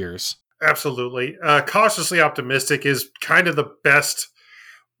Frontiers. Absolutely. Cautiously optimistic is kind of the best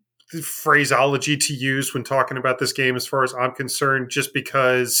phraseology to use when talking about this game as far as I'm concerned, just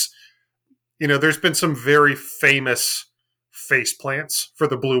because there's been some very famous face plants for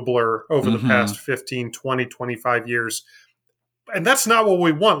the Blue Blur over the past 15, 20, 25 years. And that's not what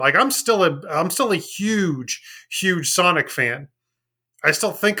we want. Like, I'm still a huge, huge Sonic fan. I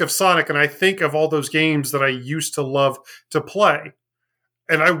still think of Sonic, and I think of all those games that I used to love to play.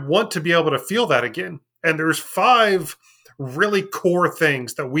 And I want to be able to feel that again. And there's 5 really core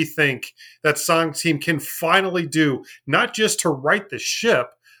things that we think that Sonic Team can finally do, not just to right the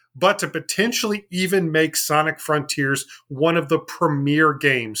ship, but to potentially even make Sonic Frontiers one of the premier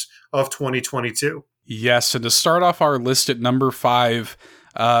games of 2022. Yes, and to start off our list at number 5,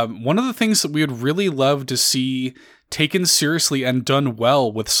 one of the things that we would really love to see taken seriously and done well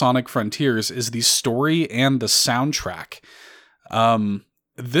with Sonic Frontiers is the story and the soundtrack.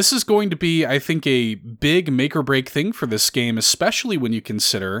 This is going to be, I think, a big make-or-break thing for this game, especially when you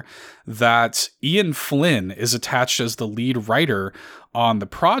consider that Ian Flynn is attached as the lead writer on the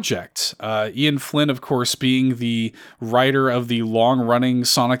project. Ian Flynn, of course, being the writer of the long-running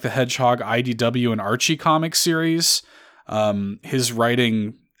Sonic the Hedgehog IDW and Archie comic series. His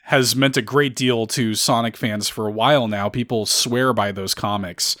writing has meant a great deal to Sonic fans for a while now. People swear by those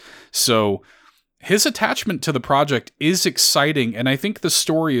comics. So his attachment to the project is exciting, and I think the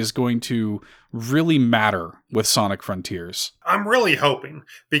story is going to really matter with Sonic Frontiers. I'm really hoping,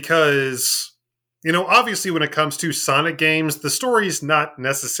 because, obviously when it comes to Sonic games, the story is not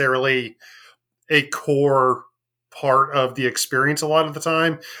necessarily a core part of the experience a lot of the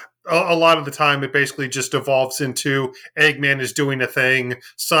time. A lot of the time, it basically just evolves into Eggman is doing a thing,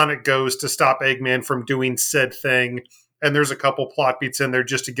 Sonic goes to stop Eggman from doing said thing, and there's a couple plot beats in there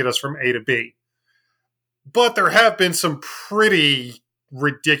just to get us from A to B. But there have been some pretty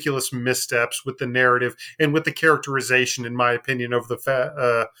ridiculous missteps with the narrative and with the characterization, in my opinion, over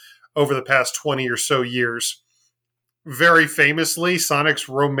the past 20 or so years. Very famously, Sonic's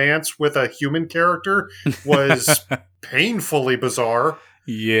romance with a human character was painfully bizarre.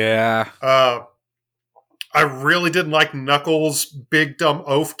 Yeah. I really didn't like Knuckles' big dumb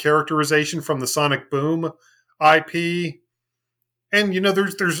oaf characterization from the Sonic Boom IP. And,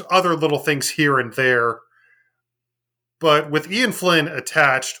 there's other little things here and there. But with Ian Flynn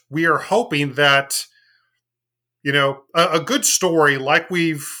attached, we are hoping that, a good story like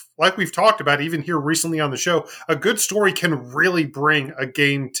we've talked about even here recently on the show, a good story can really bring a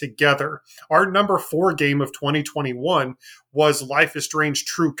game together. Our number 4 game of 2021 was Life is Strange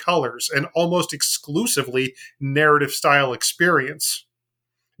True Colors, an almost exclusively narrative style experience.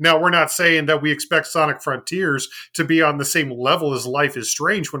 Now, we're not saying that we expect Sonic Frontiers to be on the same level as Life is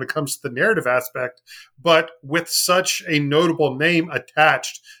Strange when it comes to the narrative aspect, but with such a notable name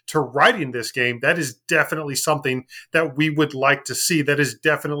attached to writing this game, that is definitely something that we would like to see. That is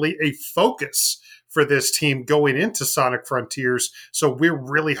definitely a focus for this team going into Sonic Frontiers, so we're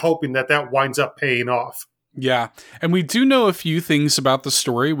really hoping that winds up paying off. Yeah, and we do know a few things about the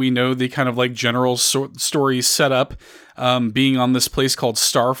story. We know the kind of like general story setup, being on this place called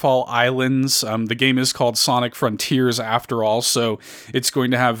Starfall Islands. The game is called Sonic Frontiers after all, so it's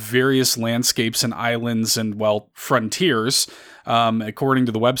going to have various landscapes and islands and, frontiers. According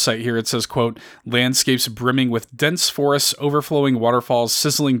to the website here, it says, quote, landscapes brimming with dense forests, overflowing waterfalls,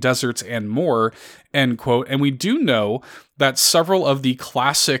 sizzling deserts, and more, end quote. And we do know that several of the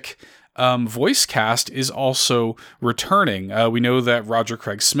classic voice cast is also returning. We know that Roger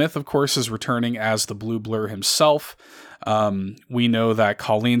Craig Smith, of course, is returning as the Blue Blur himself. We know that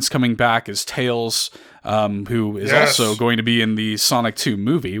Colleen's coming back as Tails, who is also going to be in the Sonic 2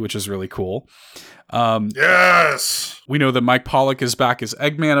 movie, which is really cool. Yes! We know that Mike Pollock is back as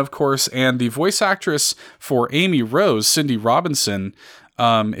Eggman, of course, and the voice actress for Amy Rose, Cindy Robinson,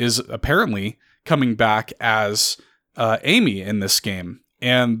 is apparently coming back as Amy in this game.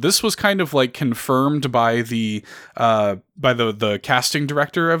 And this was kind of like confirmed by the casting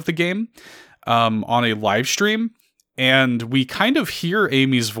director of the game on a live stream. And we kind of hear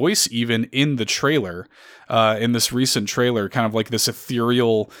Amy's voice even in the trailer, in this recent trailer, kind of like this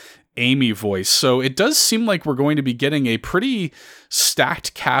ethereal Amy voice. So it does seem like we're going to be getting a pretty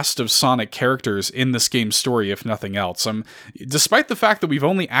stacked cast of Sonic characters in this game's story, if nothing else. Despite the fact that we've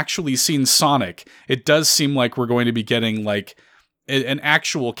only actually seen Sonic, it does seem like we're going to be getting like an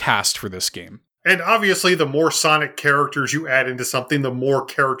actual cast for this game. And obviously, the more Sonic characters you add into something, the more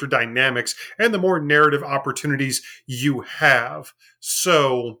character dynamics and the more narrative opportunities you have.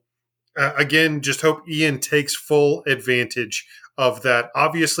 So, again, just hope Ian takes full advantage of that.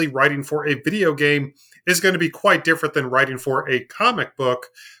 Obviously, writing for a video game is going to be quite different than writing for a comic book.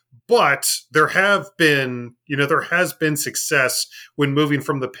 But there has been success when moving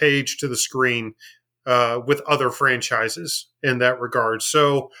from the page to the screen with other franchises in that regard.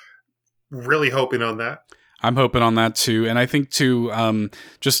 So, really hoping on that. I'm hoping on that too. And I think too,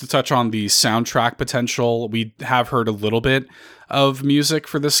 just to touch on the soundtrack potential, we have heard a little bit of music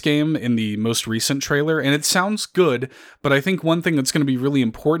for this game in the most recent trailer, and it sounds good. But I think one thing that's going to be really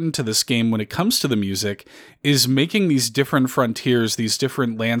important to this game when it comes to the music is making these different frontiers, these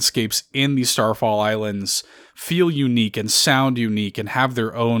different landscapes in the Starfall Islands feel unique and sound unique and have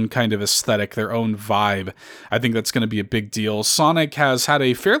their own kind of aesthetic, their own vibe. I think that's going to be a big deal. Sonic has had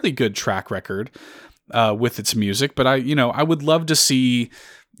a fairly good track record with its music, but I would love to see,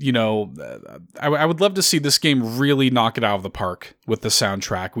 I would love to see this game really knock it out of the park with the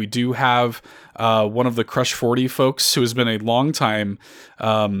soundtrack. We do have one of the Crush 40 folks who has been a longtime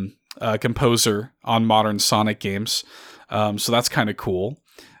composer on modern Sonic games, so that's kind of cool.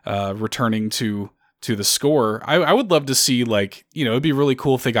 Returning to the score, I would love to see, like, it'd be really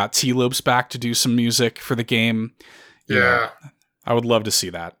cool if they got T-Lopes back to do some music for the game. You know, I would love to see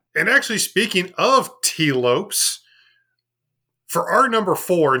that. And actually, speaking of T-Lopes, for our number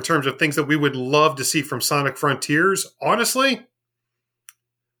 4, in terms of things that we would love to see from Sonic Frontiers, honestly,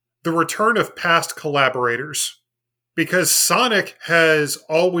 the return of past collaborators. Because Sonic has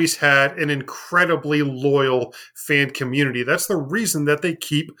always had an incredibly loyal fan community. That's the reason that they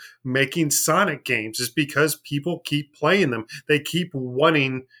keep making Sonic games, is because people keep playing them. They keep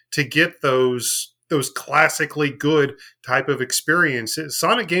wanting to get those classically good type of experiences.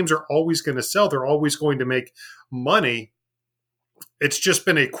 Sonic games are always going to sell. They're always going to make money. It's just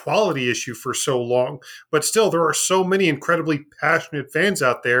been a quality issue for so long. But still, there are so many incredibly passionate fans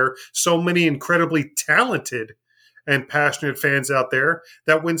out there, so many incredibly talented and passionate fans out there,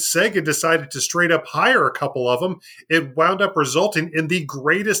 that when Sega decided to straight up hire a couple of them, it wound up resulting in the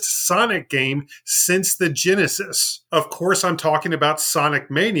greatest Sonic game since the Genesis. Of course, I'm talking about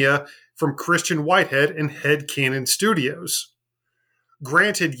Sonic Mania from Christian Whitehead and Headcanon Studios.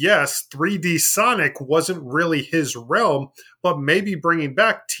 Granted, yes, 3D Sonic wasn't really his realm, but maybe bringing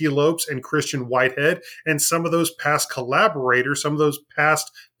back T-Lopes and Christian Whitehead and some of those past collaborators, some of those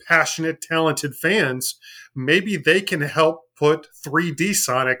past passionate, talented fans, maybe they can help put 3D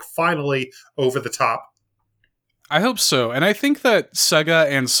Sonic finally over the top. I hope so. And I think that Sega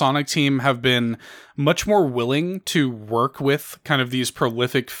and Sonic Team have been much more willing to work with kind of these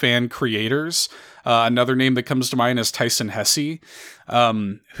prolific fan creators. Another name that comes to mind is Tyson Hesse,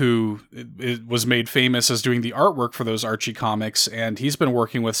 who was made famous as doing the artwork for those Archie comics, and he's been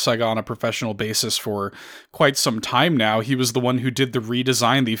working with Sega on a professional basis for quite some time now. He was the one who did the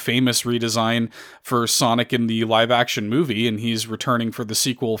famous redesign for Sonic in the live-action movie, and he's returning for the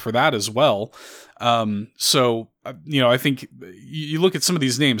sequel for that as well. I think you look at some of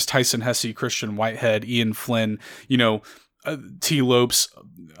these names: Tyson Hesse, Christian Whitehead, Ian Flynn, T-Lopes.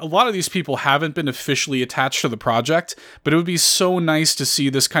 A lot of these people haven't been officially attached to the project, but it would be so nice to see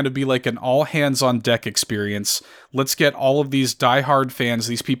this kind of be like an all-hands-on-deck experience. Let's get all of these diehard fans,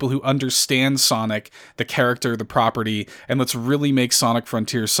 these people who understand Sonic, the character, the property, and let's really make Sonic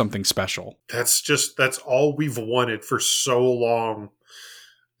Frontiers something special. That's all we've wanted for so long.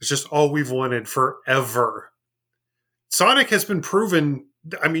 It's just all we've wanted forever. Sonic has been proven.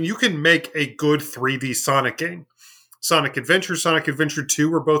 I mean, you can make a good 3D Sonic game. Sonic Adventure, Sonic Adventure 2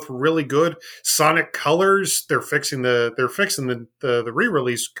 were both really good. Sonic Colors, they're fixing the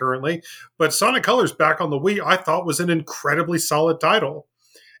re-release currently, but Sonic Colors back on the Wii, I thought was an incredibly solid title.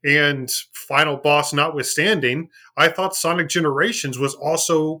 And Final Boss notwithstanding, I thought Sonic Generations was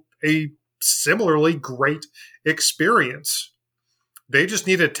also a similarly great experience. They just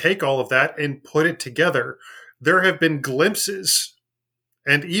need to take all of that and put it together. There have been glimpses,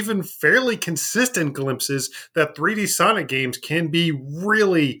 and even fairly consistent glimpses, that 3D Sonic games can be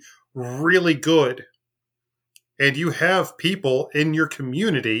really, really good. and you have people in your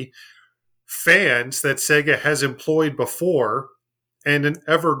community, fans that Sega has employed before, and an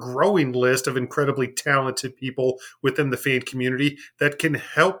ever-growing list of incredibly talented people within the fan community that can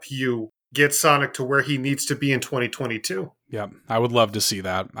help you get Sonic to where he needs to be in 2022. Yeah, I would love to see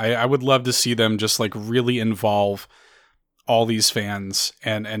that. I would love to see them just like really involve all these fans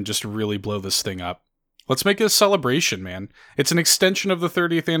and just really blow this thing up. Let's make it a celebration, man. It's an extension of the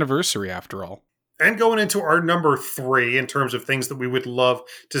 30th anniversary after all. And going into our number 3 in terms of things that we would love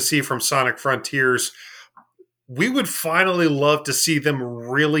to see from Sonic Frontiers, we would finally love to see them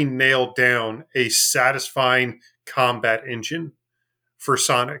really nail down a satisfying combat engine for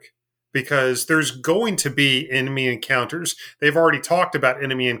Sonic. Because there's going to be enemy encounters. They've already talked about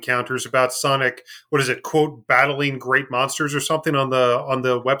enemy encounters, about Sonic, quote, battling great monsters or something on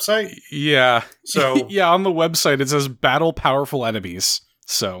the website? Yeah. So yeah, on the website it says battle powerful enemies.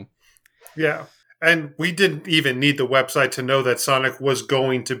 So yeah. And we didn't even need the website to know that Sonic was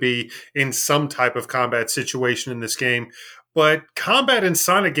going to be in some type of combat situation in this game. But combat in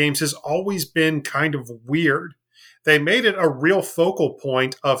Sonic games has always been kind of weird. They made it a real focal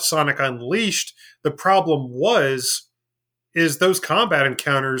point of Sonic Unleashed. The problem is those combat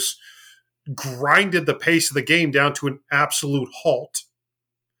encounters grinded the pace of the game down to an absolute halt.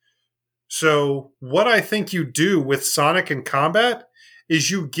 So what I think you do with Sonic in combat is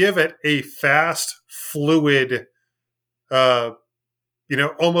you give it a fast, fluid,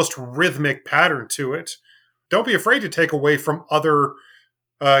 almost rhythmic pattern to it. Don't be afraid to take away from other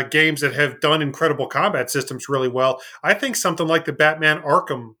games that have done incredible combat systems really well. I think something like the Batman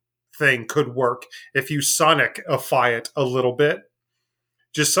Arkham thing could work if you Sonicify it a little bit.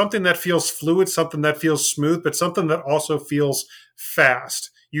 Just something that feels fluid, something that feels smooth, but something that also feels fast.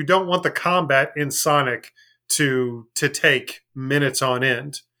 You don't want the combat in Sonic to take minutes on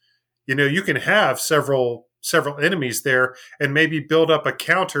end. You can have several enemies there and maybe build up a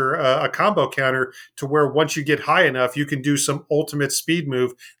counter, a combo counter, to where once you get high enough, you can do some ultimate speed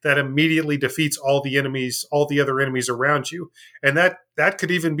move that immediately defeats all the other enemies around you. And that could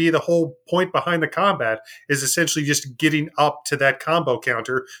even be the whole point behind the combat, is essentially just getting up to that combo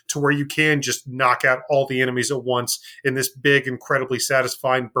counter to where you can just knock out all the enemies at once in this big, incredibly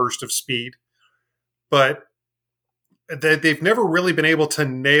satisfying burst of speed. But they've never really been able to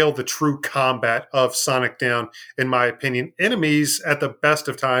nail the true combat of Sonic down, in my opinion. Enemies, at the best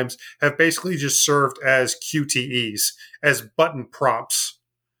of times, have basically just served as QTEs, as button prompts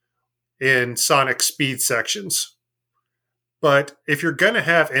in Sonic speed sections. But if you're going to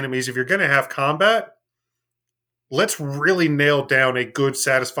have enemies, if you're going to have combat, let's really nail down a good,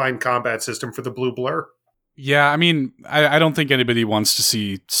 satisfying combat system for the Blue Blur. Yeah, I mean, I don't think anybody wants to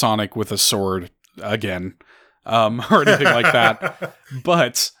see Sonic with a sword again. Or anything like that.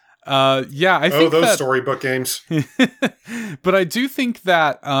 But I think those storybook games. But I do think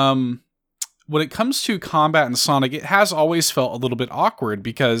that when it comes to combat in Sonic, it has always felt a little bit awkward,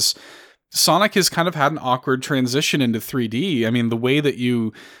 because Sonic has kind of had an awkward transition into 3D. I mean, the way that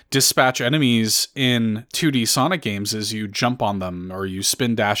you dispatch enemies in 2D Sonic games is you jump on them or you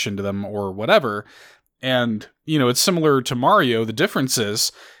spin dash into them or whatever. And, it's similar to Mario. The difference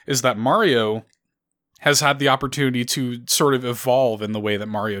is that Mario has had the opportunity to sort of evolve in the way that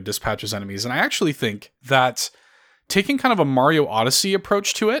Mario dispatches enemies. And I actually think that taking kind of a Mario Odyssey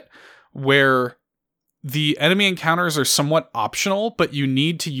approach to it, where the enemy encounters are somewhat optional, but you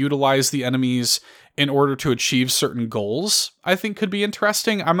need to utilize the enemies in order to achieve certain goals, I think could be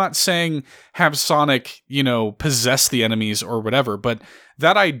interesting. I'm not saying have Sonic, possess the enemies or whatever, but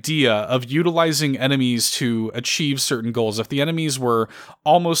that idea of utilizing enemies to achieve certain goals, if the enemies were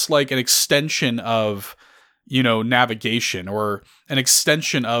almost like an extension of, navigation or an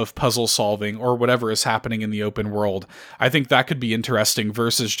extension of puzzle solving or whatever is happening in the open world, I think that could be interesting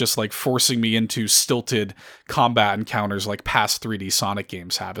versus just like forcing me into stilted combat encounters like past 3D Sonic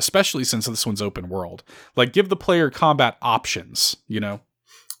games have, especially since this one's open world. Like, give the player combat options,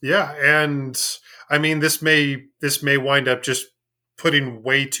 Yeah, and I mean, this may wind up just putting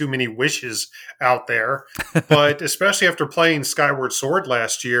way too many wishes out there, but especially after playing Skyward Sword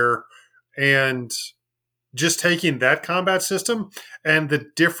last year and just taking that combat system and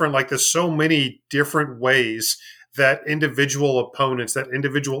there's so many different ways that individual opponents, that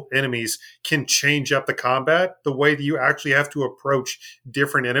individual enemies can change up the combat, the way that you actually have to approach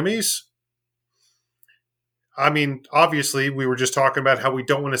different enemies. I mean, obviously, we were just talking about how we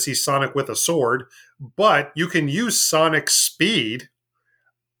don't want to see Sonic with a sword, but you can use Sonic's speed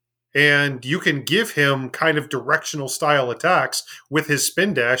and you can give him kind of directional style attacks with his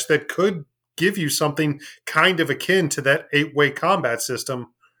spin dash that could give you something kind of akin to that 8-way combat system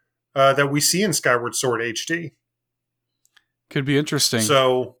that we see in Skyward Sword HD. Could be interesting.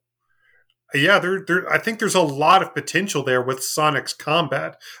 So, yeah, I think there's a lot of potential there with Sonic's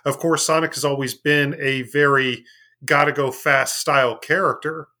combat. Of course, Sonic has always been a very gotta go fast style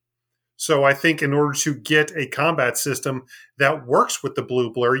character. So I think in order to get a combat system that works with the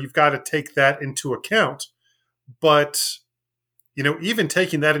blue blur, you've got to take that into account. But, even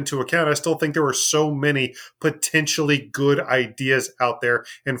taking that into account, I still think there are so many potentially good ideas out there.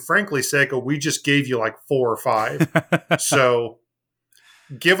 And frankly, Sega, we just gave you like 4 or 5. So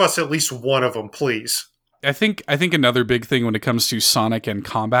give us at least one of them, please. I think another big thing when it comes to Sonic and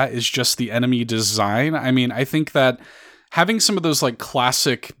combat is just the enemy design. I mean, I think that having some of those like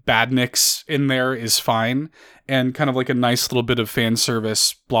classic badniks in there is fine and kind of like a nice little bit of fan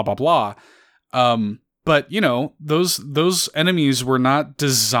service, blah, blah, blah. But, those enemies were not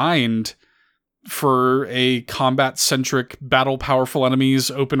designed for a combat-centric, battle-powerful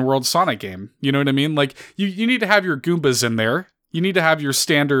enemies open-world Sonic game. You know what I mean? Like, you need to have your Goombas in there. You need to have your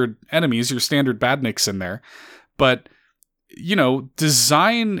standard enemies, your standard badniks in there. But,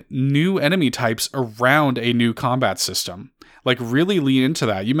 design new enemy types around a new combat system. Like, really lean into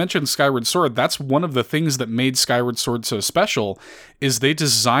that. You mentioned Skyward Sword. That's one of the things that made Skyward Sword so special, is they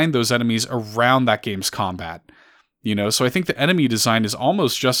designed those enemies around that game's combat. So I think the enemy design is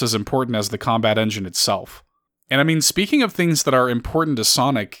almost just as important as the combat engine itself. And I mean, speaking of things that are important to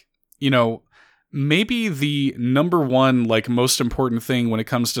Sonic, maybe the number one, like, most important thing when it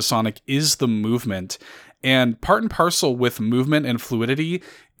comes to Sonic is the movement. And part and parcel with movement and fluidity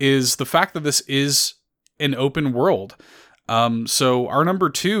is the fact that this is an open world. So our number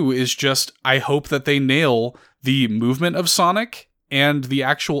 2 is just, I hope that they nail the movement of Sonic and the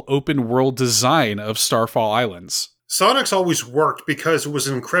actual open world design of Starfall Islands. Sonic's always worked because it was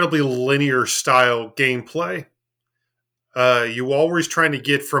an incredibly linear style gameplay. You always trying to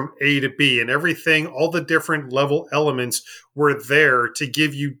get from A to B, and everything, all the different level elements were there to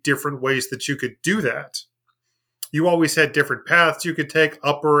give you different ways that you could do that. You always had different paths you could take,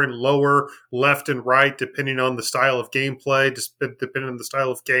 upper and lower, left and right, depending on the style of gameplay, depending on the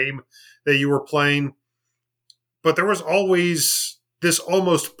style of game that you were playing. But there was always this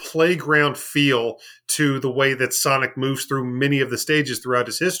almost playground feel to the way that Sonic moves through many of the stages throughout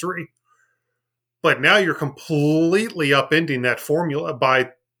his history. But now you're completely upending that formula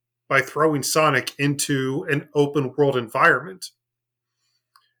by throwing Sonic into an open world environment.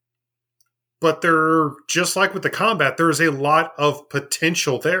 But just like with the combat, there is a lot of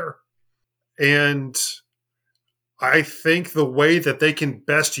potential there. And I think the way that they can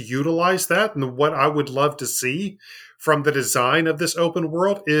best utilize that, and what I would love to see from the design of this open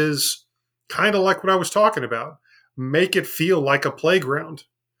world, is kind of like what I was talking about. Make it feel like a playground.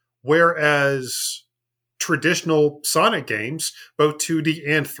 Whereas traditional Sonic games, both 2D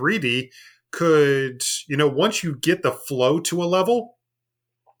and 3D, could, once you get the flow to a level,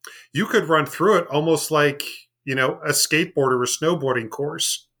 you could run through it almost like, a skateboard or a snowboarding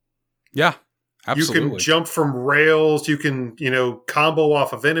course. Yeah, absolutely. You can jump from rails. You can, combo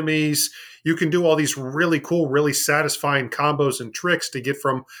off of enemies. You can do all these really cool, really satisfying combos and tricks to get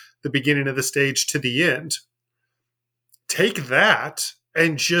from the beginning of the stage to the end. Take that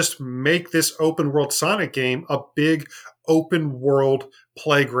and just make this open world Sonic game a big open world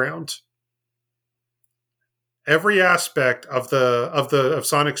playground. Every aspect of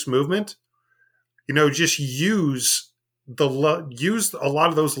Sonic's movement, just use a lot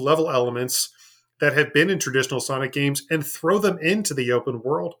of those level elements that have been in traditional Sonic games and throw them into the open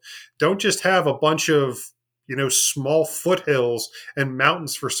world. Don't just have a bunch of small foothills and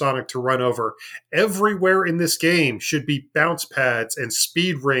mountains for Sonic to run over. Everywhere in this game should be bounce pads and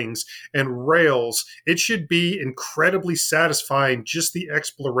speed rings and rails. It should be incredibly satisfying, just the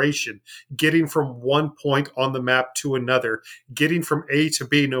exploration, getting from one point on the map to another, getting from A to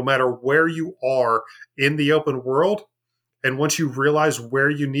B, no matter where you are in the open world. And once you realize where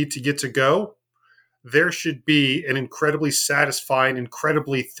you need to get to go, there should be an incredibly satisfying,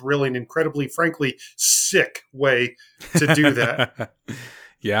 incredibly thrilling, incredibly, frankly, sick way to do that.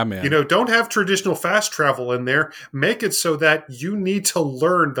 Yeah, man. Don't have traditional fast travel in there. Make it so that you need to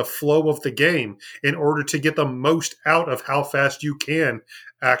learn the flow of the game in order to get the most out of how fast you can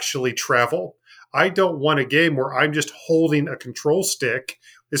actually travel. I don't want a game where I'm just holding a control stick.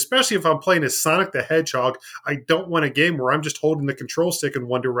 Especially if I'm playing as Sonic the Hedgehog, I don't want a game where I'm just holding the control stick in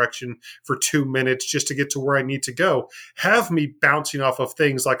one direction for 2 minutes just to get to where I need to go. Have me bouncing off of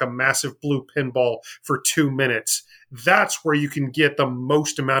things like a massive blue pinball for 2 minutes. That's where you can get the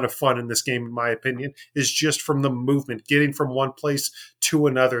most amount of fun in this game, in my opinion, is just from the movement, getting from one place to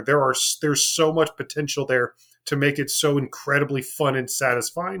another. There's so much potential there to make it so incredibly fun and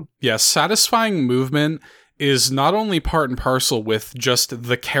satisfying. Yeah, satisfying movement is not only part and parcel with just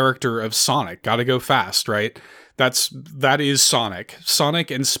the character of Sonic. Gotta go fast, right? That is Sonic. Sonic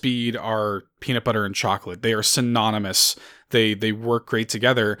and speed are peanut butter and chocolate. They are synonymous. They work great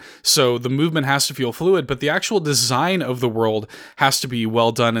together. So the movement has to feel fluid, but the actual design of the world has to be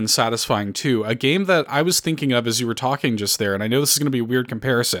well done and satisfying too. A game that I was thinking of as you were talking just there, and I know this is going to be a weird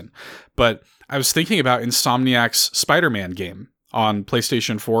comparison, but I was thinking about Insomniac's Spider-Man game on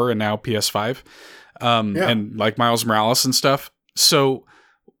PlayStation 4 and now PS5, and like Miles Morales and stuff. So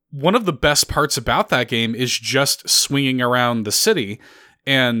one of the best parts about that game is just swinging around the city.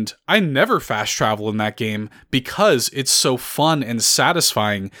 And I never fast travel in that game because it's so fun and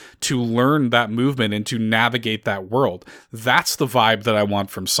satisfying to learn that movement and to navigate that world. That's the vibe that I want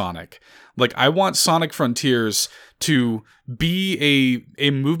from Sonic. Like, I want Sonic Frontiers to be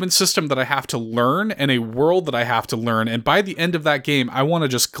a movement system that I have to learn and a world that I have to learn. And by the end of that game, I want to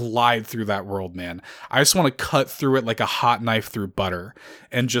just glide through that world, man. I just want to cut through it like a hot knife through butter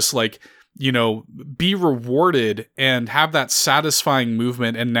and just like, you know, be rewarded and have that satisfying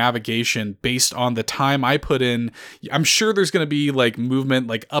movement and navigation based on the time I put in. I'm sure there's going to be like movement,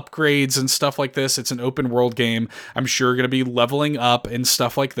 like upgrades and stuff like this. It's an open world game. I'm sure going to be leveling up and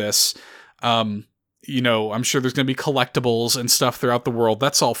stuff like this. You know, I'm sure there's going to be collectibles and stuff throughout the world.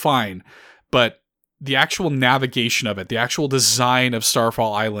 That's all fine. But the actual navigation of it, the actual design of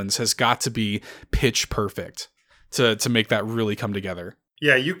Starfall Islands has got to be pitch perfect to make that really come together.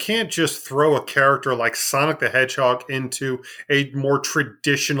 Yeah, you can't just throw a character like Sonic the Hedgehog into a more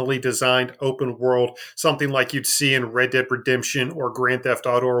traditionally designed open world, something like you'd see in Red Dead Redemption or Grand Theft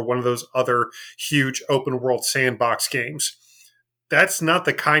Auto or one of those other huge open world sandbox games. That's not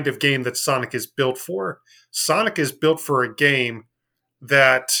the kind of game that Sonic is built for. Sonic is built for a game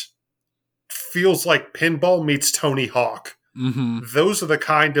that feels like pinball meets Tony Hawk. Mm-hmm. Those are the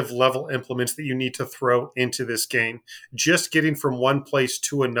kind of level implements that you need to throw into this game. Just getting from one place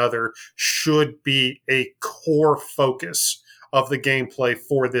to another should be a core focus of the gameplay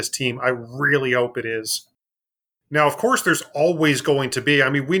for this team. I really hope it is. Now, of course, there's always going to be,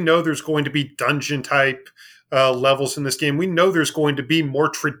 we know there's going to be dungeon type levels in this game. We know there's going to be more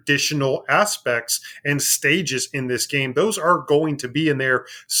traditional aspects and stages in this game. Those are going to be in there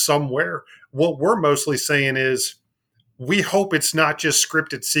somewhere. What we're mostly saying is, we hope it's not just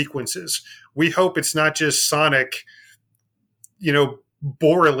scripted sequences. We hope it's not just Sonic,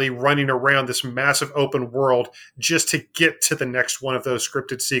 boringly running around this massive open world just to get to the next one of those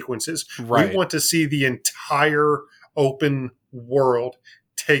scripted sequences. Right. We want to see the entire open world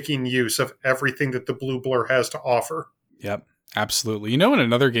taking use of everything that the Blue Blur has to offer. Yep, absolutely. And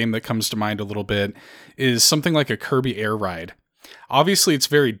another game that comes to mind a little bit is something like a Kirby Air Ride. Obviously, it's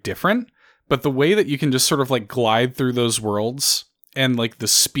very different, but the way that you can just sort of like glide through those worlds and like the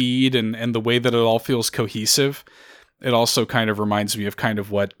speed and the way that it all feels cohesive, it also kind of reminds me of kind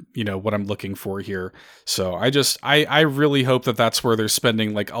of what I'm looking for here. So I really hope that that's where they're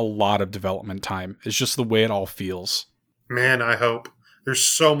spending like a lot of development time. It's just the way it all feels. Man, I hope. There's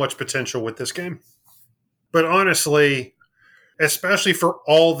so much potential with this game. But honestly, especially for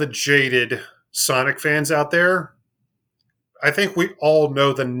all the jaded Sonic fans out there, I think we all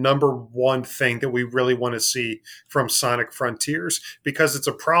know the number one thing that we really want to see from Sonic Frontiers, because it's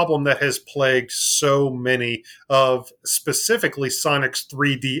a problem that has plagued so many of specifically Sonic's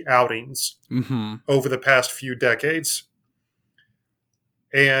 3D outings over the past few decades.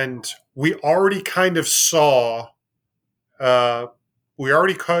 And we already kind of saw a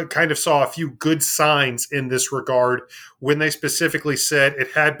few good signs in this regard when they specifically said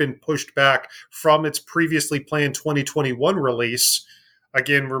it had been pushed back from its previously planned 2021 release.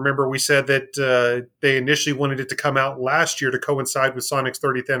 Again, remember we said that they initially wanted it to come out last year to coincide with Sonic's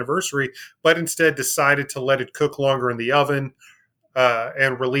 30th anniversary, but instead decided to let it cook longer in the oven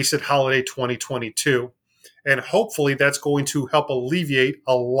and release it holiday 2022. And hopefully that's going to help alleviate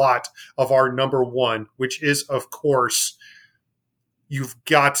a lot of our number one, which is, of course, you've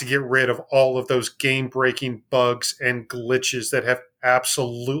got to get rid of all of those game-breaking bugs and glitches that have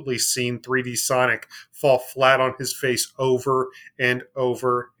absolutely seen 3D Sonic fall flat on his face over and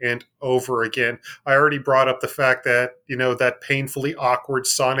over and over again. I already brought up the fact that, that painfully awkward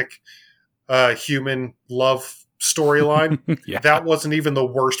Sonic human love storyline, Yeah. That wasn't even the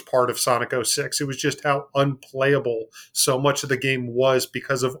worst part of Sonic 06. It was just how unplayable so much of the game was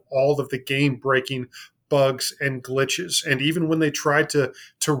because of all of the game-breaking bugs and glitches. And even when they tried to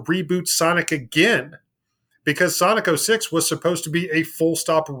reboot Sonic again, because Sonic 06 was supposed to be a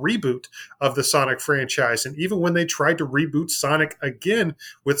full-stop reboot of the Sonic franchise, and even when they tried to reboot Sonic again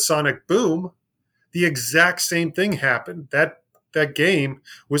with Sonic Boom, the exact same thing happened. That that game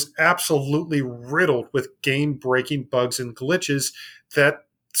was absolutely riddled with game-breaking bugs and glitches that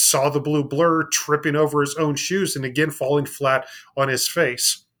saw the blue blur tripping over his own shoes and again falling flat on his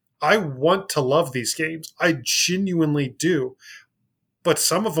face. I want to love these games. I genuinely do. But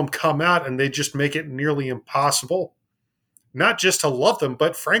some of them come out and they just make it nearly impossible. Not just to love them,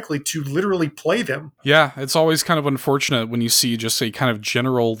 but frankly, to literally play them. Yeah, it's always kind of unfortunate when you see just a kind of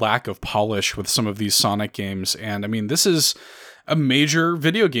general lack of polish with some of these Sonic games. And I mean, this is a major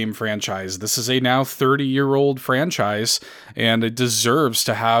video game franchise. This is a now 30-year-old franchise, and it deserves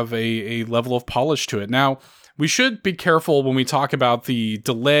to have a level of polish to it. Now, we should be careful when we talk about the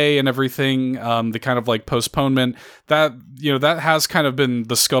delay and everything, the kind of like postponement that, you know, that has kind of been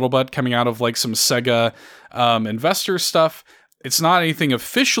the scuttlebutt coming out of like some Sega investor stuff. It's not anything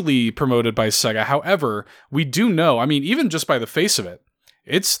officially promoted by Sega. However, we do know, I mean, even just by the face of it,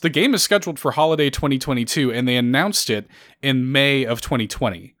 the game is scheduled for holiday 2022, and they announced it in May of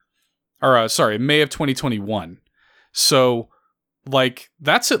 2020. May of 2021. So, like,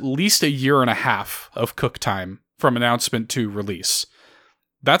 that's at least a year and a half of cook time from announcement to release.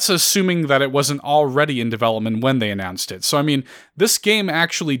 That's assuming that it wasn't already in development when they announced it. So, I mean, this game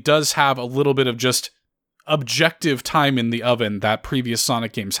actually does have a little bit of just objective time in the oven that previous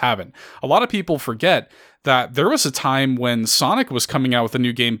Sonic games haven't. A lot of people forget that there was a time when Sonic was coming out with a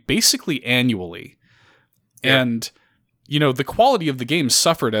new game basically annually. Yeah. And, you know, the quality of the game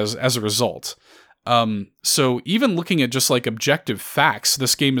suffered as a result. So even looking at just like objective facts,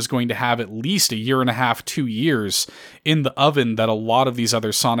 this game is going to have at least a year and a half, 2 years in the oven that a lot of these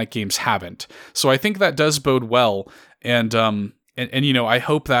other Sonic games haven't. So I think that does bode well. And you know, I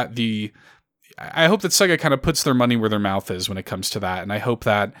hope that Sega kind of puts their money where their mouth is when it comes to that. And I hope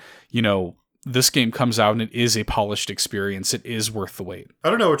that, you know, this game comes out and it is a polished experience. It is worth the wait. I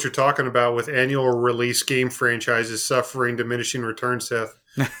don't know what you're talking about with annual release game franchises suffering diminishing returns, Seth.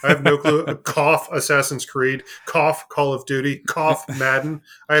 I have no clue. Cough Assassin's Creed, cough Call of Duty, cough Madden.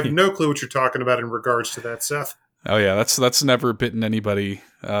 I have no clue what you're talking about in regards to that, Seth. Oh yeah, that's never bitten anybody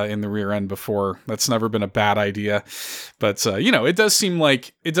in the rear end before. That's never been a bad idea. But you know, it does seem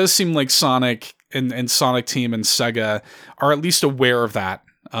like Sonic and Sonic Team and Sega are at least aware of that.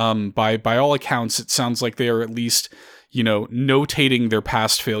 By all accounts, it sounds like they are at least, you know, notating their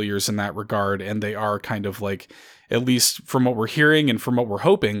past failures in that regard, and they are kind of like, at least from what we're hearing and from what we're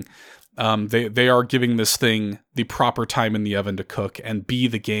hoping, they are giving this thing the proper time in the oven to cook and be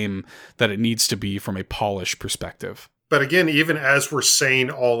the game that it needs to be from a polish perspective. But again, even as we're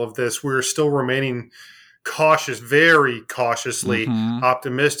saying all of this, we're still remaining cautious, very cautiously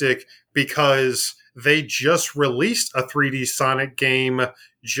optimistic, because they just released a 3D Sonic game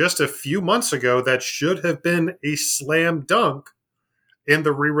just a few months ago that should have been a slam dunk in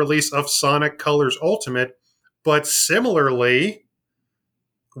the re-release of Sonic Colors Ultimate, but similarly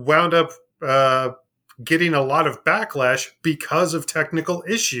wound up getting a lot of backlash because of technical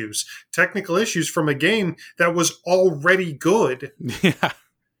issues. Technical issues from a game that was already good. Yeah.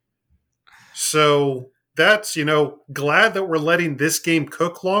 So that's, you know, glad that we're letting this game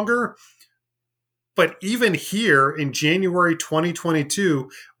cook longer. But even here in January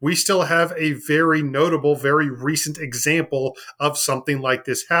 2022, we still have a very notable, very recent example of something like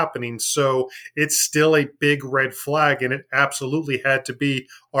this happening. So it's still a big red flag, and it absolutely had to be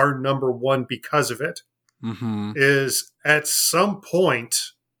our number one because of it. Is at some point,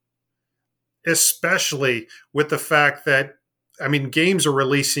 especially with the fact that, I mean, games are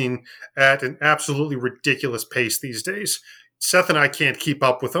releasing at an absolutely ridiculous pace these days. Seth and I can't keep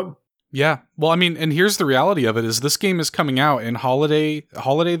up with them. Yeah. Well, I mean, and here's the reality of it is this game is coming out in holiday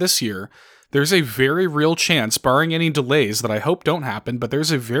this year. There's a very real chance, barring any delays that I hope don't happen, but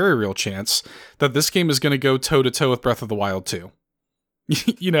there's a very real chance that this game is going to go toe-to-toe with Breath of the Wild 2.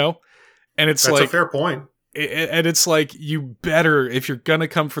 You know? And it's That's like... a fair point. And it's like, you better, if you're going to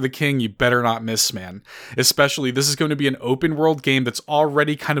come for the king, you better not miss, man. Especially, this is going to be an open world game that's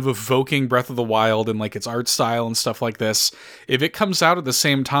already kind of evoking Breath of the Wild and like its art style and stuff like this. If it comes out at the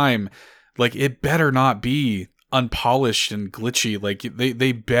same time, like, it better not be unpolished and glitchy. Like,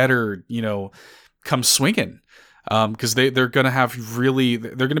 they better, you know, come swinging. Because they're going to have really,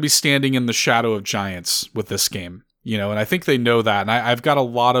 they're going to be standing in the shadow of giants with this game, you know, and I think they know that. And I've got a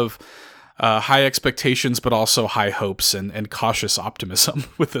lot of high expectations, but also high hopes and cautious optimism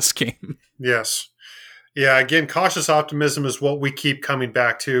with this game. Yes. Yeah, again, cautious optimism is what we keep coming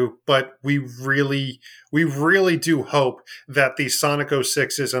back to, but we really do hope that the Sonic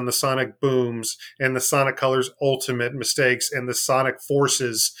 06s and the Sonic Booms and the Sonic Colors Ultimate mistakes and the Sonic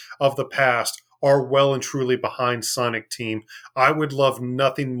Forces of the past are well and truly behind Sonic Team. I would love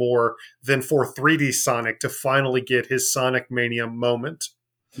nothing more than for 3D Sonic to finally get his Sonic Mania moment.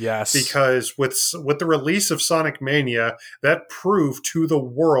 Yes. Because with the release of Sonic Mania, that proved to the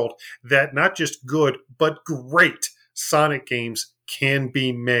world that not just good, but great Sonic games can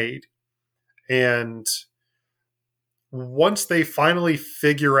be made. And once they finally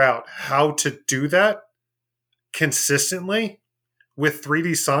figure out how to do that consistently with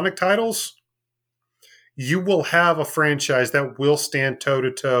 3D Sonic titles, you will have a franchise that will stand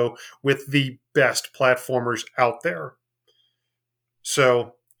toe-to-toe with the best platformers out there.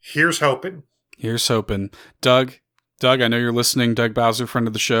 So, here's hoping. Here's hoping. Doug, I know you're listening. Doug Bowser, friend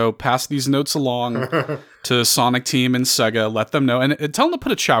of the show. Pass these notes along to Sonic Team and Sega. Let them know. And tell them to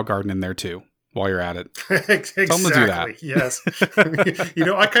put a Chow Garden in there, too, while you're at it. Exactly. Tell them to do that. Yes.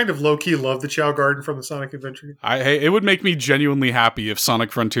 I kind of low-key love the Chow Garden from the Sonic Adventure. It would make me genuinely happy if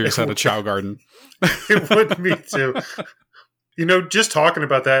Sonic Frontiers had a Chow Garden. It would, me too. Just talking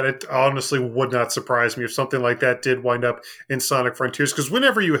about that, it honestly would not surprise me if something like that did wind up in Sonic Frontiers. Because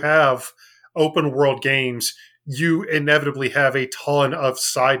whenever you have open world games, you inevitably have a ton of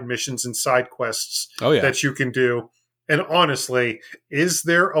side missions and side quests that you can do. And honestly, is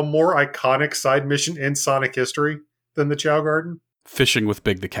there a more iconic side mission in Sonic history than the Chow Garden? Fishing with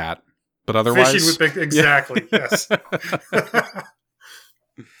Big the Cat. But otherwise... Fishing with Big... Exactly, yes.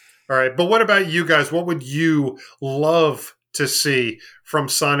 All right, but what about you guys? What would you love to see from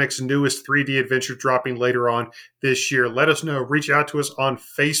Sonic's newest 3D adventure dropping later on this year? Let us know. Reach out to us on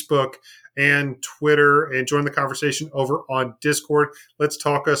Facebook and Twitter and join the conversation over on Discord. Let's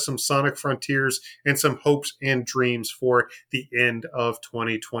talk us some Sonic Frontiers and some hopes and dreams for the end of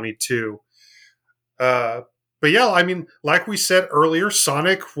 2022. But yeah, I mean, like we said earlier,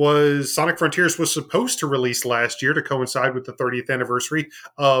 Sonic Frontiers was supposed to release last year to coincide with the 30th anniversary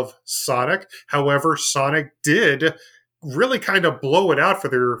of Sonic. However, Sonic did really kind of blow it out for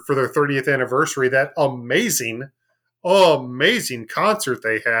their 30th anniversary. That amazing concert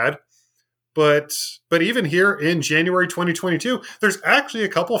they had. But even here in January 2022, there's actually a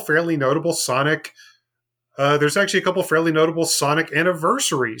couple fairly notable Sonic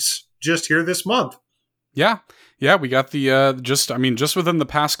anniversaries just here this month. Yeah, we got the just within the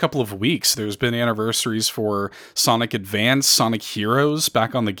past couple of weeks, there's been anniversaries for Sonic Advance, Sonic Heroes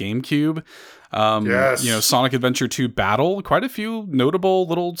back on the GameCube. Yes. Sonic Adventure 2 Battle. Quite a few notable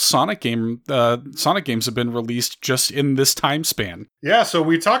little Sonic games have been released just in this time span. Yeah, so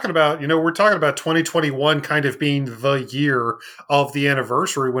we're talking about 2021 kind of being the year of the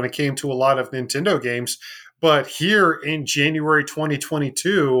anniversary when it came to a lot of Nintendo games. But here in January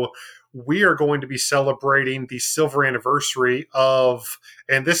 2022, we are going to be celebrating the silver anniversary of,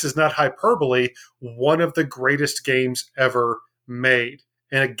 and this is not hyperbole, one of the greatest games ever made.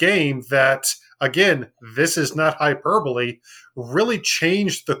 And a game that, again, this is not hyperbole, really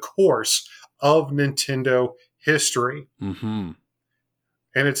changed the course of Nintendo history. Mm-hmm.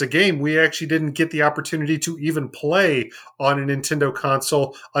 And it's a game we actually didn't get the opportunity to even play on a Nintendo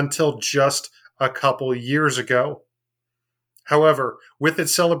console until just a couple years ago. However, with it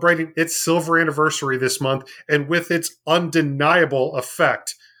celebrating its silver anniversary this month and with its undeniable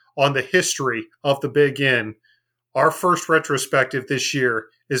effect on the history of the Big N, our first retrospective this year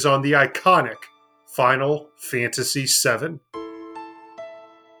is on the iconic Final Fantasy VII.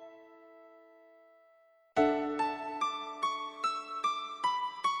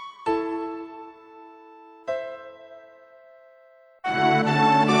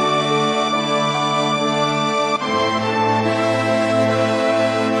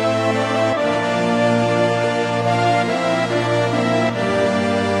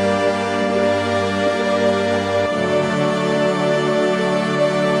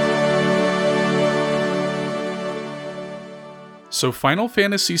 So Final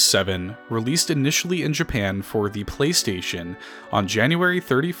Fantasy VII released initially in Japan for the PlayStation on January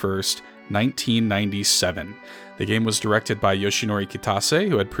 31st, 1997. The game was directed by Yoshinori Kitase,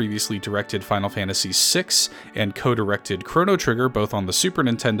 who had previously directed Final Fantasy VI and co-directed Chrono Trigger, both on the Super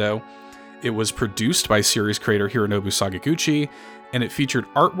Nintendo. It was produced by series creator Hironobu Sakaguchi, and it featured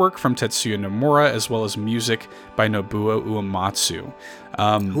artwork from Tetsuya Nomura as well as music by Nobuo Uematsu.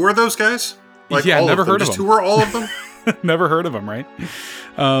 Who are those guys? Never heard of them. Who are all of them? Never heard of them, right?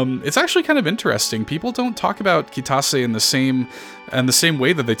 It's actually kind of interesting. People don't talk about Kitase in the same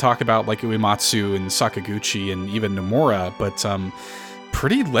way that they talk about like Uematsu and Sakaguchi and even Nomura, but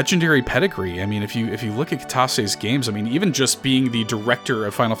pretty legendary pedigree. I mean, if you look at Katase's games, I mean, even just being the director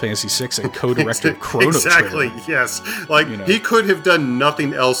of Final Fantasy VI and co-director of Chrono Exactly, Trigger, yes. Like, he could have done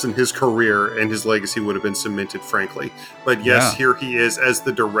nothing else in his career, and his legacy would have been cemented, frankly. But yes, here he is as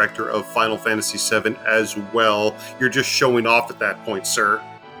the director of Final Fantasy VII as well. You're just showing off at that point, sir.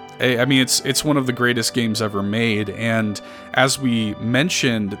 I mean, it's one of the greatest games ever made, and as we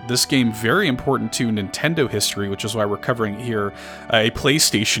mentioned, this game very important to Nintendo history, which is why we're covering here a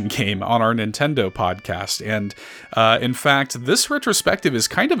PlayStation game on our Nintendo podcast. And in fact, this retrospective is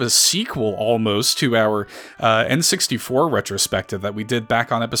kind of a sequel almost to our N64 retrospective that we did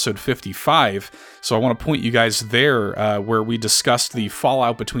back on episode 55. So I want to point you guys there, where we discussed the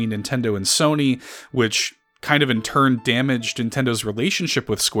fallout between Nintendo and Sony, which kind of in turn damaged Nintendo's relationship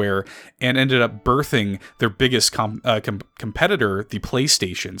with Square and ended up birthing their biggest competitor, the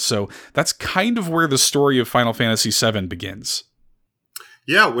PlayStation. So that's kind of where the story of Final Fantasy VII begins.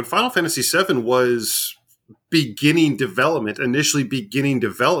 Yeah, when Final Fantasy VII was initially beginning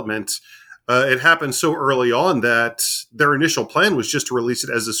development, it happened so early on that their initial plan was just to release it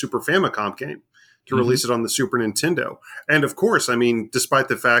as a Super Famicom game, to release it on the Super Nintendo. And of course, I mean, despite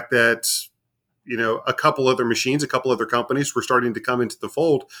the fact that a couple other machines, a couple other companies were starting to come into the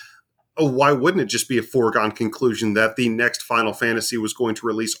fold, why wouldn't it just be a foregone conclusion that the next Final Fantasy was going to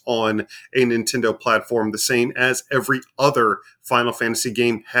release on a Nintendo platform the same as every other Final Fantasy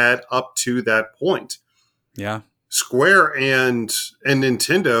game had up to that point? Yeah. Square and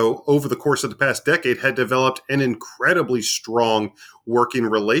Nintendo, over the course of the past decade, had developed an incredibly strong working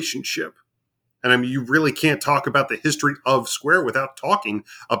relationship. And I mean, you really can't talk about the history of Square without talking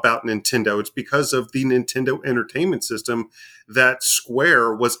about Nintendo. It's because of the Nintendo Entertainment System that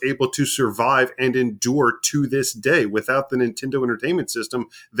Square was able to survive and endure to this day. Without the Nintendo Entertainment System,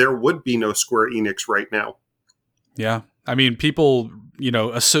 there would be no Square Enix right now. Yeah. I mean, people,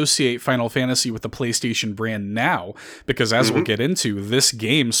 associate Final Fantasy with the PlayStation brand now, because as we'll get into, this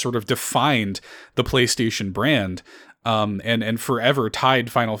game sort of defined the PlayStation brand. And forever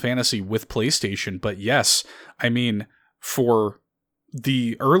tied Final Fantasy with PlayStation. But yes, I mean, for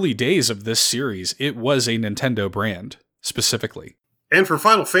the early days of this series, it was a Nintendo brand specifically. And for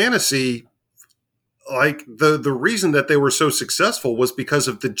Final Fantasy, like the reason that they were so successful was because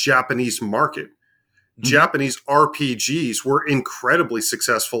of the Japanese market. Japanese RPGs were incredibly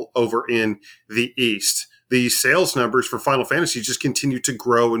successful over in the East. The sales numbers for Final Fantasy just continued to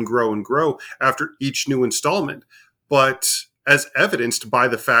grow and grow and grow after each new installment. But as evidenced by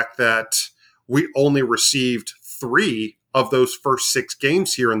the fact that we only received 3 of those first 6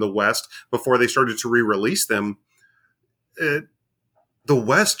 games here in the West before they started to re-release them, the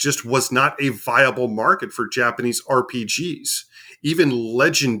West just was not a viable market for Japanese RPGs. Even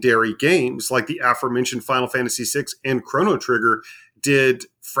legendary games like the aforementioned Final Fantasy VI and Chrono Trigger did,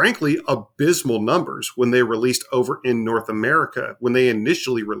 frankly, abysmal numbers when they released over in North America, when they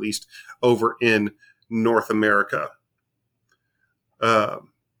initially released over in North America.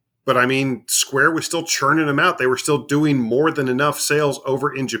 But I mean, Square was still churning them out. They were still doing more than enough sales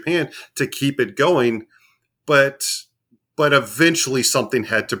over in Japan to keep it going. But eventually something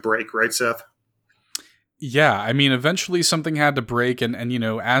had to break, right, Seth? Yeah, I mean, eventually something had to break, and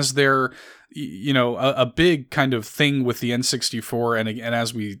as they're, a big kind of thing with the N64, and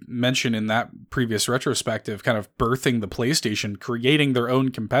as we mentioned in that previous retrospective, kind of birthing the PlayStation, creating their own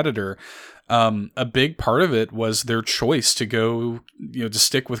competitor. A big part of it was their choice to go, to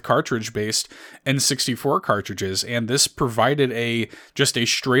stick with cartridge-based N64 cartridges, and this provided just a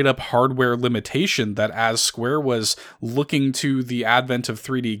straight-up hardware limitation that as Square was looking to the advent of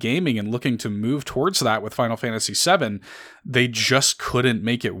 3D gaming and looking to move towards that with Final Fantasy VII, they just couldn't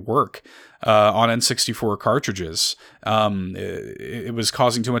make it work. On N64 cartridges. It was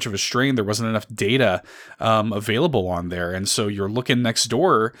causing too much of a strain. There wasn't enough data available on there. And so you're looking next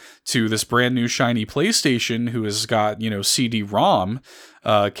door to this brand new shiny PlayStation who has got, CD-ROM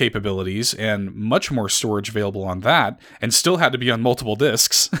capabilities and much more storage available on that, and still had to be on multiple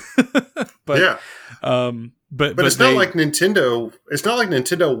discs. But yeah. But it's not like Nintendo. It's not like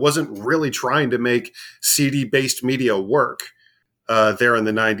Nintendo wasn't really trying to make CD-based media work. There in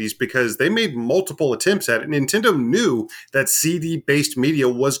the 90s, because they made multiple attempts at it. Nintendo knew that CD-based media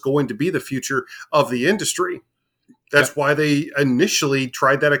was going to be the future of the industry. That's why they initially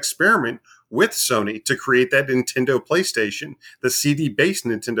tried that experiment with Sony to create that Nintendo PlayStation, the CD-based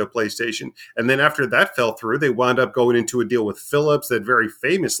Nintendo PlayStation. And then after that fell through, they wound up going into a deal with Philips that very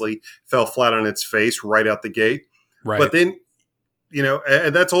famously fell flat on its face right out the gate. Right. But then,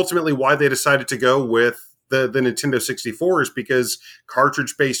 and that's ultimately why they decided to go with the Nintendo 64 is because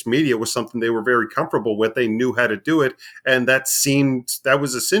cartridge-based media was something they were very comfortable with. They knew how to do it, and that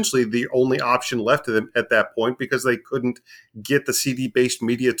was essentially the only option left to them at that point because they couldn't get the CD-based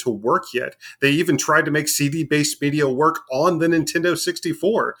media to work yet. They even tried to make CD-based media work on the Nintendo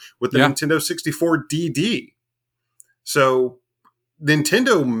 64 with the Nintendo 64 DD. So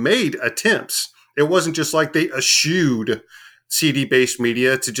Nintendo made attempts. It wasn't just like they eschewed CD-based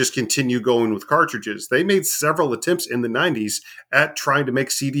media to just continue going with cartridges. They made several attempts in the 90s at trying to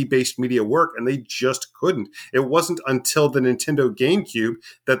make CD-based media work, and they just couldn't. It wasn't until the Nintendo GameCube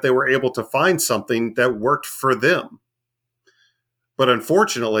that they were able to find something that worked for them. But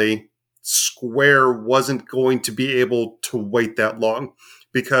unfortunately, Square wasn't going to be able to wait that long,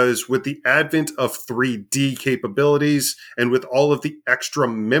 because with the advent of 3D capabilities and with all of the extra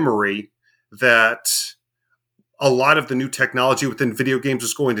memory that a lot of the new technology within video games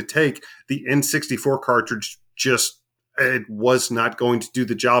was going to take, the N64 cartridge it was not going to do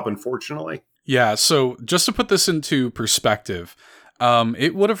the job, unfortunately. Yeah, so just to put this into perspective,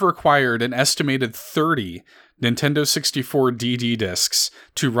 it would have required an estimated 30 Nintendo 64 DD discs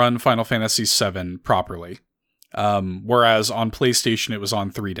to run Final Fantasy VII properly, whereas on PlayStation it was on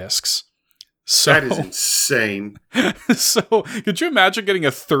 3 discs. So, that is insane. So, could you imagine getting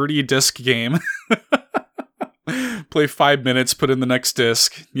a 30-disc game? Play 5 minutes, put in the next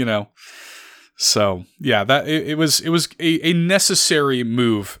disc, So yeah, that it was a necessary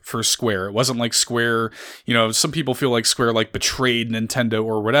move for Square. It wasn't like Square, some people feel like Square like betrayed Nintendo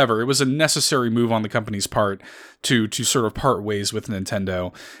or whatever. It was a necessary move on the company's part to sort of part ways with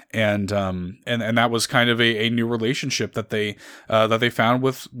Nintendo, and that was kind of a new relationship that they found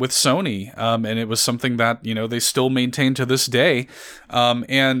with Sony, and it was something that they still maintain to this day,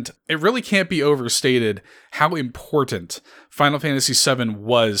 and it really can't be overstated how important Final Fantasy VII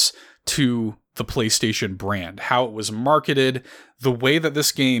was to the PlayStation brand, how it was marketed, the way that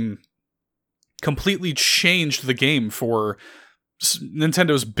this game completely changed the game for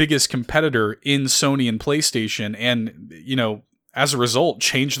Nintendo's biggest competitor in Sony and PlayStation, and, as a result,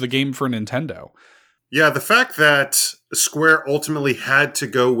 changed the game for Nintendo. Yeah, the fact that Square ultimately had to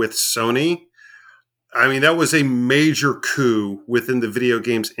go with Sony, that was a major coup within the video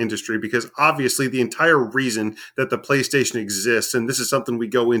games industry, because obviously the entire reason that the PlayStation exists, and this is something we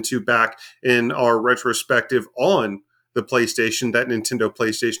go into back in our retrospective on the PlayStation, that Nintendo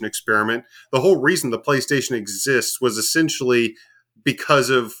PlayStation experiment, the whole reason the PlayStation exists was essentially because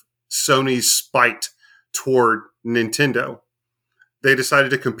of Sony's spite toward Nintendo. They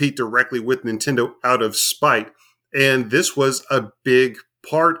decided to compete directly with Nintendo out of spite, and this was a big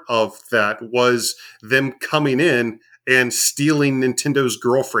part of that, was them coming in and stealing Nintendo's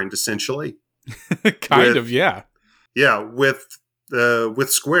girlfriend, essentially. Yeah, with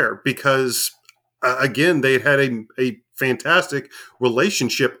Square, because again, they had a fantastic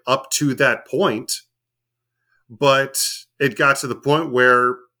relationship up to that point, but it got to the point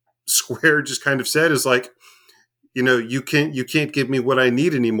where Square just kind of said, is like, you can't give me what I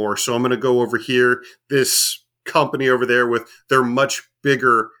need anymore, so I'm going to go over here. This company over there with their much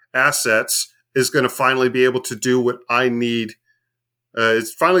bigger assets is going to finally be able to do what I need.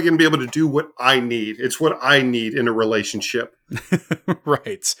 It's finally going to be able to do what I need. It's what I need in a relationship.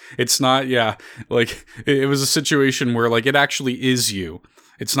 Right. It's not, like, it was a situation where, like, it actually is you.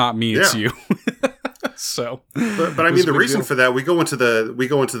 It's not me, it's you. So, but the reason for that, we go into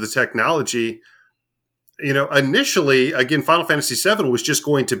the technology. Initially, again, Final Fantasy VII was just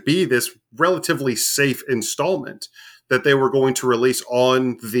going to be this relatively safe installment that they were going to release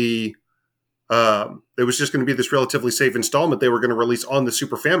on the. It was just going to be this relatively safe installment they were going to release on the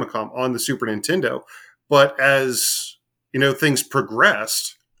Super Famicom, on the Super Nintendo. But as things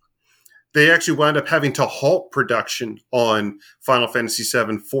progressed, they actually wound up having to halt production on Final Fantasy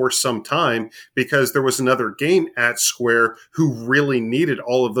VII for some time, because there was another game at Square who really needed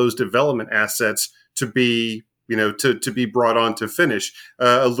all of those development assets to be, to be brought on to finish.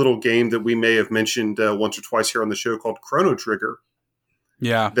 A little game that we may have mentioned once or twice here on the show called Chrono Trigger.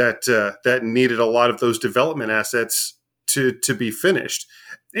 Yeah. That needed a lot of those development assets to be finished.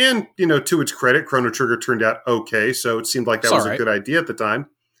 And, to its credit, Chrono Trigger turned out okay, so it seemed like that was a good idea at the time.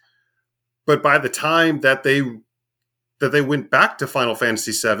 But by the time that they went back to Final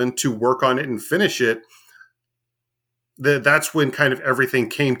Fantasy VII to work on it and finish it, that's when kind of everything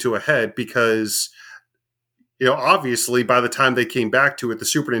came to a head, because obviously by the time they came back to it, the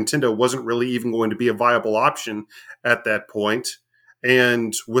Super Nintendo wasn't really even going to be a viable option at that point.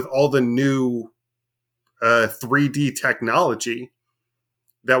 And with all the new 3D technology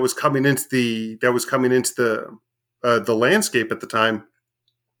that was coming into the landscape at the time,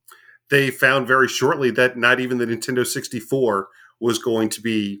 they found very shortly that not even the Nintendo 64 was going to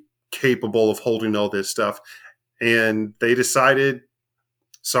be capable of holding all this stuff. And they decided,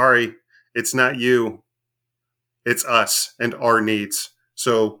 sorry, it's not you. It's us and our needs.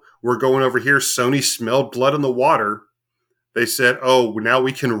 So we're going over here. Sony smelled blood in the water. They said, oh, now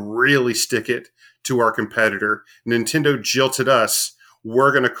we can really stick it to our competitor. Nintendo jilted us.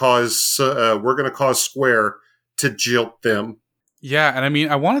 We're going to cause Square to jilt them. Yeah, and I mean,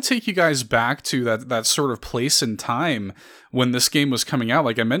 I want to take you guys back to that sort of place in time when this game was coming out.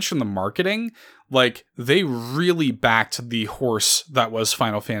 Like I mentioned, the marketing, like they really backed the horse that was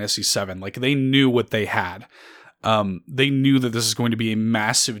Final Fantasy VII. Like they knew what they had. They knew that this is going to be a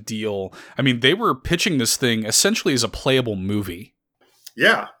massive deal. I mean, they were pitching this thing essentially as a playable movie.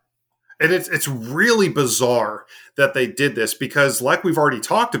 Yeah. And it's really bizarre that they did this because, like we've already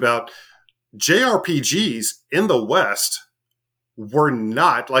talked about, JRPGs in the West were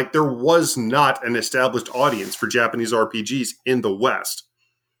not, like there was not an established audience for Japanese RPGs in the West.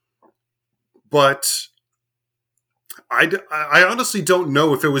 But I honestly don't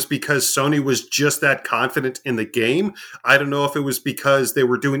know if it was because Sony was just that confident in the game. I don't know if it was because they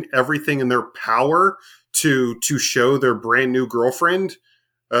were doing everything in their power to show their brand new girlfriend,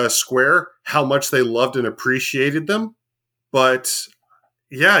 Square, how much they loved and appreciated them. But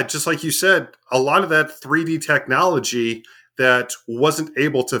yeah, just like you said, a lot of that 3D technology that wasn't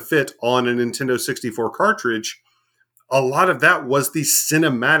able to fit on a Nintendo 64 cartridge, a lot of that was the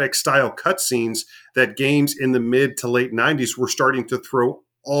cinematic style cutscenes that games in the mid to late 90s were starting to throw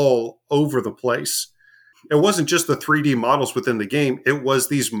all over the place. It wasn't just the 3D models within the game, it was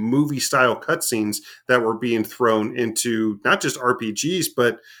these movie style cutscenes that were being thrown into not just RPGs,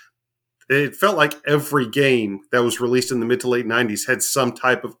 but it felt like every game that was released in the mid to late 90s had some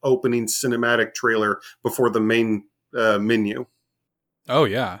type of opening cinematic trailer before the main menu. Oh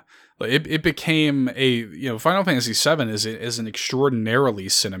yeah, it became Final Fantasy VII is an extraordinarily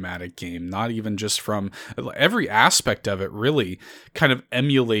cinematic game. Not even just from every aspect of it, really kind of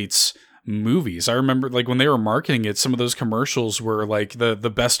emulates movies. I remember like when they were marketing it, some of those commercials were like the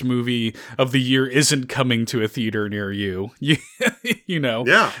best movie of the year isn't coming to a theater near you. You know,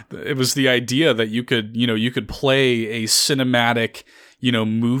 yeah, it was the idea that you could play a cinematic,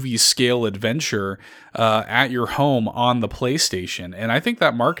 movie scale adventure at your home on the PlayStation. And I think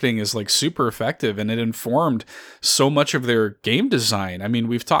that marketing is like super effective, and it informed so much of their game design. I mean,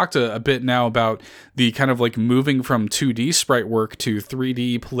 we've talked a bit now about the kind of like moving from 2D sprite work to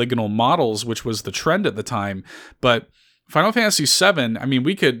 3D polygonal models, which was the trend at the time. But Final Fantasy VII, I mean,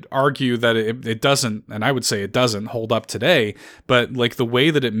 we could argue that it doesn't, and I would say it doesn't hold up today, but like the way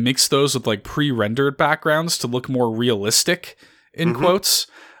that it mixed those with like pre-rendered backgrounds to look more realistic, in quotes,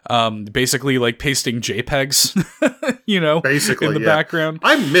 basically like pasting JPEGs, basically in the background.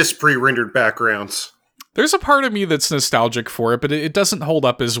 I miss pre-rendered backgrounds. There's a part of me that's nostalgic for it, but it doesn't hold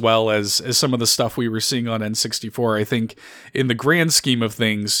up as well as some of the stuff we were seeing on N64. I think in the grand scheme of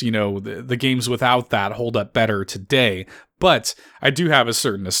things, the games without that hold up better today. But I do have a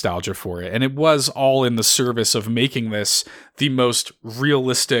certain nostalgia for it, and it was all in the service of making this the most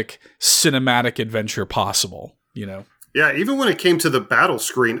realistic cinematic adventure possible, Yeah, even when it came to the battle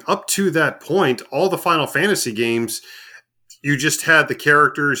screen, up to that point, all the Final Fantasy games, you just had the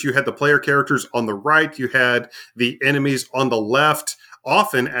characters, you had the player characters on the right, you had the enemies on the left,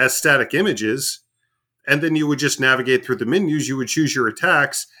 often as static images, and then you would just navigate through the menus, you would choose your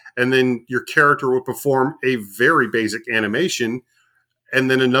attacks, and then your character would perform a very basic animation, and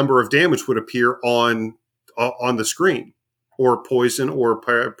then a number of damage would appear on the screen, or poison, or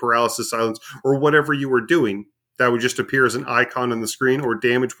paralysis, silence, or whatever you were doing. That would just appear as an icon on the screen, or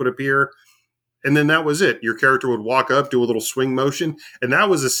damage would appear. And then that was it. Your character would walk up, do a little swing motion, and that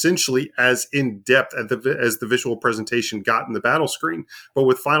was essentially as in-depth as the visual presentation got in the battle screen. But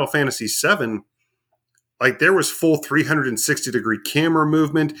with Final Fantasy VII, like there was full 360-degree camera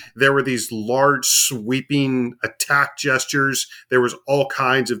movement. There were these large sweeping attack gestures. There was all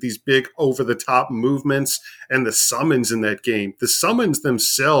kinds of these big over-the-top movements. And the summons in that game, the summons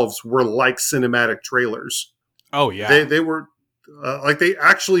themselves were like cinematic trailers. Oh, yeah. They were... like they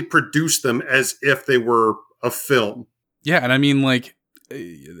actually produced them as if they were a film. Yeah, and I mean, like,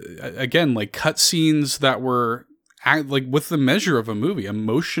 again, like cutscenes that were like with the measure of a movie,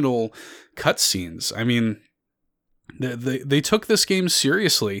 emotional cutscenes. I mean, they took this game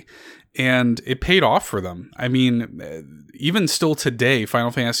seriously, and it paid off for them. I mean, even still today,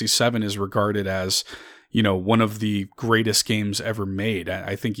 Final Fantasy VII is regarded as, one of the greatest games ever made.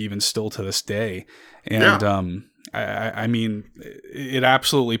 I think even still to this day, and I mean, it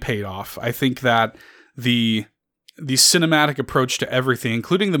absolutely paid off. I think that the cinematic approach to everything,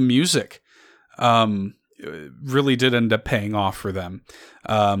 including the music, really did end up paying off for them.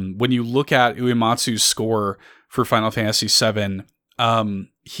 When you look at Uematsu's score for Final Fantasy VII,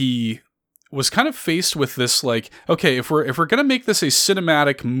 he was kind of faced with this, like, okay, if we're gonna make this a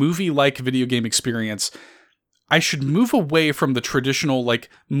cinematic movie-like video game experience, I should move away from the traditional, like,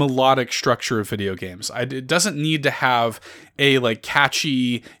 melodic structure of video games. It doesn't need to have a, like,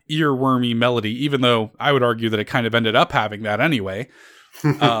 catchy, earwormy melody, even though I would argue that it kind of ended up having that anyway.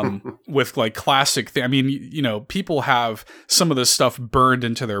 With, like, classic I mean, you know, people have some of this stuff burned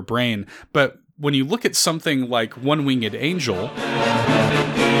into their brain, but when you look at something like One Winged Angel,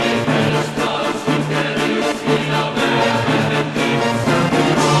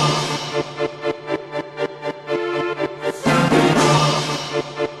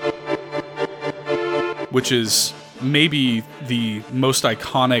 which is maybe the most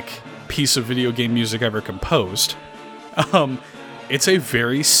iconic piece of video game music ever composed, it's a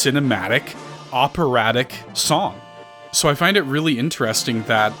very cinematic, operatic song. So I find it really interesting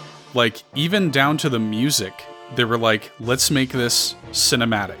that, like, even down to the music, they were like, let's make this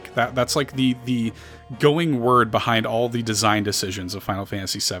cinematic. That's like the going word behind all the design decisions of Final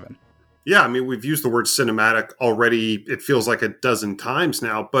Fantasy VII. Yeah, I mean, we've used the word cinematic already, it feels like a dozen times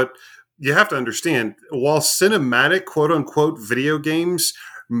now, but you have to understand, while cinematic, quote-unquote, video games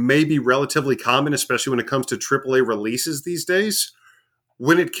may be relatively common, especially when it comes to AAA releases these days,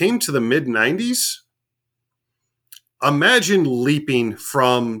 when it came to the mid-90s, imagine leaping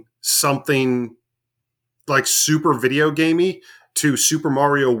from something like super video gamey to Super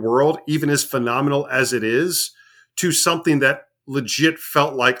Mario World, even as phenomenal as it is, to something that legit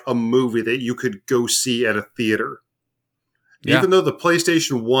felt like a movie that you could go see at a theater. Yeah. Even though the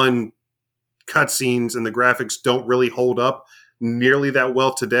PlayStation 1 cutscenes and the graphics don't really hold up nearly that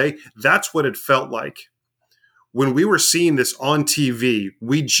well today, that's what it felt like. When we were seeing this on TV,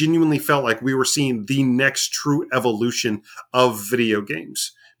 we genuinely felt like we were seeing the next true evolution of video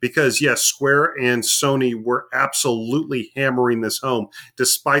games. Because yes, Square and Sony were absolutely hammering this home,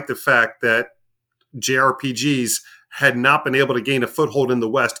 despite the fact that JRPGs had not been able to gain a foothold in the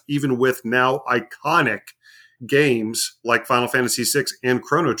West, even with now iconic games like Final Fantasy VI and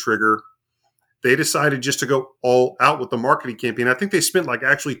Chrono Trigger. They decided just to go all out with the marketing campaign. I think they spent like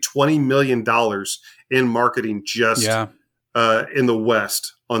actually $20 million in marketing just in the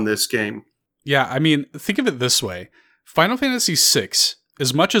West on this game. Yeah, I mean, think of it this way. Final Fantasy VI,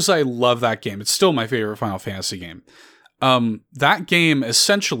 as much as I love that game, it's still my favorite Final Fantasy game. That game,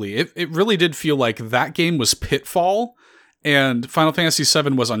 essentially, it really did feel like that game was Pitfall and Final Fantasy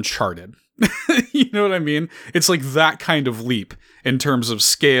VII was Uncharted. You know what I mean? It's like that kind of leap in terms of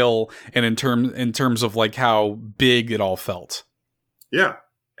scale and in terms of like how big it all felt. Yeah.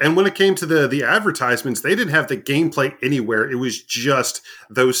 And when it came to the advertisements, they didn't have the gameplay anywhere. It was just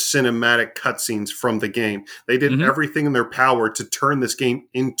those cinematic cutscenes from the game. They did everything in their power to turn this game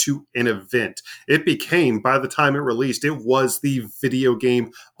into an event. It became, by the time it released, it was the video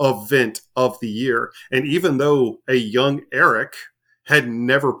game event of the year. And even though a young Eric had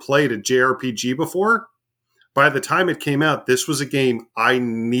never played a JRPG before, by the time it came out, this was a game I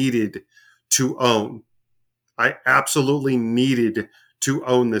needed to own. I absolutely needed to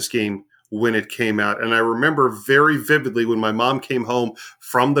own this game when it came out. And I remember very vividly when my mom came home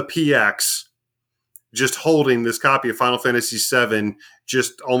from the PX, just holding this copy of Final Fantasy VII,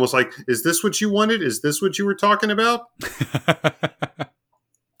 just almost like, is this what you wanted? Is this what you were talking about? I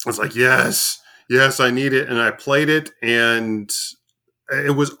was like, yes, I need it. And I played it, and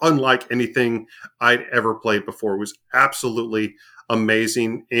it was unlike anything I'd ever played before. It was absolutely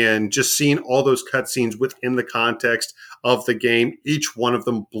amazing. And just seeing all those cutscenes within the context of the game, each one of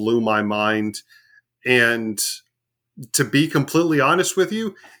them blew my mind. And to be completely honest with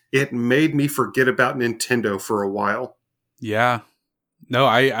you, it made me forget about Nintendo for a while. Yeah. No,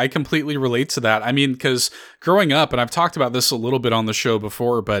 I completely relate to that. I mean, because growing up, and I've talked about this a little bit on the show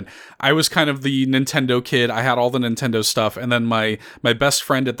before, but I was kind of the Nintendo kid. I had all the Nintendo stuff. And then my best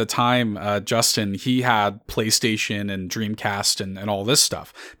friend at the time, Justin, he had PlayStation and Dreamcast and all this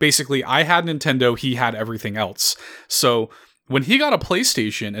stuff. Basically, I had Nintendo, he had everything else. So when he got a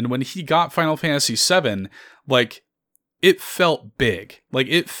PlayStation and when he got Final Fantasy VII, like, it felt big. Like,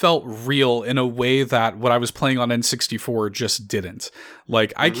 it felt real in a way that what I was playing on N64 just didn't.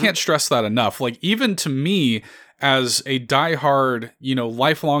 Like, I can't stress that enough. Like, even to me, as a diehard,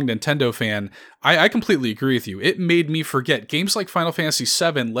 lifelong Nintendo fan, I completely agree with you. It made me forget games like Final Fantasy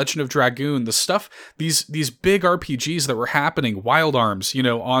VII, Legend of Dragoon, the stuff, these big RPGs that were happening, Wild Arms,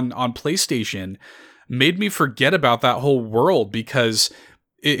 on PlayStation, made me forget about that whole world because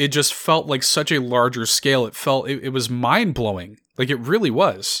it just felt like such a larger scale. It was mind blowing. Like it really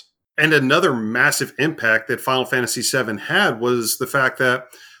was. And another massive impact that Final Fantasy VII had was the fact that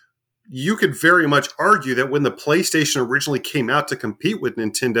you could very much argue that when the PlayStation originally came out to compete with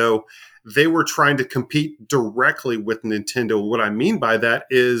Nintendo, they were trying to compete directly with Nintendo. What I mean by that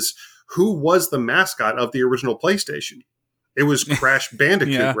is, who was the mascot of the original PlayStation? It was Crash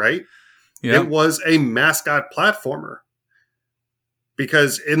Bandicoot, Yeah. right? Yeah. It was a mascot platformer.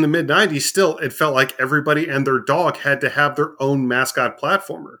 Because in the mid-90s, still, it felt like everybody and their dog had to have their own mascot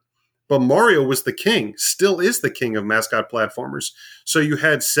platformer. But Mario was the king, still is the king of mascot platformers. So you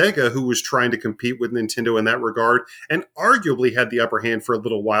had Sega, who was trying to compete with Nintendo in that regard, and arguably had the upper hand for a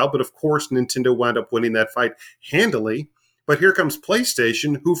little while. But of course, Nintendo wound up winning that fight handily. But here comes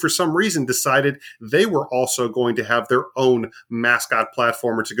PlayStation, who for some reason decided they were also going to have their own mascot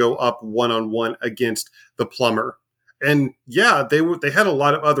platformer to go up one-on-one against the plumber. And yeah, they had a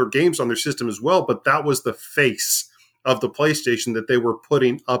lot of other games on their system as well, but that was the face of the PlayStation that they were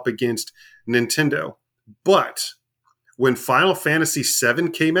putting up against Nintendo. But when Final Fantasy VII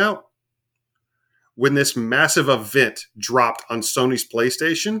came out, when this massive event dropped on Sony's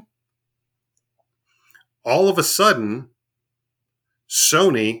PlayStation, all of a sudden,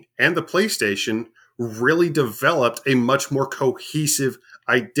 Sony and the PlayStation really developed a much more cohesive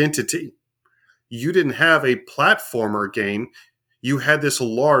identity. You didn't have a platformer game. You had this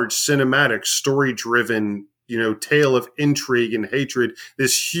large cinematic, story-driven, tale of intrigue and hatred,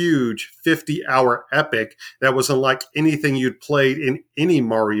 this huge 50-hour epic that was unlike anything you'd played in any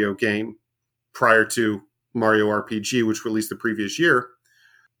Mario game prior to Mario RPG, which released the previous year.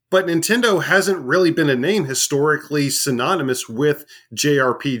 But Nintendo hasn't really been a name historically synonymous with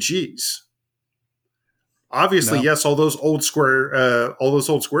JRPGs. Obviously, No. yes, all those old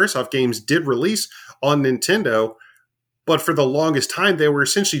Squaresoft games did release on Nintendo, but for the longest time, they were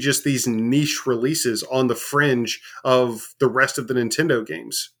essentially just these niche releases on the fringe of the rest of the Nintendo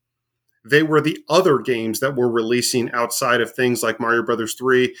games. They were the other games that were releasing outside of things like Mario Bros.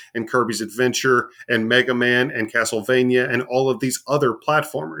 3 and Kirby's Adventure and Mega Man and Castlevania and all of these other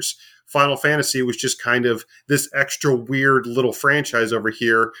platformers. Final Fantasy was just kind of this extra weird little franchise over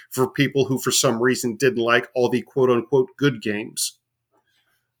here for people who for some reason didn't like all the quote-unquote good games.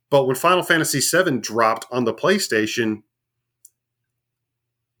 But when Final Fantasy VII dropped on the PlayStation,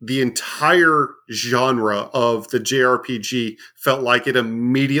 the entire genre of the JRPG felt like it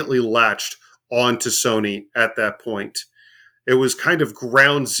immediately latched onto Sony at that point. It was kind of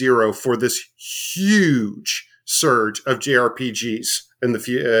ground zero for this huge surge of JRPGs in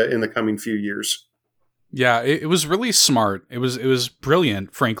the coming few years. Yeah, it was really smart. It was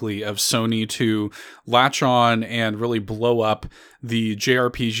brilliant, frankly, of Sony to latch on and really blow up the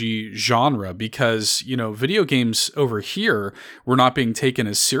JRPG genre because, video games over here were not being taken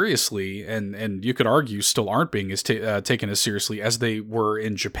as seriously, and you could argue still aren't being taken as seriously as they were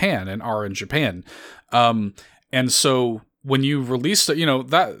in Japan and are in Japan. And so when you released, that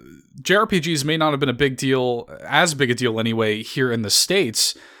JRPGs may not have been as big a deal anyway here in the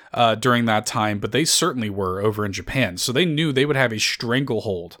States, during that time, but they certainly were over in Japan. So they knew they would have a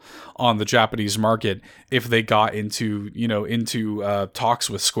stranglehold on the Japanese market if they got into talks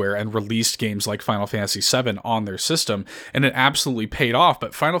with Square and released games like Final Fantasy VII on their system, and it absolutely paid off.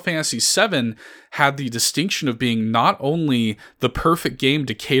 But Final Fantasy VII had the distinction of being not only the perfect game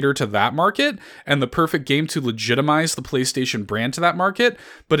to cater to that market and the perfect game to legitimize the PlayStation brand to that market,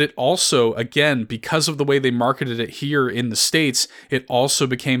 but it also, again, because of the way they marketed it here in the States, it also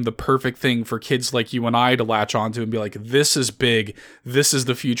became the perfect thing for kids like you and I to latch onto and be like, this is big, this is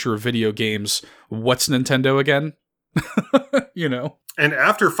the future of video games. What's Nintendo again? And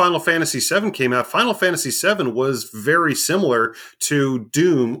after Final Fantasy VII came out, Final Fantasy VII was very similar to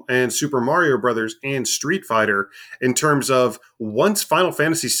Doom and Super Mario Brothers and Street Fighter in terms of once Final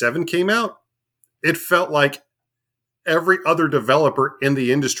Fantasy VII came out, it felt like every other developer in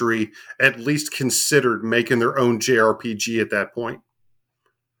the industry at least considered making their own JRPG at that point.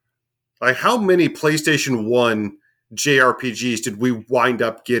 Like, how many PlayStation 1 JRPGs did we wind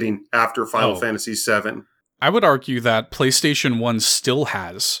up getting after Final Fantasy VII? I would argue that PlayStation 1 still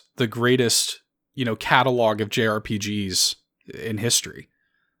has the greatest, catalog of JRPGs in history.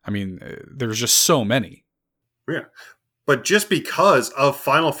 I mean, there's just so many. Yeah. But just because of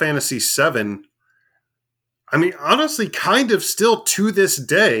Final Fantasy VII, I mean, honestly, kind of still to this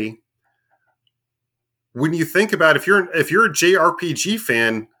day, when you think about if you're a JRPG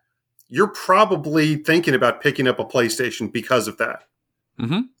fan, you're probably thinking about picking up a PlayStation because of that.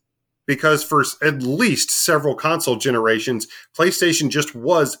 Mm-hmm. because for at least several console generations, PlayStation just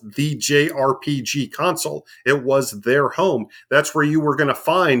was the JRPG console. It was their home. That's where you were going to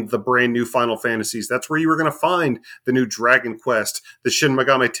find the brand new Final Fantasies. That's where you were going to find the new Dragon Quest, the Shin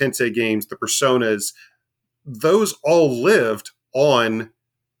Megami Tensei games, the Personas. Those all lived on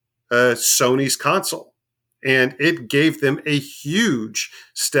Sony's console. And it gave them a huge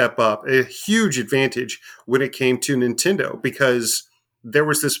step up, a huge advantage when it came to Nintendo, because there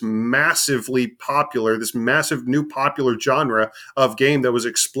was this massive new popular genre of game that was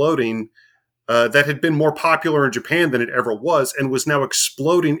exploding, that had been more popular in Japan than it ever was, and was now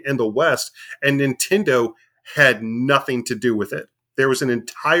exploding in the West, and Nintendo had nothing to do with it. There was an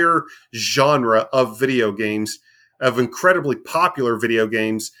entire genre of video games, of incredibly popular video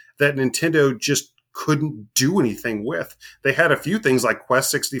games, that Nintendo just couldn't do anything with. They had a few things like Quest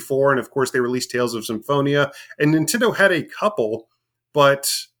 64, and of course they released Tales of Symphonia, and Nintendo had a couple,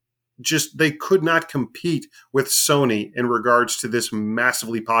 but just they could not compete with Sony in regards to this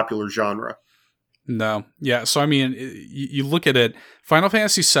massively popular genre. No. Yeah. So, I mean, you look at it, Final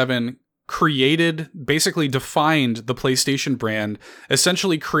Fantasy VII basically defined the PlayStation brand,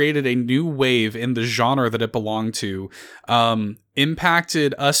 essentially created a new wave in the genre that it belonged to,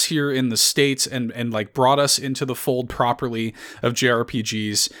 impacted us here in the States and like brought us into the fold properly of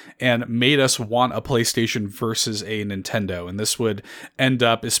JRPGs and made us want a PlayStation versus a Nintendo. And this would end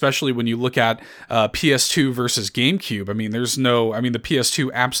up, especially when you look at PS2 versus GameCube. I mean, the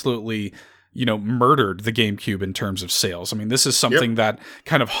PS2 absolutely murdered the GameCube in terms of sales. I mean, this is something that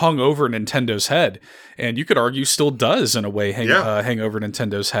kind of hung over Nintendo's head, and you could argue still does in a way hang over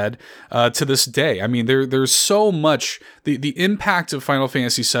Nintendo's head to this day. I mean, there's so much. The impact of Final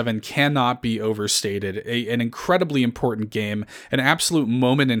Fantasy VII cannot be overstated. An incredibly important game, an absolute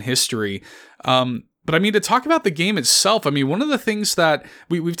moment in history. But I mean, to talk about the game itself, I mean, one of the things that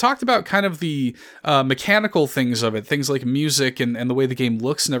we've talked about kind of the mechanical things of it, things like music and the way the game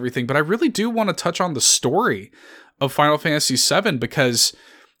looks and everything, but I really do want to touch on the story of Final Fantasy VII, because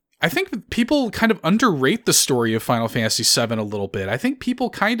I think people kind of underrate the story of Final Fantasy VII a little bit. I think people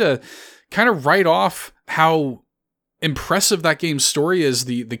kind of write off how impressive that game's story is,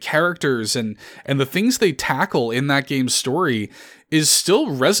 the characters and the things they tackle in that game's story is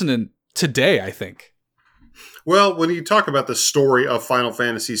still resonant today, I think. Well, when you talk about the story of Final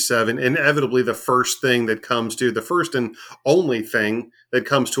Fantasy VII, inevitably the first and only thing that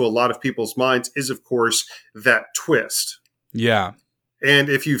comes to a lot of people's minds is, of course, that twist. Yeah. And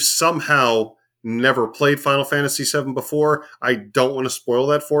if you've somehow never played Final Fantasy VII before, I don't want to spoil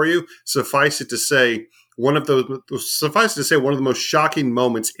that for you. Suffice it to say, one of the most shocking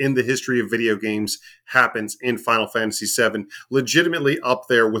moments in the history of video games happens in Final Fantasy VII, legitimately up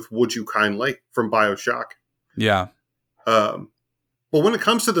there with Would You Kindly from BioShock. Yeah. But when it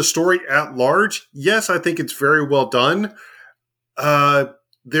comes to the story at large, yes, I think it's very well done. I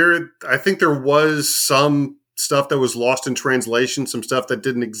think there was some stuff that was lost in translation, some stuff that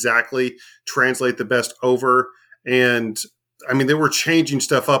didn't exactly translate the best over. And I mean, they were changing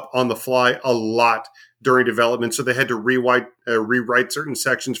stuff up on the fly a lot during development. So they had to rewrite certain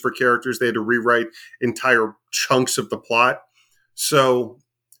sections for characters. They had to rewrite entire chunks of the plot. So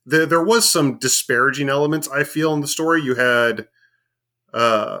there was some disparaging elements, I feel, in the story. You had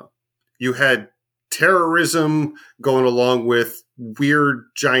terrorism going along with weird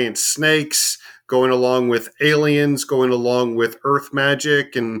giant snakes, going along with aliens, going along with earth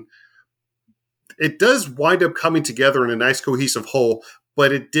magic, and it does wind up coming together in a nice cohesive whole,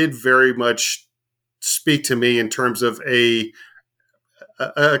 but it did very much speak to me in terms of a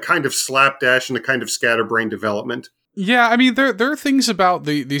kind of slapdash and a kind of scatterbrain development. Yeah, I mean, there are things about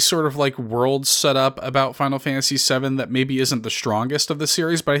the sort of like world setup about Final Fantasy VII that maybe isn't the strongest of the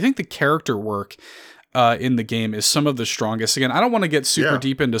series, but I think the character work in the game is some of the strongest. Again, I don't want to get super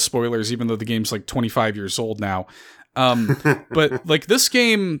deep into spoilers, even though the game's like 25 years old now. But like this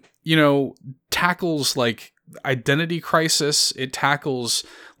game, tackles like identity crisis. It tackles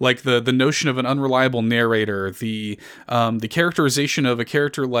like the notion of an unreliable narrator, the characterization of a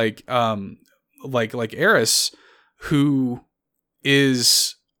character like Aeris, who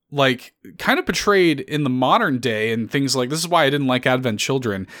is like kind of portrayed in the modern day and things like this is why I didn't like Advent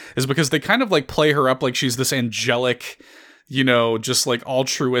Children, is because they kind of like play her up like she's this angelic, just like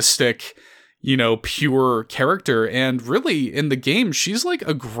altruistic, pure character. And really in the game, she's like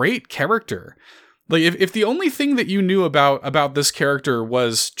a great character. Like if the only thing that you knew about this character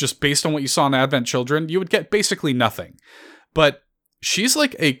was just based on what you saw in Advent Children, you would get basically nothing. But she's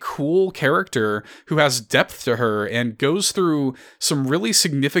like a cool character who has depth to her and goes through some really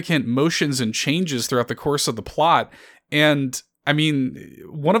significant motions and changes throughout the course of the plot. And I mean,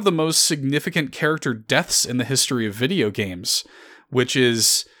 one of the most significant character deaths in the history of video games, which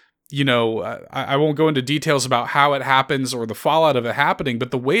is, you know, I won't go into details about how it happens or the fallout of it happening,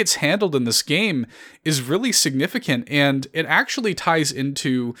 but the way it's handled in this game is really significant, and it actually ties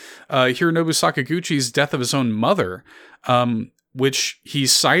into Hironobu Sakaguchi's death of his own mother, which he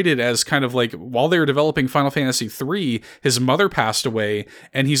cited as kind of like, while they were developing Final Fantasy III, his mother passed away,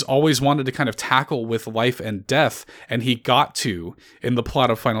 and he's always wanted to kind of tackle with life and death, and he got to in the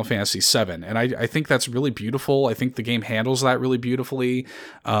plot of Final Fantasy VII. And I think that's really beautiful. I think the game handles that really beautifully.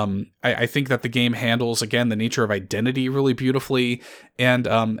 I think that the game handles, again, the nature of identity really beautifully, and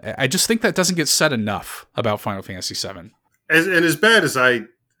I just think that doesn't get said enough about Final Fantasy VII. As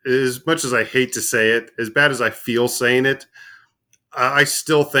much as I hate to say it, as bad as I feel saying it, I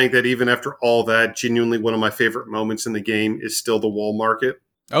still think that even after all that, genuinely one of my favorite moments in the game is still the wall market.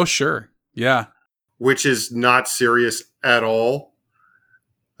 Oh, sure. Yeah. Which is not serious at all.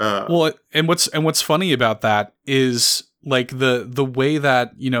 Well, and what's funny about that is like the way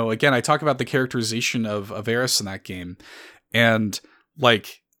that, you know, again, I talk about the characterization of Aeris in that game, and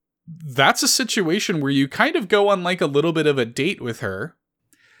like that's a situation where you kind of go on like a little bit of a date with her.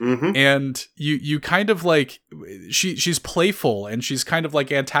 Mm-hmm. And you kind of like, she's playful, and she's kind of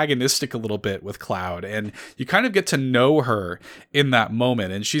like antagonistic a little bit with Cloud, and you kind of get to know her in that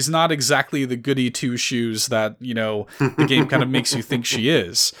moment, and she's not exactly the goody two shoes that, you know, the game kind of makes you think she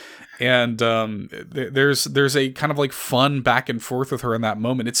is. And there's a kind of like fun back and forth with her in that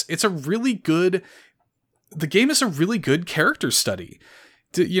moment. It's a really good, the game is a really good character study.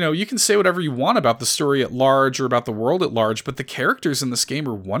 You know, you can say whatever you want about the story at large or about the world at large, but the characters in this game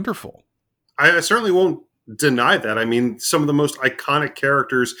are wonderful. I certainly won't deny that. I mean, some of the most iconic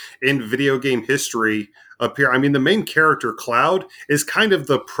characters in video game history appear. I mean, the main character, Cloud, is kind of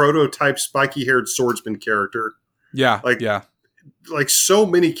the prototype spiky-haired swordsman character. Yeah, Like so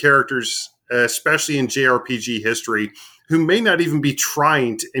many characters, especially in JRPG history, who may not even be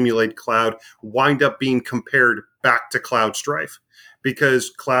trying to emulate Cloud, wind up being compared back to Cloud Strife. Because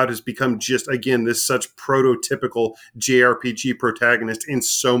Cloud has become just, again, this such prototypical JRPG protagonist in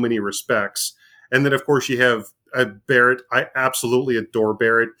so many respects. And then, of course, you have Barret. I absolutely adore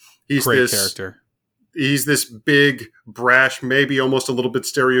Barret. He's great character. He's this big, brash, maybe almost a little bit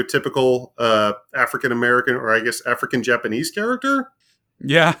stereotypical African-American, or I guess African-Japanese character.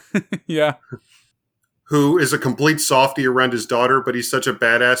 Yeah, yeah. Who is a complete softie around his daughter, but he's such a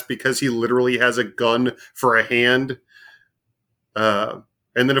badass because he literally has a gun for a hand.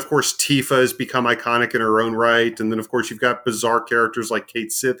 And then, of course, Tifa has become iconic in her own right. And then, of course, you've got bizarre characters like Kate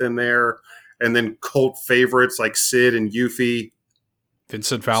Sith in there. And then cult favorites like Sid and Yuffie.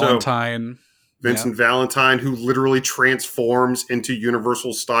 Vincent Valentine. Valentine, who literally transforms into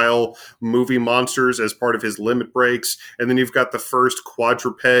Universal-style movie monsters as part of his limit breaks. And then you've got the first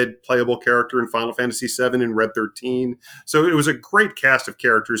quadruped playable character in Final Fantasy VII in Red 13. So it was a great cast of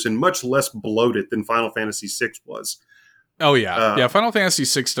characters and much less bloated than Final Fantasy VI was. Oh, yeah. Final Fantasy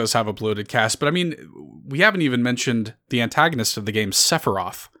VI does have a bloated cast, but I mean, we haven't even mentioned the antagonist of the game,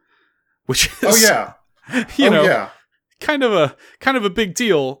 Sephiroth, which is, kind of a big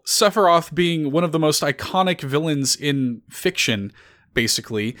deal. Sephiroth being one of the most iconic villains in fiction,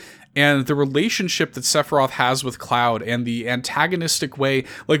 basically, and the relationship that Sephiroth has with Cloud and the antagonistic way.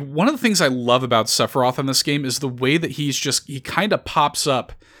 Like, one of the things I love about Sephiroth in this game is the way that he kind of pops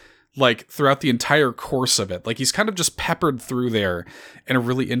up like throughout the entire course of it. Like, he's kind of just peppered through there in a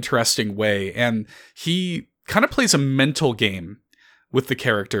really interesting way. And he kind of plays a mental game with the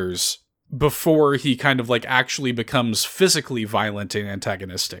characters before he kind of like actually becomes physically violent and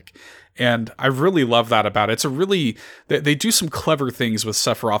antagonistic. And I really love that about it. It's a really, they do some clever things with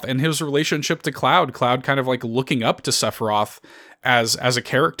Sephiroth and his relationship to Cloud kind of like looking up to Sephiroth as a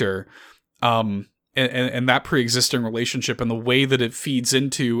character. And that pre-existing relationship and the way that it feeds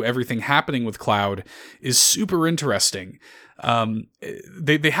into everything happening with Cloud is super interesting.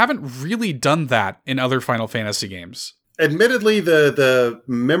 They haven't really done that in other Final Fantasy games. Admittedly, the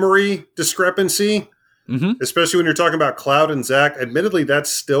memory discrepancy, especially when you're talking about Cloud and Zack, admittedly, that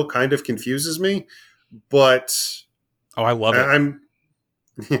still kind of confuses me. But I love it. I'm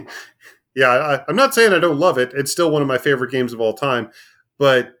not saying I don't love it. It's still one of my favorite games of all time.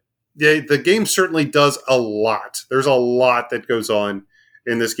 But yeah, the game certainly does a lot. There's a lot that goes on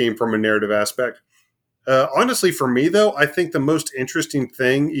in this game from a narrative aspect. Honestly, for me, though, I think the most interesting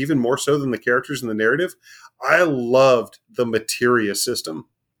thing, even more so than the characters and the narrative, I loved the materia system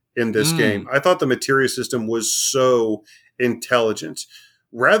in this game. I thought the materia system was so intelligent.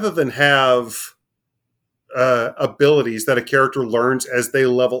 Rather than have abilities that a character learns as they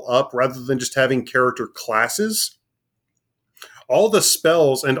level up, rather than just having character classes, all the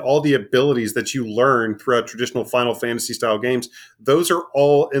spells and all the abilities that you learn throughout traditional Final Fantasy style games, those are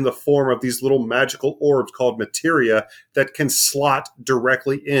all in the form of these little magical orbs called materia that can slot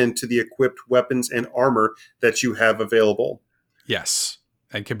directly into the equipped weapons and armor that you have available. Yes.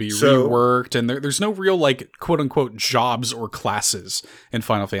 And can be reworked, and there's no real, like, quote-unquote jobs or classes in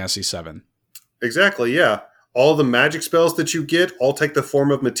Final Fantasy VII. Exactly, yeah. All the magic spells that you get all take the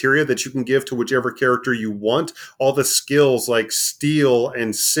form of materia that you can give to whichever character you want. All the skills like steel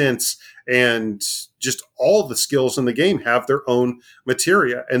and sense and just all the skills in the game have their own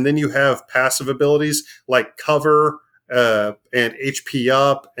materia. And then you have passive abilities like cover and HP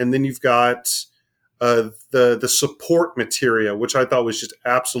up, and then you've got the support materia, which I thought was just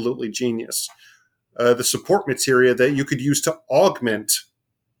absolutely genius. The support materia that you could use to augment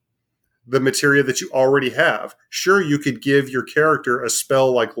the materia that you already have. Sure, you could give your character a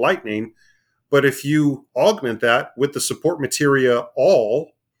spell like lightning, but if you augment that with the support materia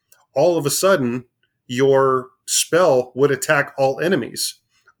all of a sudden your spell would attack all enemies.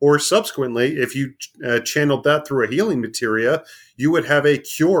 Or subsequently, if you channeled that through a healing materia, you would have a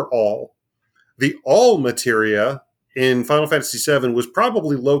cure all. The all materia in Final Fantasy VII was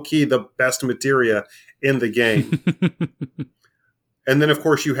probably low-key the best materia in the game. And then, of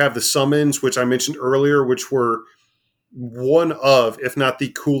course, you have the summons, which I mentioned earlier, which were one of, if not the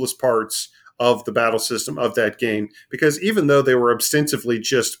coolest parts of the battle system of that game. Because even though they were ostensibly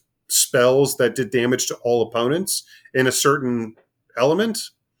just spells that did damage to all opponents in a certain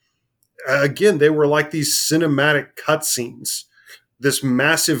element, again, they were like these cinematic cutscenes. This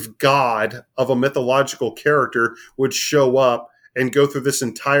massive god of a mythological character would show up and go through this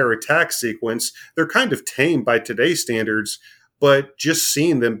entire attack sequence. They're kind of tame by today's standards, but just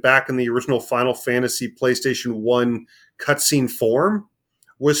seeing them back in the original Final Fantasy PlayStation 1 cutscene form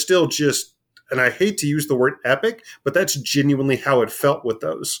was still just, and I hate to use the word epic, but that's genuinely how it felt with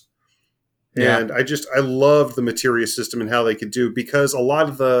those. Yeah. And I loved the materia system and how they could do, because a lot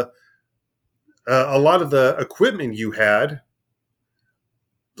of the equipment you had,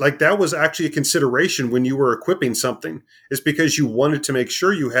 like that was actually a consideration when you were equipping something, is because you wanted to make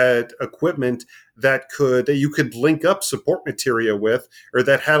sure you had equipment that you could link up support materia with, or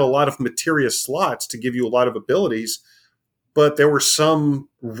that had a lot of materia slots to give you a lot of abilities. But there were some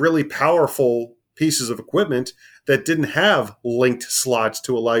really powerful pieces of equipment that didn't have linked slots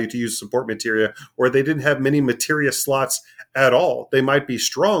to allow you to use support materia, or they didn't have many materia slots at all. They might be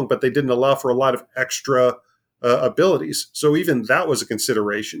strong, but they didn't allow for a lot of extra abilities. So even that was a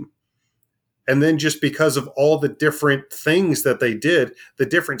consideration. And then just because of all the different things that they did, the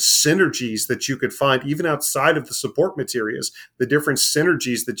different synergies that you could find, even outside of the support materias, the different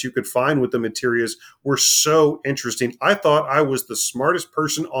synergies that you could find with the materias were so interesting. I thought I was the smartest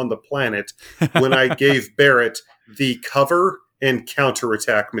person on the planet when I gave Barret the cover and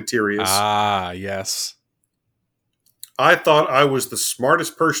counterattack materias. Ah, yes. I thought I was the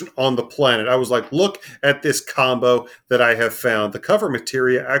smartest person on the planet. I was like, look at this combo that I have found. The cover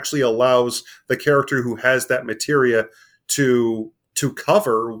materia actually allows the character who has that materia to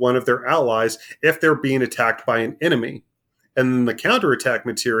cover one of their allies if they're being attacked by an enemy. And then the counterattack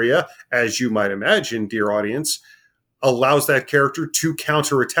materia, as you might imagine, dear audience, allows that character to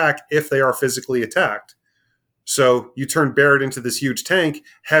counterattack if they are physically attacked. So you turn Barret into this huge tank,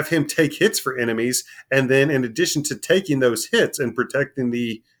 have him take hits for enemies, and then in addition to taking those hits and protecting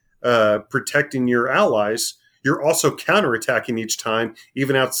your allies, you're also counterattacking each time,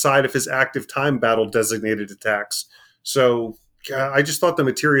 even outside of his active time battle designated attacks. So I just thought the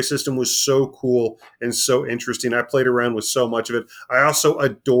materia system was so cool and so interesting. I played around with so much of it. I also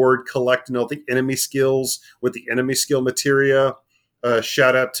adored collecting all the enemy skills with the enemy skill materia.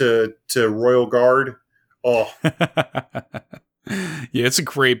 Shout out to Royal Guard. Oh, yeah, it's a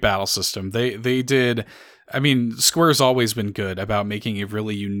great battle system. They did. I mean, Square's always been good about making a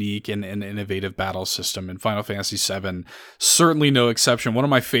really unique and innovative battle system, and Final Fantasy VII certainly no exception. One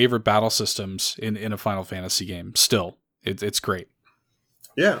of my favorite battle systems in a Final Fantasy game. Still, it's great.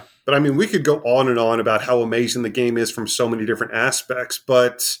 Yeah, but I mean, we could go on and on about how amazing the game is from so many different aspects.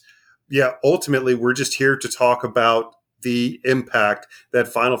 But yeah, ultimately, we're just here to talk about the impact that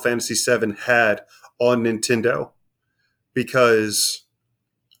Final Fantasy VII had on Nintendo, because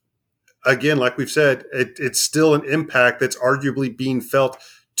again, like we've said, it's still an impact that's arguably being felt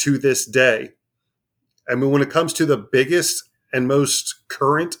to this day. I mean, when it comes to the biggest and most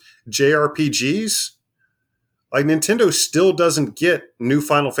current JRPGs, like Nintendo still doesn't get new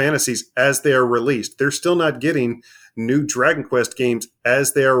Final Fantasies as they are released. They're still not getting new Dragon Quest games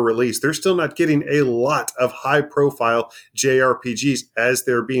as they are released. They're still not getting a lot of high-profile JRPGs as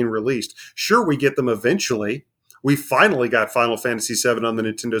they're being released. Sure, we get them eventually, We finally got Final Fantasy VII on the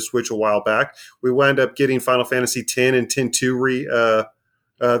Nintendo Switch a while back. We wound up getting Final Fantasy X and X-2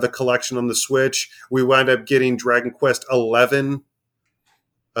 the collection on the Switch. We wound up getting Dragon Quest XI on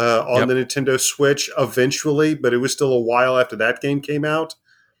the Nintendo Switch eventually, but it was still a while after that game came out.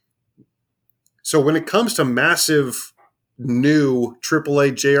 So when it comes to massive new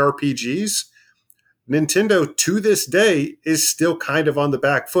AAA JRPGs, Nintendo to this day is still kind of on the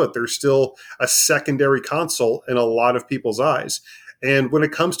back foot. They're still a secondary console in a lot of people's eyes. And when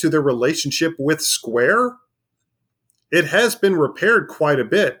it comes to their relationship with Square, it has been repaired quite a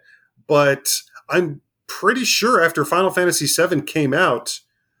bit. But I'm pretty sure after Final Fantasy VII came out,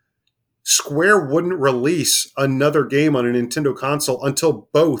 Square wouldn't release another game on a Nintendo console until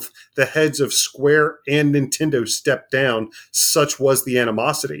both the heads of Square and Nintendo stepped down. Such was the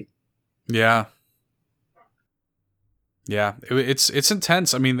animosity. Yeah. Yeah, it's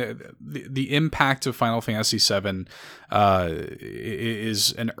intense. I mean, the impact of Final Fantasy VII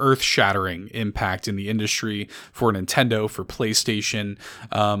is an earth-shattering impact in the industry for Nintendo, for PlayStation.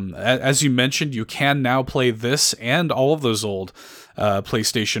 As you mentioned, you can now play this and all of those old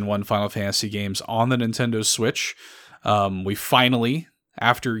PlayStation 1 Final Fantasy games on the Nintendo Switch. We finally,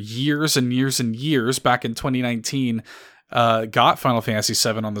 after years and years and years, back in 2019, got Final Fantasy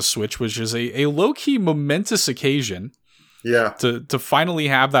VII on the Switch, which is a low-key momentous occasion. Yeah. To finally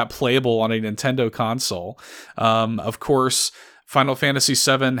have that playable on a Nintendo console. Of course, Final Fantasy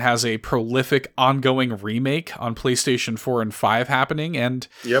VII has a prolific ongoing remake on PlayStation 4 and 5 happening, and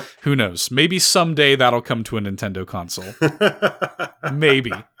who knows? Maybe someday that'll come to a Nintendo console.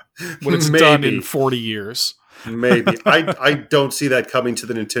 Maybe. When it's done in 40 years. Maybe. I don't see that coming to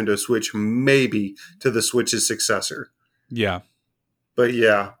the Nintendo Switch. Maybe to the Switch's successor. Yeah. But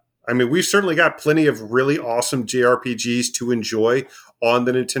yeah. I mean, we've certainly got plenty of really awesome JRPGs to enjoy on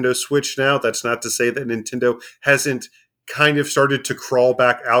the Nintendo Switch now. That's not to say that Nintendo hasn't kind of started to crawl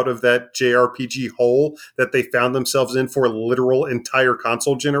back out of that JRPG hole that they found themselves in for literal entire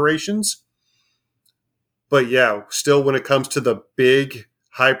console generations. But yeah, still when it comes to the big,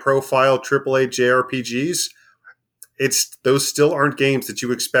 high-profile AAA JRPGs, those still aren't games that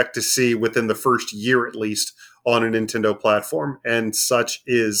you expect to see within the first year at least on a Nintendo platform, and such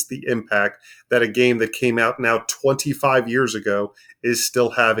is the impact that a game that came out now 25 years ago is still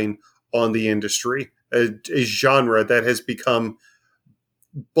having on the industry. A genre that has become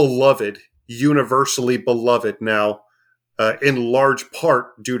beloved, universally beloved now, in large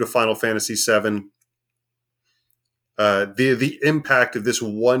part due to Final Fantasy VII. The impact of this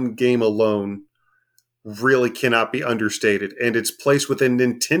one game alone really cannot be understated, and its place within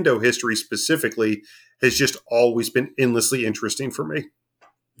Nintendo history specifically has just always been endlessly interesting for me.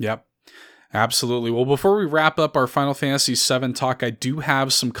 Yep, absolutely. Well, before we wrap up our Final Fantasy VII talk, I do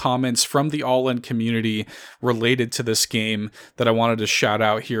have some comments from the All-In community related to this game that I wanted to shout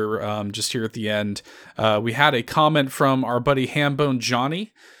out here, just here at the end. We had a comment from our buddy Hambone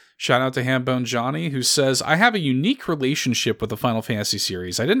Johnny. Shout out to Hambone Johnny, who says, I have a unique relationship with the Final Fantasy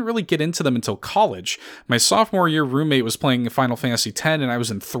series. I didn't really get into them until college. My sophomore year roommate was playing Final Fantasy X, and I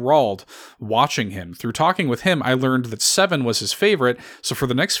was enthralled watching him. Through talking with him, I learned that 7 was his favorite, so for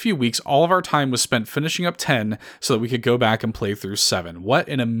the next few weeks, all of our time was spent finishing up 10 so that we could go back and play through 7. What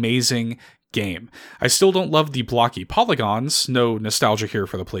an amazing game. I still don't love the blocky polygons, no nostalgia here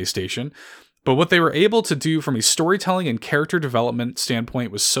for the PlayStation, but what they were able to do from a storytelling and character development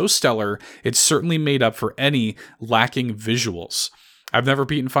standpoint was so stellar, it certainly made up for any lacking visuals. I've never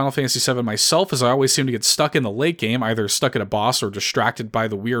beaten Final Fantasy VII myself, as I always seem to get stuck in the late game, either stuck at a boss or distracted by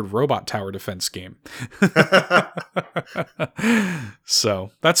the weird robot tower defense game.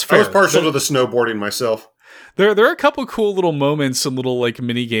 So, that's fair. I was partial to the snowboarding myself. There are a couple cool little moments and little like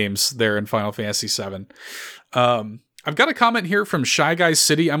mini games there in Final Fantasy VII. I've got a comment here from Shy Guy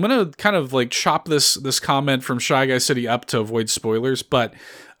City. I'm going to kind of like chop this comment from Shy Guy City up to avoid spoilers, but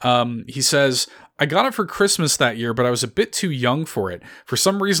he says, I got it for Christmas that year, but I was a bit too young for it. For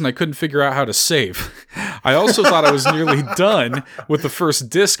some reason, I couldn't figure out how to save. I also thought I was nearly done with the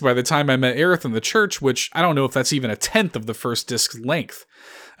first disc by the time I met Aerith in the church, which I don't know if that's even a tenth of the first disc's length.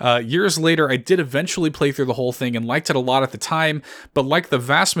 Years later, I did eventually play through the whole thing and liked it a lot at the time, but like the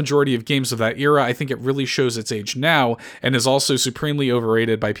vast majority of games of that era, I think it really shows its age now and is also supremely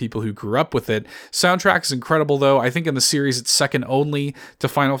overrated by people who grew up with it. Soundtrack is incredible, though. I think in the series it's second only to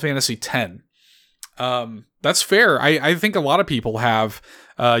Final Fantasy X. That's fair. I think a lot of people have,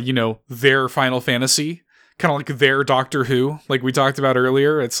 their Final Fantasy, kind of like their Doctor Who, like we talked about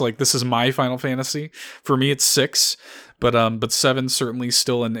earlier. It's like, this is my Final Fantasy. For me, it's 6. But 7 certainly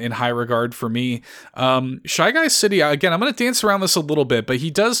still in high regard for me. Shy Guy City, again, I'm going to dance around this a little bit, but he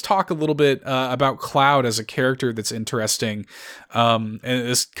does talk a little bit about Cloud as a character that's interesting. And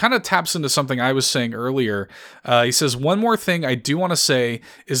this kind of taps into something I was saying earlier. He says, one more thing I do want to say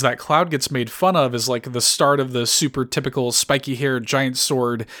is that Cloud gets made fun of as like the start of the super typical spiky haired, giant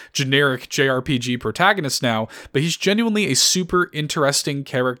sword, generic JRPG protagonist now, but he's genuinely a super interesting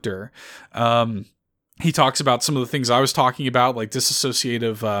character. He talks about some of the things I was talking about, like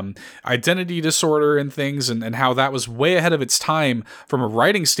dissociative identity disorder and things, and how that was way ahead of its time from a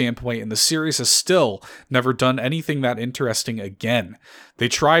writing standpoint, and the series has still never done anything that interesting again. They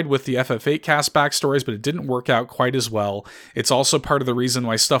tried with the FF8 cast backstories, but it didn't work out quite as well. It's also part of the reason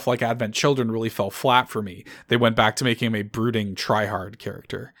why stuff like Advent Children really fell flat for me. They went back to making him a brooding, try-hard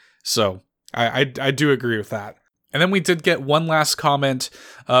character. So, I do agree with that. And then we did get one last comment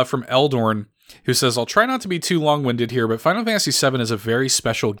from Eldorn, who says, I'll try not to be too long-winded here, but Final Fantasy VII is a very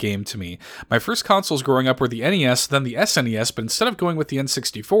special game to me. My first consoles growing up were the NES, then the SNES, but instead of going with the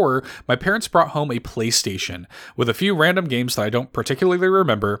N64, my parents brought home a PlayStation, with a few random games that I don't particularly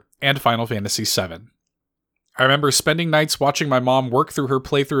remember, and Final Fantasy VII. I remember spending nights watching my mom work through her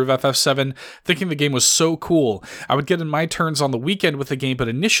playthrough of FF7, thinking the game was so cool. I would get in my turns on the weekend with the game, but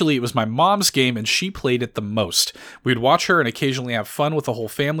initially it was my mom's game and she played it the most. We'd watch her and occasionally have fun with the whole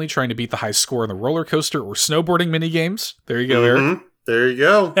family trying to beat the high score in the roller coaster or snowboarding minigames. There you go, Eric. There you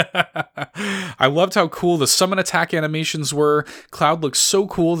go. I loved how cool the summon attack animations were. Cloud looks so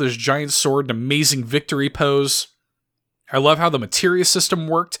cool, this giant sword and amazing victory pose. I love how the materia system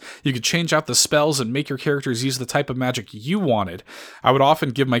worked. You could change out the spells and make your characters use the type of magic you wanted. I would often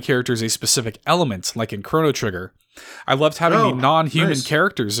give my characters a specific element, like in Chrono Trigger. I loved having the non-human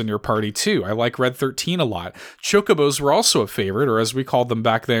characters in your party too. I like Red 13 a lot. Chocobos were also a favorite, or as we called them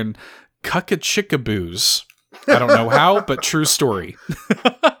back then, Cuckachickaboos. I don't know how, but true story.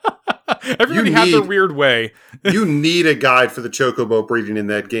 Everybody had their weird way. You need a guide for the chocobo breeding in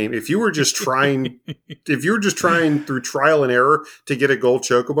that game. If you were just trying through trial and error to get a gold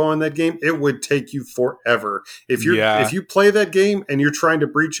chocobo in that game, it would take you forever. If you play that game and you're trying to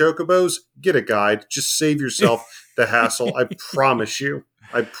breed chocobos, get a guide. Just save yourself the hassle. I promise you.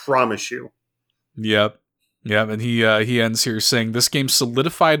 Yep. Yeah, and he ends here saying, this game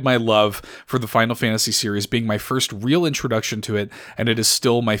solidified my love for the Final Fantasy series, being my first real introduction to it, and it is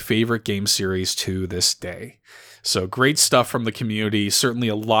still my favorite game series to this day. So great stuff from the community. Certainly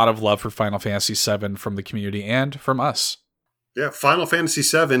a lot of love for Final Fantasy VII from the community and from us. Yeah, Final Fantasy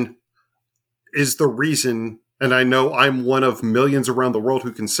VII is the reason, and I know I'm one of millions around the world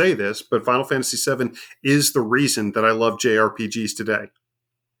who can say this, but Final Fantasy VII is the reason that I love JRPGs today.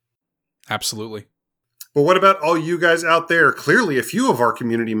 Absolutely. But what about all you guys out there? Clearly, a few of our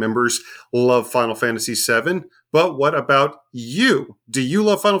community members love Final Fantasy VII, but what about you? Do you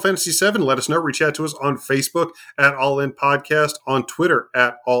love Final Fantasy VII? Let us know. Reach out to us on Facebook at All In Podcast, on Twitter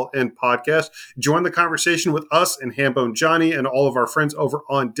at All In Podcast. Join the conversation with us and Hambone Johnny and all of our friends over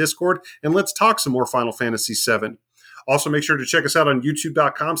on Discord, and let's talk some more Final Fantasy VII. Also, make sure to check us out on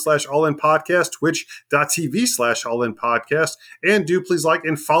youtube.com/allinpodcast, twitch.tv/allinpodcast, and do please like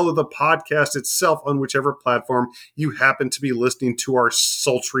and follow the podcast itself on whichever platform you happen to be listening to our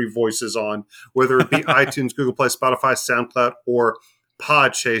sultry voices on, whether it be iTunes, Google Play, Spotify, SoundCloud, or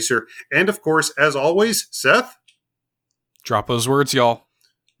Podchaser. And of course, as always, Seth? Drop those words, y'all.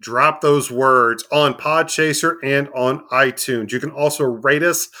 Drop those words on Podchaser and on iTunes. You can also rate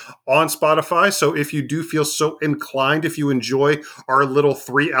us on Spotify. So if you do feel so inclined, if you enjoy our little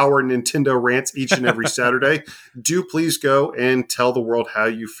 3-hour Nintendo rants each and every Saturday, do please go and tell the world how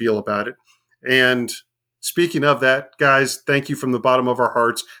you feel about it. And speaking of that, guys, thank you from the bottom of our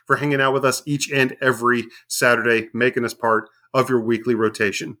hearts for hanging out with us each and every Saturday, making us part of your weekly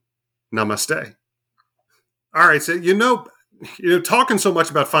rotation. Namaste. All right, so talking so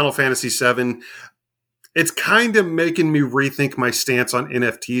much about Final Fantasy VII, it's kind of making me rethink my stance on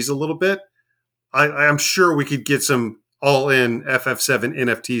NFTs a little bit. I'm sure we could get some all-in FF7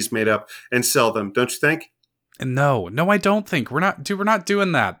 NFTs made up and sell them, don't you think? No, I don't think. We're not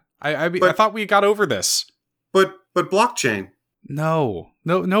doing that. I thought we got over this. But blockchain. No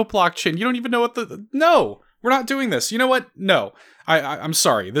blockchain. You don't even know what no, we're not doing this. You know what? No, I'm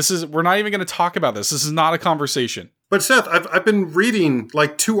sorry. We're not even going to talk about this. This is not a conversation. But Seth, I've been reading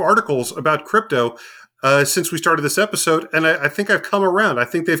like 2 articles about crypto since we started this episode, and I think I've come around. I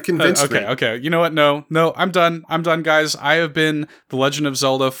think they've convinced me. Okay. You know what? No, I'm done. I'm done, guys. I have been The Legend of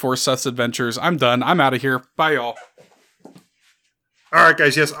Zelda for Seth's Adventures. I'm done. I'm out of here. Bye, y'all. All right,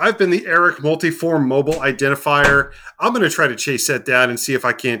 guys. Yes, I've been the Eric Multiform Mobile Identifier. I'm going to try to chase Seth down and see if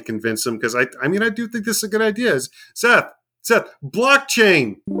I can't convince him because I do think this is a good idea. Seth,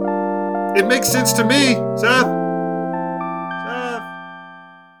 blockchain. It makes sense to me, Seth.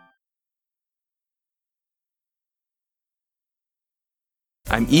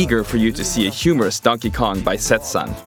 I'm eager for you to see a humorous Donkey Kong by Setsun.